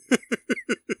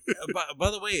 By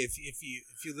the way, if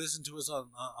you listen to us on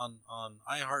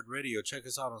iHeartRadio, check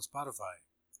us out on Spotify.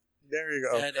 There you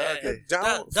go. And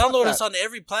download us on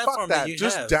every platform that you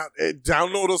Just have.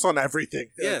 Download us on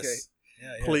everything. Yes. Okay.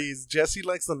 Yeah. Please. Jesse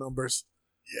likes the numbers.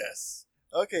 Yes.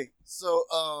 Okay. So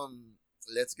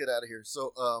let's get out of here.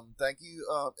 So thank you,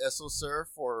 Esso Sir,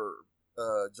 for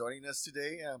joining us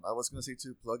today. I was gonna say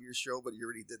to plug your show, but you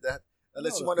already did that.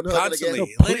 Unless you want to plug it again.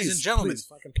 Ladies and gentlemen,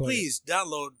 please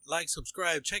download, like,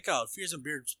 subscribe, check out Fears and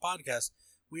Beards podcast.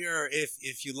 We are,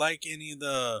 if you like any of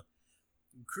the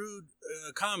crude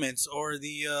comments or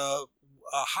the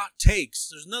hot takes,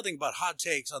 there's nothing but hot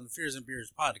takes on the Fears and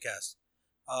Beards podcast.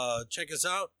 Check us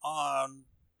out on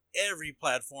every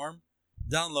platform.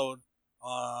 Download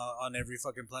on every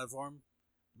fucking platform.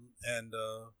 And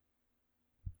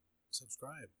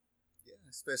subscribe. Yeah,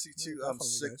 especially to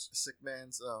Sick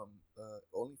Man's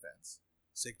OnlyFans.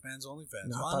 Sick Man's OnlyFans.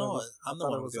 No, well, I'm the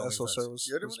one with the OnlyFans.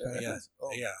 You're the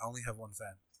one. Yeah, I only have one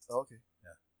fan. Oh, okay.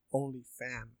 Yeah. Only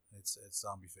fan. It's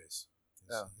Zombie Face. He's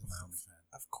my only fan.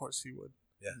 Of course he would.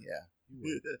 Yeah. Yeah. He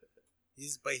would.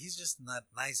 He's just not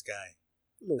a nice guy.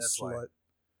 Little That's slut. why.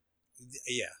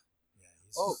 Yeah.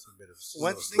 Oh, is a bit of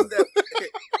one slow thing start.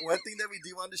 one thing that we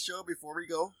do on the show before we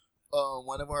go,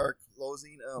 one of our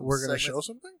closing We're gonna segments. show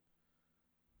something.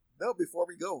 No, before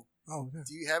we go, Oh yeah.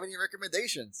 do you have any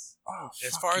recommendations? Oh,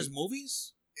 As fuck far you. as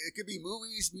movies, It could be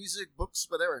movies, music, books,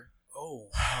 whatever. oh,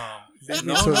 Leave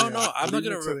me no, to no, the no. end. I'm not Leave me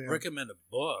gonna to the end. recommend a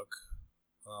book,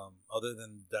 other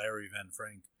than Diary of Anne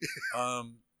Frank.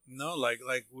 No, like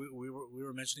we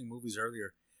were mentioning movies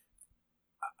earlier.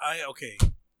 Okay,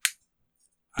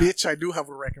 Bitch, I do have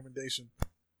a recommendation.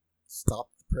 Stop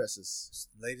the presses.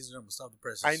 ladies and gentlemen, stop the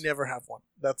presses. I never have one.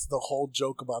 That's the whole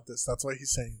joke about this. That's why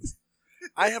he's saying this.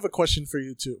 I have a question for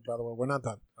you too. By the way, we're not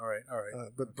done. All right.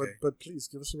 Okay. But please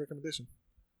give us a recommendation.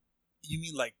 You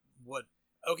mean like what?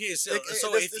 Okay, so It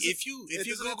if you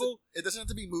doesn't have Google, to, it doesn't have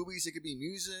to be movies. It could be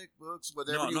music, books,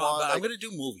 whatever no, you no, want. but like, I'm gonna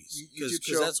do movies YouTube because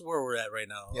show. that's where we're at right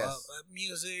now. Yes.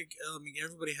 Music. I mean,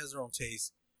 everybody has their own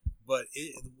taste, but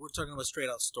we're talking about straight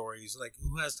out stories. Like,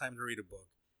 who has time to read a book?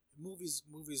 Movies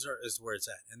is where it's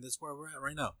at, and that's where we're at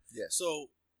right now. Yes. So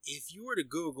if you were to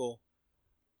Google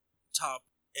top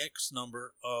X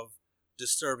number of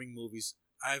disturbing movies,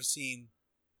 I've seen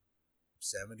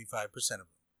 75% of them.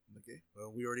 Okay.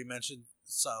 Well, we already mentioned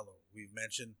Salo. We've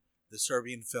mentioned the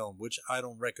Serbian film, which I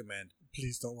don't recommend.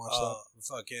 Please don't watch that.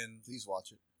 Fucking Please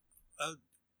watch it. uh,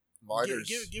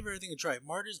 Martyrs. Give everything a try.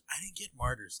 Martyrs. I didn't get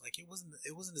Martyrs. Like, it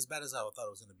wasn't as bad as I thought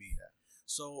it was going to be. Yeah.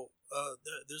 So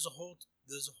there's a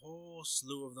whole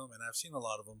slew of them, and I've seen a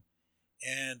lot of them,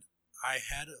 and I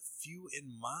had a few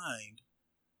in mind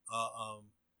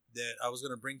that I was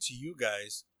going to bring to you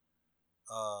guys.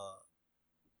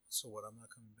 So what? I'm not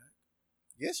coming back.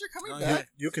 Yes, you're coming No, back.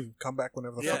 You can come back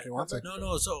whenever the fuck you want to.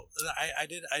 No. So I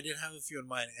did have a few in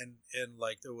mind, and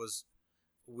like there was,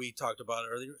 we talked about it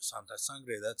earlier. Santa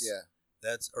Sangre.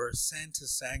 That's or Santa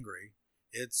Sangre.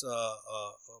 It's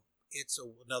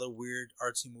another weird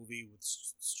artsy movie with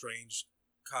strange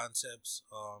concepts.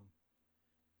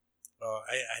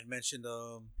 I had mentioned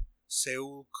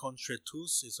Seul contre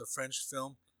tous. It's a French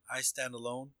film. I Stand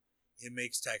Alone. It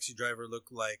makes Taxi Driver look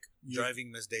like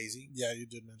Driving Miss Daisy. Yeah, you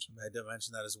did mention that. I did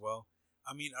mention that as well.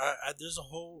 I mean, there's a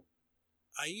whole.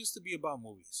 I used to be about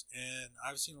movies, and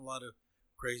I've seen a lot of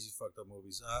crazy fucked up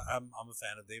movies. I'm a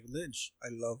fan of David Lynch. I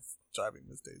love Driving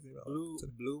Miss Daisy. Was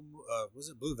it Blue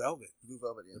Velvet? Blue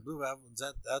Velvet. Yeah. The Blue Velvet.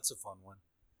 That's a fun one,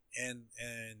 and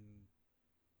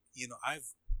you know I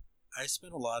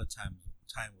spent a lot of time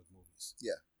with movies.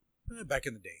 Yeah. Back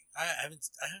in the day, I haven't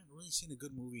really seen a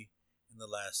good movie in the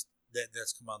last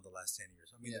that's come out in the last 10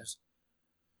 years. I mean,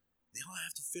 they all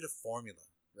have to fit a formula.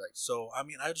 Right. So I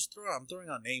mean, I'm throwing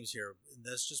out names here, and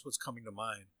that's just what's coming to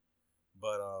mind.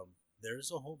 But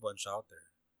there's a whole bunch out there,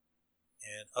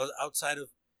 and outside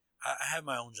of, I have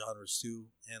my own genres too,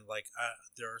 and like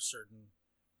there are certain,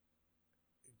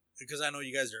 because I know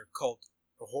you guys are cult,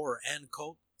 horror and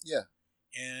cult. Yeah.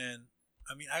 And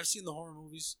I mean, I've seen the horror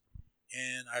movies,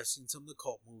 and I've seen some of the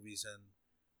cult movies, and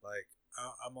like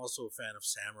I'm also a fan of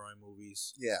samurai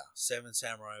movies. Yeah. Seven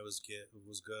Samurai was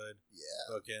good.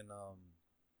 Yeah. Fucking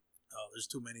there's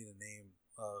too many to name.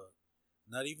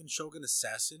 Not even Shogun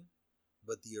Assassin,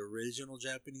 but the original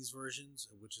Japanese versions,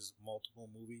 which is multiple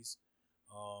movies.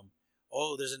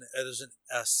 There's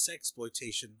a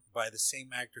sexploitation by the same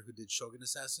actor who did Shogun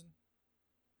Assassin.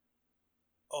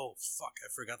 Oh fuck, I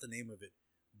forgot the name of it.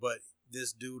 But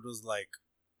this dude was like,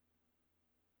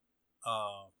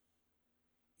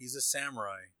 he's a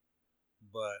samurai,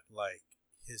 but like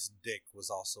his dick was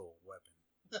also a weapon.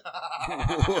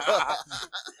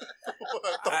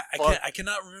 I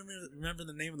cannot remember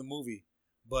the name of the movie,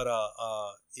 but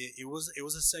it was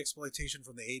a sexploitation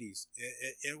from the 80s.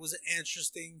 It was an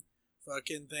interesting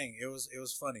fucking thing. It was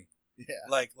funny. Yeah.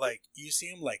 Like you see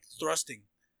him like thrusting,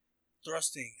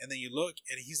 and then you look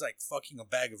and he's like fucking a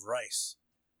bag of rice,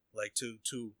 like to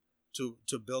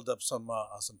build up some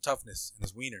toughness in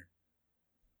his wiener.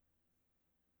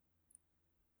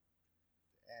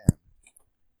 Damn.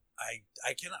 I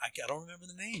don't remember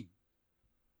the name.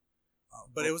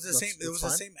 But it was the same. It was the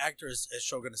same actor as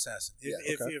Shogun Assassin.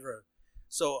 If you ever,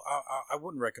 so I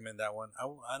wouldn't recommend that one.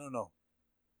 I don't know.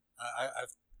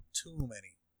 I've too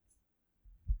many.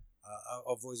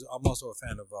 I'm also a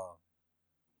fan of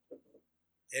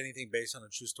anything based on a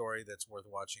true story that's worth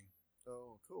watching.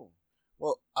 Oh, cool.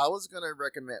 Well, I was gonna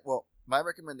recommend. Well, my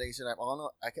recommendation. I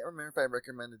can't remember if I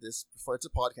recommended this before. It's a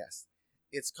podcast.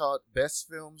 It's called Best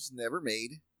Films Never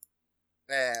Made,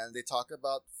 and they talk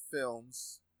about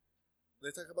films. They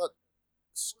talk about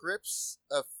scripts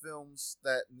of films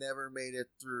that never made it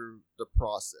through the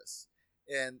process.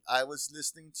 And I was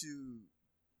listening to.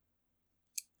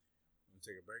 Let me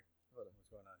take a break. Hold on, what's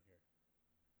going on here?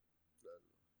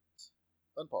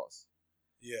 Unpause.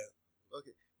 Yeah,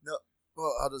 Okay. No.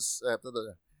 Well, I'll just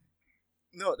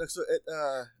no. So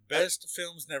Best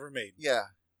films never made. yeah.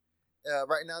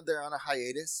 Right now they're on a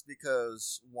hiatus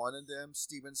because one of them,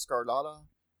 Steven Scarlatta,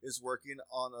 is working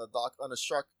on a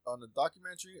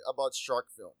documentary about shark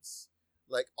films,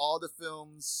 like all the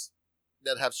films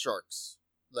that have sharks,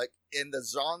 like in the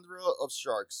genre of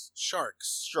sharks.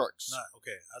 Sharks. Not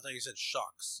okay. I thought you said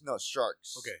shocks. No,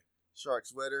 sharks. Okay.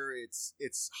 Sharks. Whether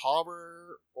it's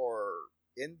horror or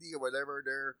indie or whatever,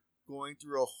 they're going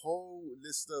through a whole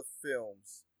list of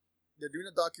films. They're doing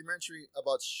a documentary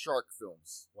about shark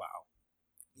films. Wow.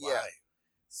 Yeah. Why?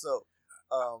 So,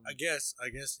 I guess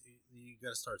you got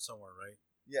to start somewhere, right?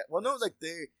 yeah. Well, no, like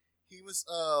he was,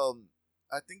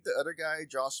 I think the other guy,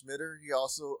 Josh Mitter, he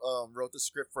also wrote the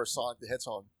script for Sonic the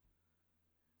Hedgehog.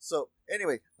 So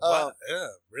anyway, Wow. Yeah,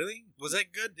 really? Was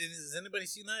that good? Has anybody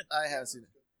seen that? I haven't seen it.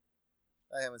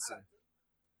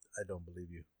 I don't believe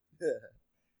you.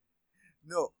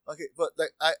 No, okay, but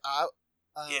like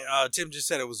Tim just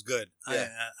said it was good. Yeah.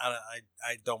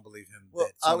 I don't believe him. Well,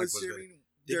 that Sonic I was was hearing.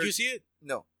 good. Did you see it?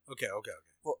 No. Okay.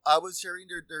 Well, I was hearing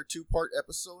their 2-part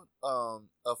episode of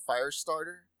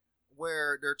Firestarter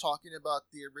where they're talking about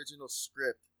the original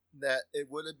script that it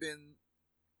would have been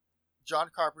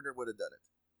John Carpenter would have done it.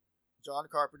 John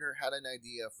Carpenter had an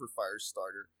idea for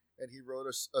Firestarter and he wrote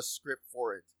a script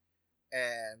for it,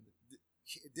 and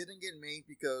it didn't get made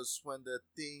because when the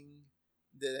thing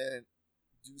didn't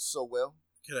do so well.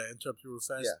 Can I interrupt you real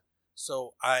fast? Yeah.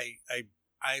 So I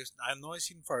know I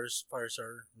seen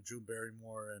Firestarter with Drew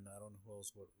Barrymore, and I don't know who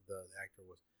else what the actor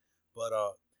was, but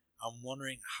I'm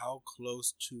wondering how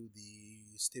close to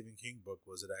the Stephen King book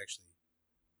was it actually?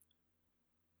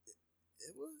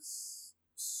 It was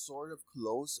sort of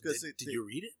close because did you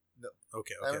read it? No.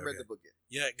 Okay. I haven't read the book yet.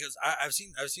 Yeah, because I've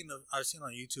seen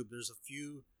on YouTube. There's a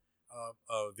few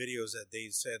videos that they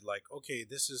said like, okay,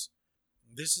 this is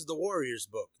the Warriors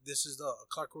book. This is the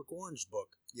Clockwork Orange book.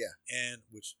 Yeah. And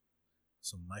which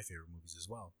some of my favorite movies as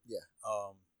well. Yeah.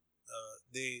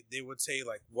 They would say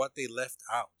like what they left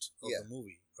out of Yeah. the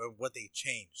movie or what they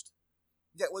changed.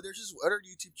 Yeah, well, there's this other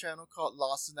YouTube channel called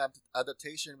Lost in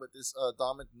Adaptation with this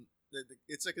Dominic.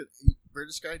 It's like a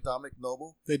British guy, Dominic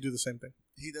Noble. They do the same thing.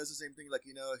 He does the same thing. Like,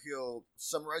 he'll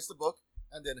summarize the book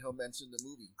and then he'll mention the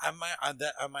movie. I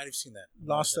might have seen that.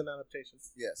 Lost in Adaptation.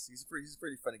 Yes, he's a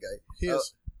pretty funny guy. He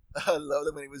is. I loved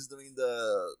him when he was doing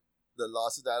the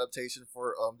Lost in Adaptation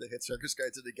for the Hitchhiker's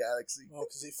Guide to the Galaxy. Oh,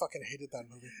 because he fucking hated that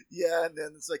movie. Yeah, and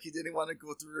then it's like he didn't want to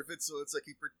go through with it, so it's like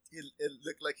it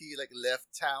looked like he left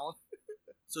town.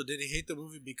 So did he hate the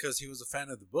movie because he was a fan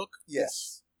of the book?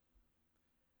 Yes.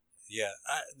 Yeah,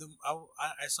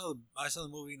 I saw the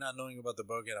movie not knowing about the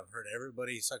book, and I've heard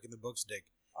everybody sucking the book's dick,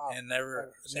 and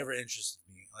never interested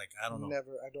me. Like I don't know.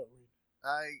 Never, I don't read.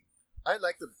 I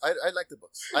like the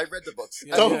books. I read the books.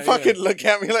 Yeah, don't fucking look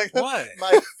at me like that. What?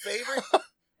 My favorite.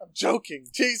 I'm joking.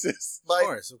 Jesus.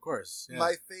 Of course. Yeah.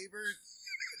 My favorite.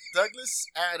 Douglas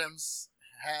Adams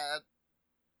had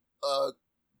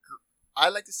I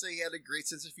like to say he had a great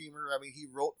sense of humor. I mean, he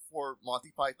wrote for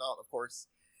Monty Python, of course.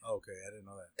 Okay, I didn't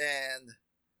know that. And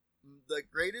the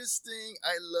greatest thing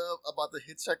I love about the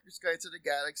Hitchhiker's Guide to the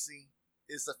Galaxy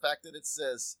is the fact that it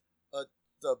says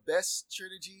the best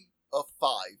trilogy of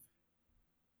 5.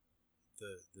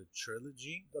 The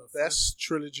trilogy? The best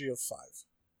trilogy of 5.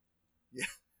 Yeah.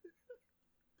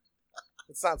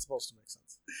 It's not supposed to make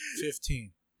sense.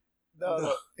 15.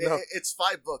 No. It's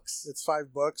 5 books. It's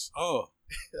 5 books. Oh.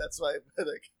 That's why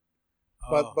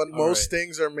But most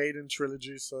things are made in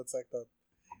trilogies, so it's like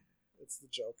it's the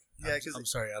joke. Yeah, because I'm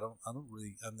sorry, I've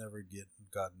never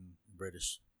gotten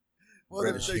British. Well,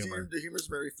 the humor's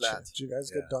very flat. Did you guys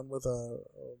get done with the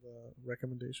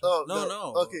recommendations? Oh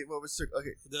no. Okay, well,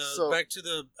 okay. Back to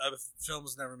the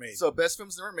films never made. So, best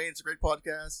films never made. It's a great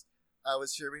podcast. I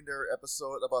was hearing their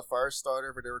episode about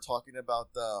Firestarter, where they were talking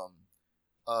about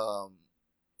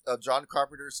John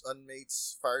Carpenter's unmade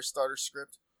Firestarter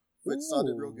script, which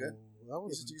sounded real good.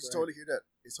 You should totally hear that.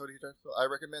 So I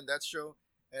recommend that show,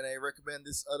 and I recommend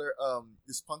this other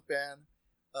this punk band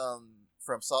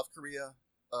from South Korea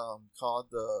called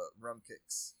the Rum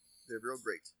Kicks. They're real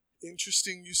great.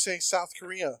 Interesting you say South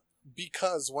Korea,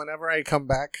 because whenever I come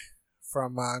back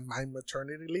from my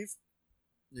maternity leave,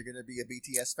 you're gonna be a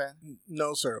BTS fan?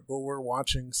 No, sir, but we're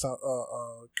watching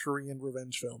Korean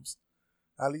revenge films,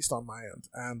 at least on my end.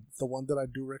 And the one that I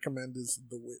do recommend is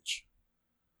The Witch.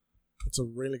 It's a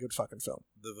really good fucking film.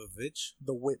 The Witch?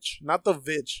 The Witch. Not The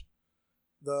Vitch.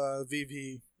 The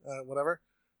VV, whatever.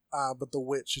 But The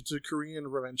Witch. It's a Korean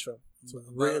revenge film. It's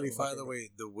really By the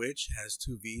way, The Witch has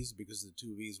 2 V's because the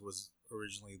 2 V's was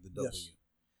originally the W. Yes.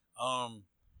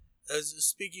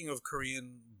 Speaking of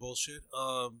Korean bullshit,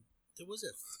 there was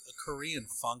a Korean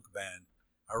funk band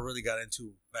I really got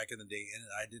into back in the day, and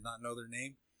I did not know their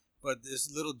name, but this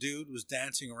little dude was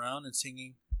dancing around and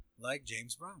singing like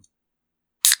James Brown.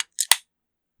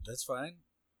 That's fine.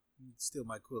 Steal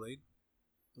my Kool-Aid.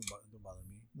 Don't bother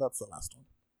me. That's the last one.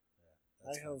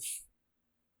 Yeah, I have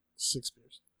 6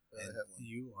 beers. And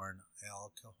you are an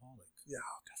alcoholic. Yeah,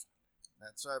 definitely.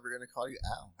 That's why we're gonna call you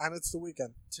Al. And it's the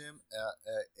weekend. Tim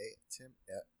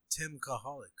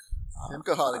Kaholic. Tim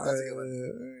Kaholic. That's a good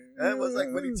one. That was like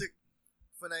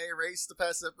when I erased the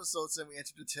past episodes and we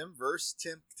entered the Tim verse.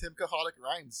 Tim Kaholic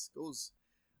rhymes goes.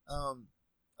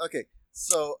 Okay,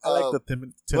 so I like the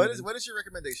Tim. What is your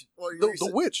recommendation? Well,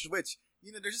 the witch. The witch.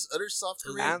 You know, there's this other soft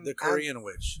Korean. The Korean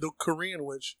witch. The Korean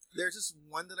witch. There's this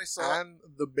one that I saw. And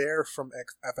the bear from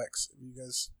FX. You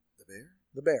guys. The bear.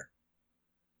 The bear.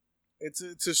 It's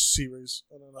a series.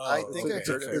 I don't know. I think I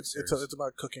heard it. It's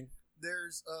about cooking.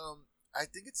 There's I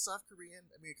think it's South Korean.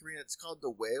 I mean Korean. It's called the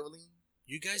whaling.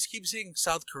 You guys keep saying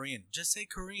South Korean. Just say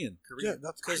Korean. Yeah,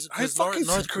 that's because Korean.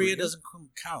 North Korea doesn't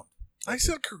count. I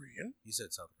said Korean. You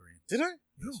said South Korean. Did I?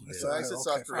 No, I said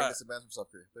South Korea. It's a band from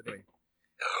South Korea. But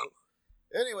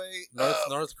anyway,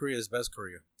 North Korea is best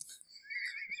Korea.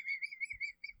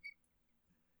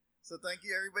 So thank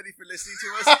you everybody for listening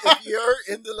to us. If you're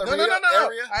in the Laredo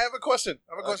area, I have a question.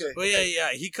 Okay. But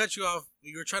yeah, he cut you off.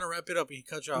 You were trying to wrap it up, and he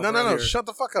cut you off. No. Shut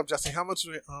the fuck up, Jesse. How much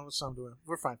time do we have?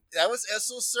 We're fine. That was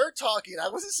SO Sir talking. I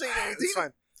wasn't saying anything. It's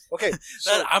fine. Okay,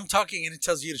 so I'm talking, and it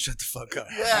tells you to shut the fuck up.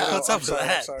 Yeah, what's up with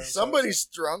that? I'm sorry. Somebody's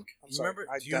drunk. Do you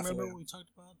remember what we talked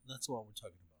about? That's what we're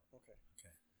talking about.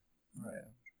 Okay. All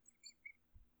right.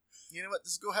 You know what?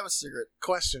 Let's go have a cigarette.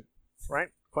 Question,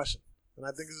 right? Question, and I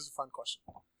think this is a fun question.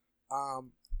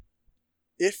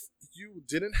 If you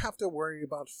didn't have to worry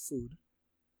about food,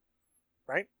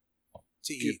 right?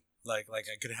 To eat, like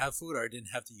I could have food, or I didn't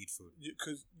have to eat food.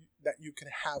 Because that you can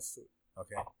have food.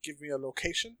 Okay. Give me a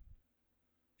location,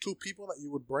 2 people that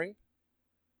you would bring,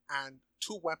 and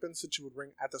 2 weapons that you would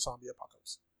bring at the zombie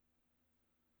apocalypse.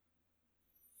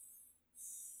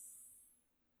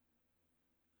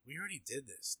 We already did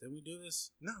this. Didn't we do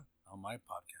this? No. On my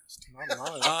podcast.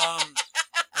 No.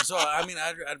 So I mean,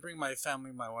 I'd bring my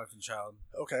family, my wife and child.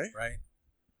 Okay. Right.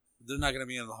 They're not gonna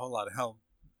be in a whole lot of help,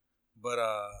 but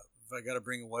if I gotta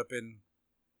bring a weapon,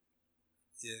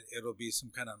 it'll be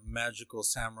some kind of magical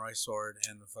samurai sword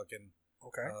and a fucking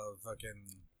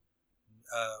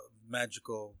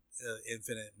magical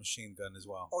infinite machine gun as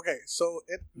well. Okay, so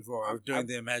before doing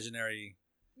the imaginary.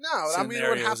 No, I mean it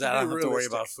would have to be realistic. I don't have to worry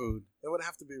about food. It would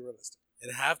have to be realistic.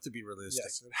 It'd have to be realistic.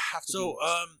 Yes, it'd have to.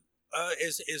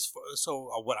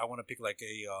 So what I want to pick like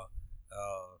a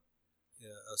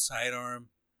sidearm,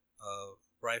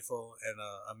 rifle, and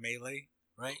a melee,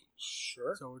 right?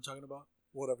 Sure. So we're talking about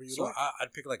whatever you like.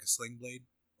 I'd pick like a sling blade.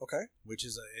 Okay. Which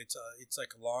is it's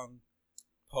like a long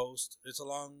post. It's a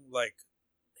long like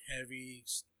heavy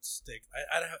stick.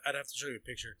 I'd have to show you a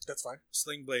picture. That's fine.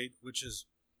 Sling blade, which is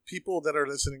people that are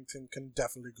listening to can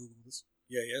definitely Google this.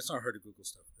 Yeah, it's not hard to Google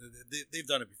stuff. They've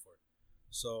done it before.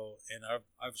 So, and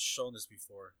I've shown this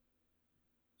before.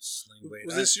 Sling blade.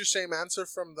 Was this your same answer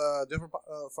from the different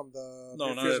from the?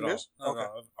 No, not at all. No, okay.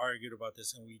 I've argued about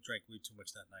this, and we drank way too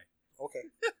much that night.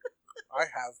 Okay, I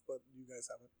have, but you guys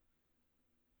haven't.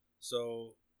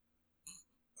 So,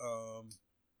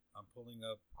 I'm pulling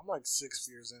up. I'm like 6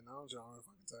 beers in. I don't know if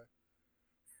I can say.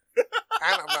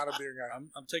 And I'm not a beer guy.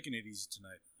 I'm taking it easy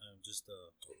tonight. I'm just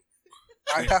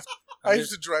I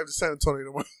used to drive to San Antonio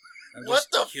tomorrow. What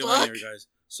the fuck? Here, guys.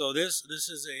 So this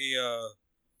is a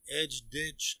edge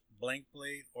ditch blank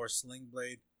blade or sling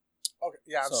blade. Okay,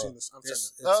 yeah, I've seen this.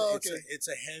 It's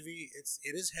a heavy.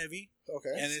 It is heavy. Okay,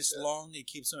 and it's long. It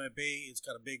keeps them at bay. It's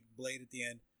got a big blade at the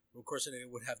end. Of course, it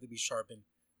would have to be sharpened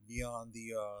beyond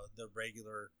the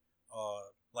regular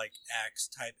like axe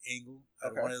type angle. I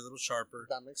want it a little sharper.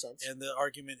 That makes sense. And the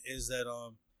argument is that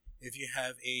if you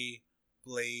have a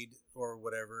blade or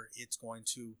whatever, it's going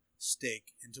to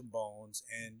stick into bones,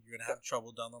 and you're gonna have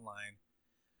trouble down the line.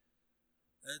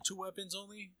 2 weapons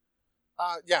only.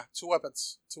 Yeah, 2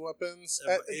 weapons. 2 weapons,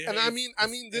 and I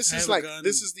mean, this is like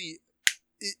this is the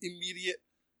immediate.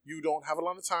 You don't have a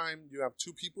lot of time. You have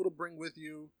 2 people to bring with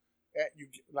you. You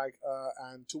like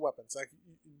and 2 weapons. Like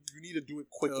you need to do it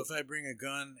quickly. So if I bring a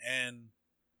gun and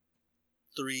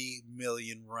 3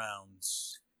 million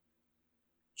rounds,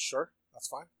 sure, that's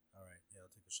fine. All right, yeah, I'll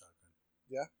take a shotgun.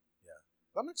 Yeah,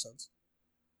 that makes sense.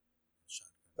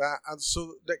 Shotgun.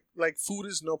 So like food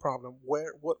is no problem.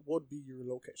 What would be your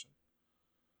location?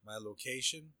 My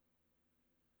location?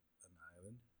 An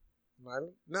island. An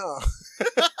island? No.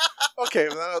 Okay,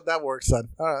 that works then.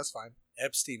 All right, that's fine.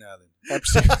 Epstein Island.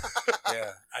 Epstein.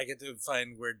 Yeah, I get to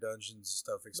find weird dungeons and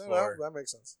stuff, No, explore. that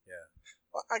makes sense. Yeah.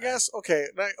 Well, I guess okay.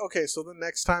 So the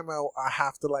next time I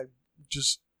have to like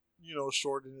just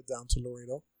shorten it down to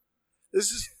Laredo.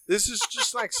 This is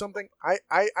just like something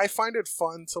I find it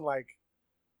fun to like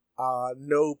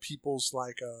know people's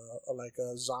like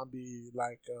a zombie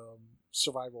like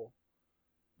survival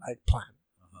like plan.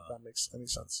 If that makes any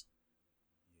sense.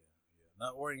 Yeah.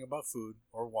 Not worrying about food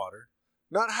or water.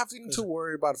 Not having to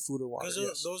worry about food or water.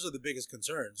 Because those are the biggest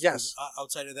concerns. Yes.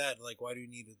 Outside of that, like, why do you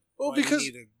need it? Well, because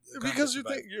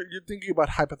you're thinking about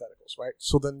hypotheticals, right?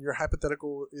 So then your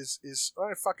hypothetical is all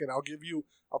right. Fuck it. I'll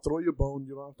throw you a bone.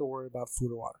 You don't have to worry about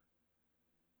food or water.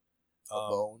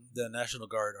 Bone. The National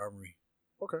Guard Armory.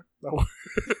 Okay.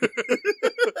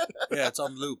 Yeah, it's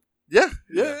on loop. Yeah.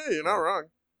 You're not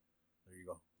wrong. There you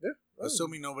go. Yeah.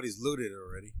 Assuming nobody's looted it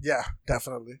already. Yeah,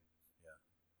 definitely.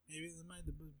 Maybe there might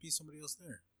be somebody else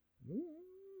there. Mm.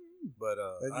 But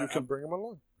and you can bring them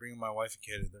along. Bringing my wife and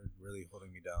kid, they're really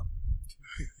holding me down.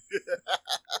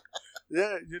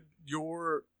 Yeah,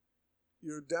 you're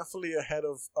definitely ahead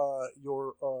of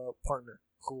your partner,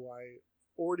 who I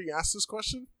already asked this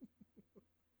question,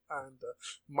 and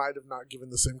might have not given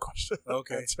the same question.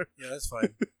 Okay, answer. Yeah, that's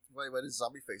fine. Wait, what did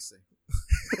Zombie Face say?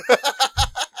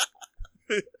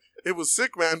 It was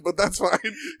sick, man, but that's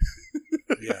fine.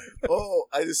 Yeah. Oh,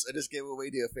 I just gave away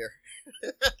the affair.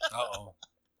 Uh-oh.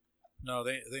 No,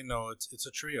 they know it's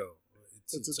a trio.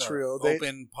 It's a trio.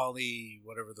 Open, poly,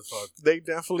 whatever the fuck. They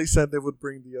definitely said they would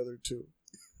bring the other two.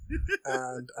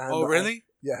 And oh, really?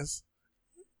 Yes.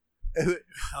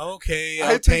 Okay,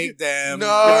 I'll take them. No,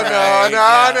 Right,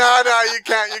 no, you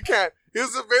can't. It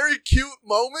was a very cute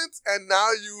moment, and now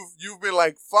you've been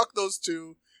like, fuck those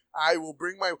two. I will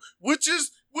bring my which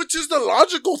is the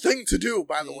logical thing to do,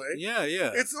 by the way. Yeah,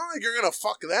 yeah. It's not like you're gonna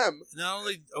fuck them. Not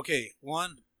only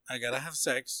one, I gotta have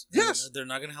sex. Yes, they're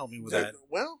not gonna help me with that.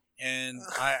 Well, and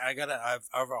I've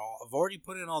already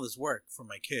put in all this work for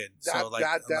my kid. That, so like,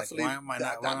 that definitely, why am I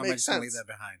just gonna leave that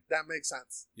behind? That makes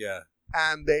sense. Yeah,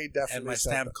 and they definitely and my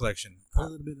said stamp that. collection. Put a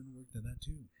little bit in work to that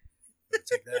too.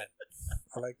 Take that.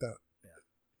 I like that. Yeah,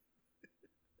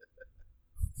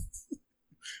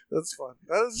 that's fun.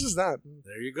 That's just that.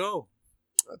 There you go.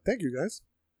 Thank you, guys.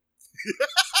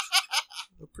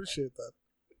 Appreciate that.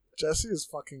 Jesse is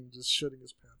fucking just shitting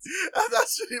his pants. I'm not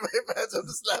shitting my pants. I'm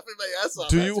just laughing my ass off.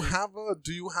 Do you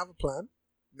have a plan?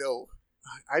 No.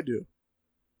 I do.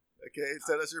 Okay,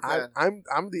 tell us your plan.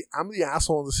 I'm the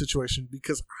asshole in the situation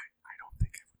because I don't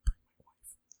think I would bring my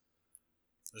wife.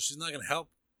 So she's not gonna help.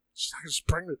 She's not just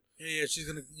pregnant. Yeah, she's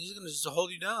gonna just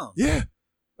hold you down. Yeah,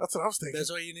 that's what I was thinking.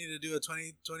 That's why you need to do it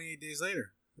 28 days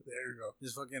later. There you go.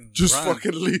 Just run.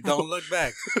 Fucking leave. Don't look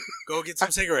back. Go get some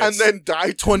cigarettes. And then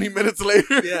die 20 minutes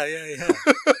later. Yeah.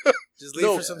 Just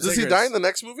leave for some cigarettes. Does he die in the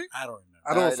next movie? I don't remember.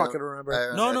 I don't fucking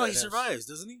remember. No, he survives,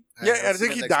 doesn't he? Yeah, I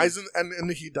think he dies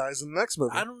and he dies in the next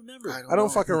movie. I don't remember. I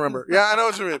don't fucking remember. Yeah, I know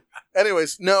what you mean.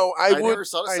 Anyways, no, I would. never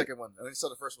saw the second one. I only saw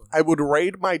the first one. I would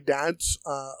raid my dad's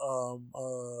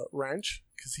ranch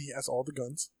because he has all the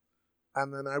guns,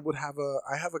 and then I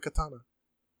have a katana.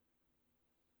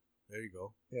 There you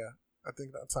go. Yeah, I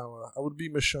think that's how I would be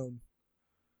Michonne.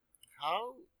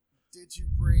 How did you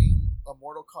bring a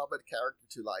Mortal Kombat character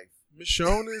to life?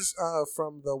 Michonne is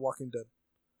from The Walking Dead.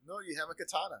 No, you have a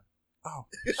katana. Oh.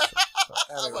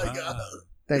 Oh my god.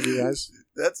 Thank you, guys.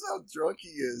 That's how drunk he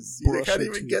is. You can't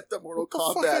even get the Mortal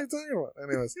Kombat. What the fuck are you talking about?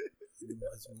 Anyways.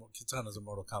 Katana's a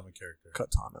Mortal Kombat character.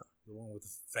 Katana. The one with the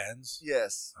fans?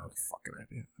 Yes. Okay. Fucking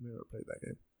idea. I never played that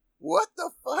game. What the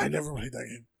fuck? I never played that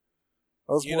game.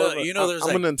 There's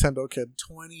I'm a Nintendo kid.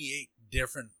 28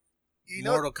 different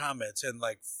Mortal Kombat's, and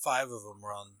like 5 of them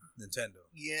are on Nintendo.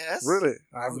 Yes. Really?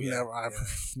 I've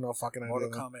no fucking idea. Mortal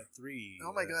Kombat 3.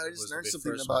 Oh my god, I just learned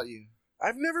something about you.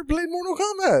 I've never played Mortal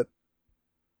Kombat.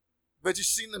 But you've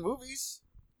seen the movies?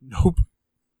 Nope.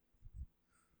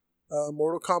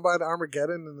 Mortal Kombat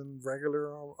Armageddon and then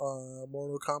regular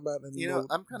Mortal Kombat. And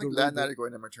I'm kind of glad now you're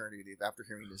going to maternity leave after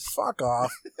hearing this. Fuck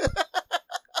off.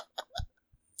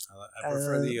 I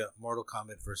prefer the Mortal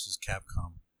Kombat versus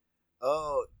Capcom.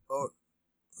 Oh.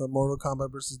 Mortal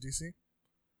Kombat versus DC?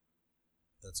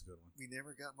 That's a good one. We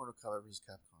never got Mortal Kombat versus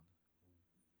Capcom.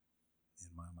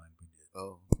 In my mind, we did.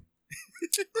 Oh.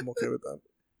 I'm okay with that.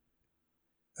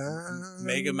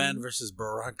 Mega Man versus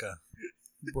Baraka.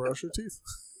 Brush your teeth.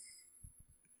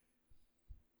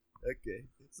 Okay.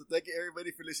 So thank you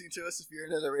everybody for listening to us. If you're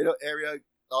in the Laredo area,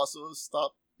 also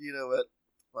stop. You know what?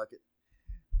 Fuck it.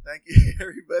 Thank you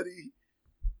everybody.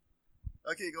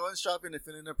 Okay, go and shop in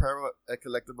Infinite Apparel at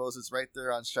Collectibles. It's right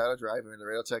there on Shadow Drive in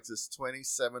Laredo, Texas.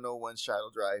 2701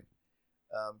 Shadow Drive.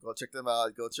 Go check them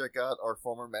out. Go check out our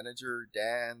former manager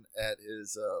Dan at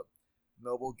his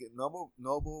Noble.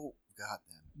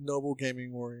 Goddamn. Noble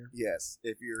Gaming Warrior. Yes,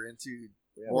 if you're into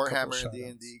We have a Warhammer couple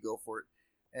and D&D, go for it.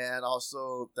 And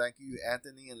also, thank you,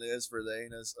 Anthony and Liz, for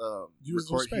letting us use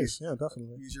your space. Yeah,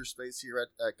 definitely. Use your space here at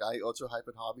Guy Ultra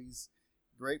Hyphen Hobbies.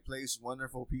 Great place,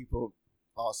 wonderful people,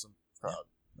 awesome crowd.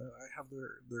 Yeah. I have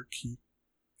their key.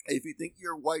 If you think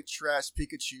your white trash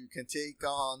Pikachu can take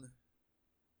on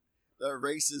the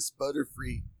racist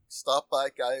Butterfree, stop by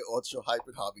Guy Ultra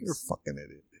Hyphen Hobbies. You're a fucking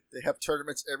idiot. They have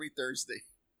tournaments every Thursday.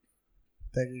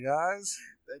 Thank you, guys.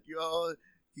 Thank you all.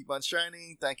 Keep on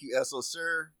shining. Thank you, SO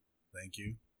Sir. Thank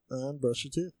you. And brush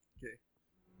your teeth. Okay.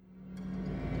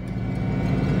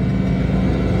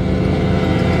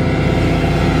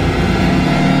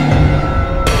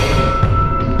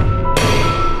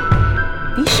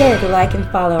 Be sure to like and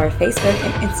follow our Facebook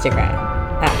and Instagram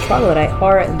at Troglodyte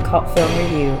Horror and Cult Film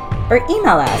Review, or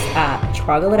email us at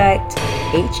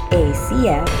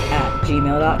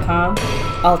troglodytehacf@gmail.com,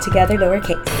 all together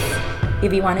lowercase.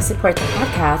 If you want to support the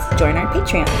podcast, join our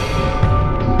Patreon.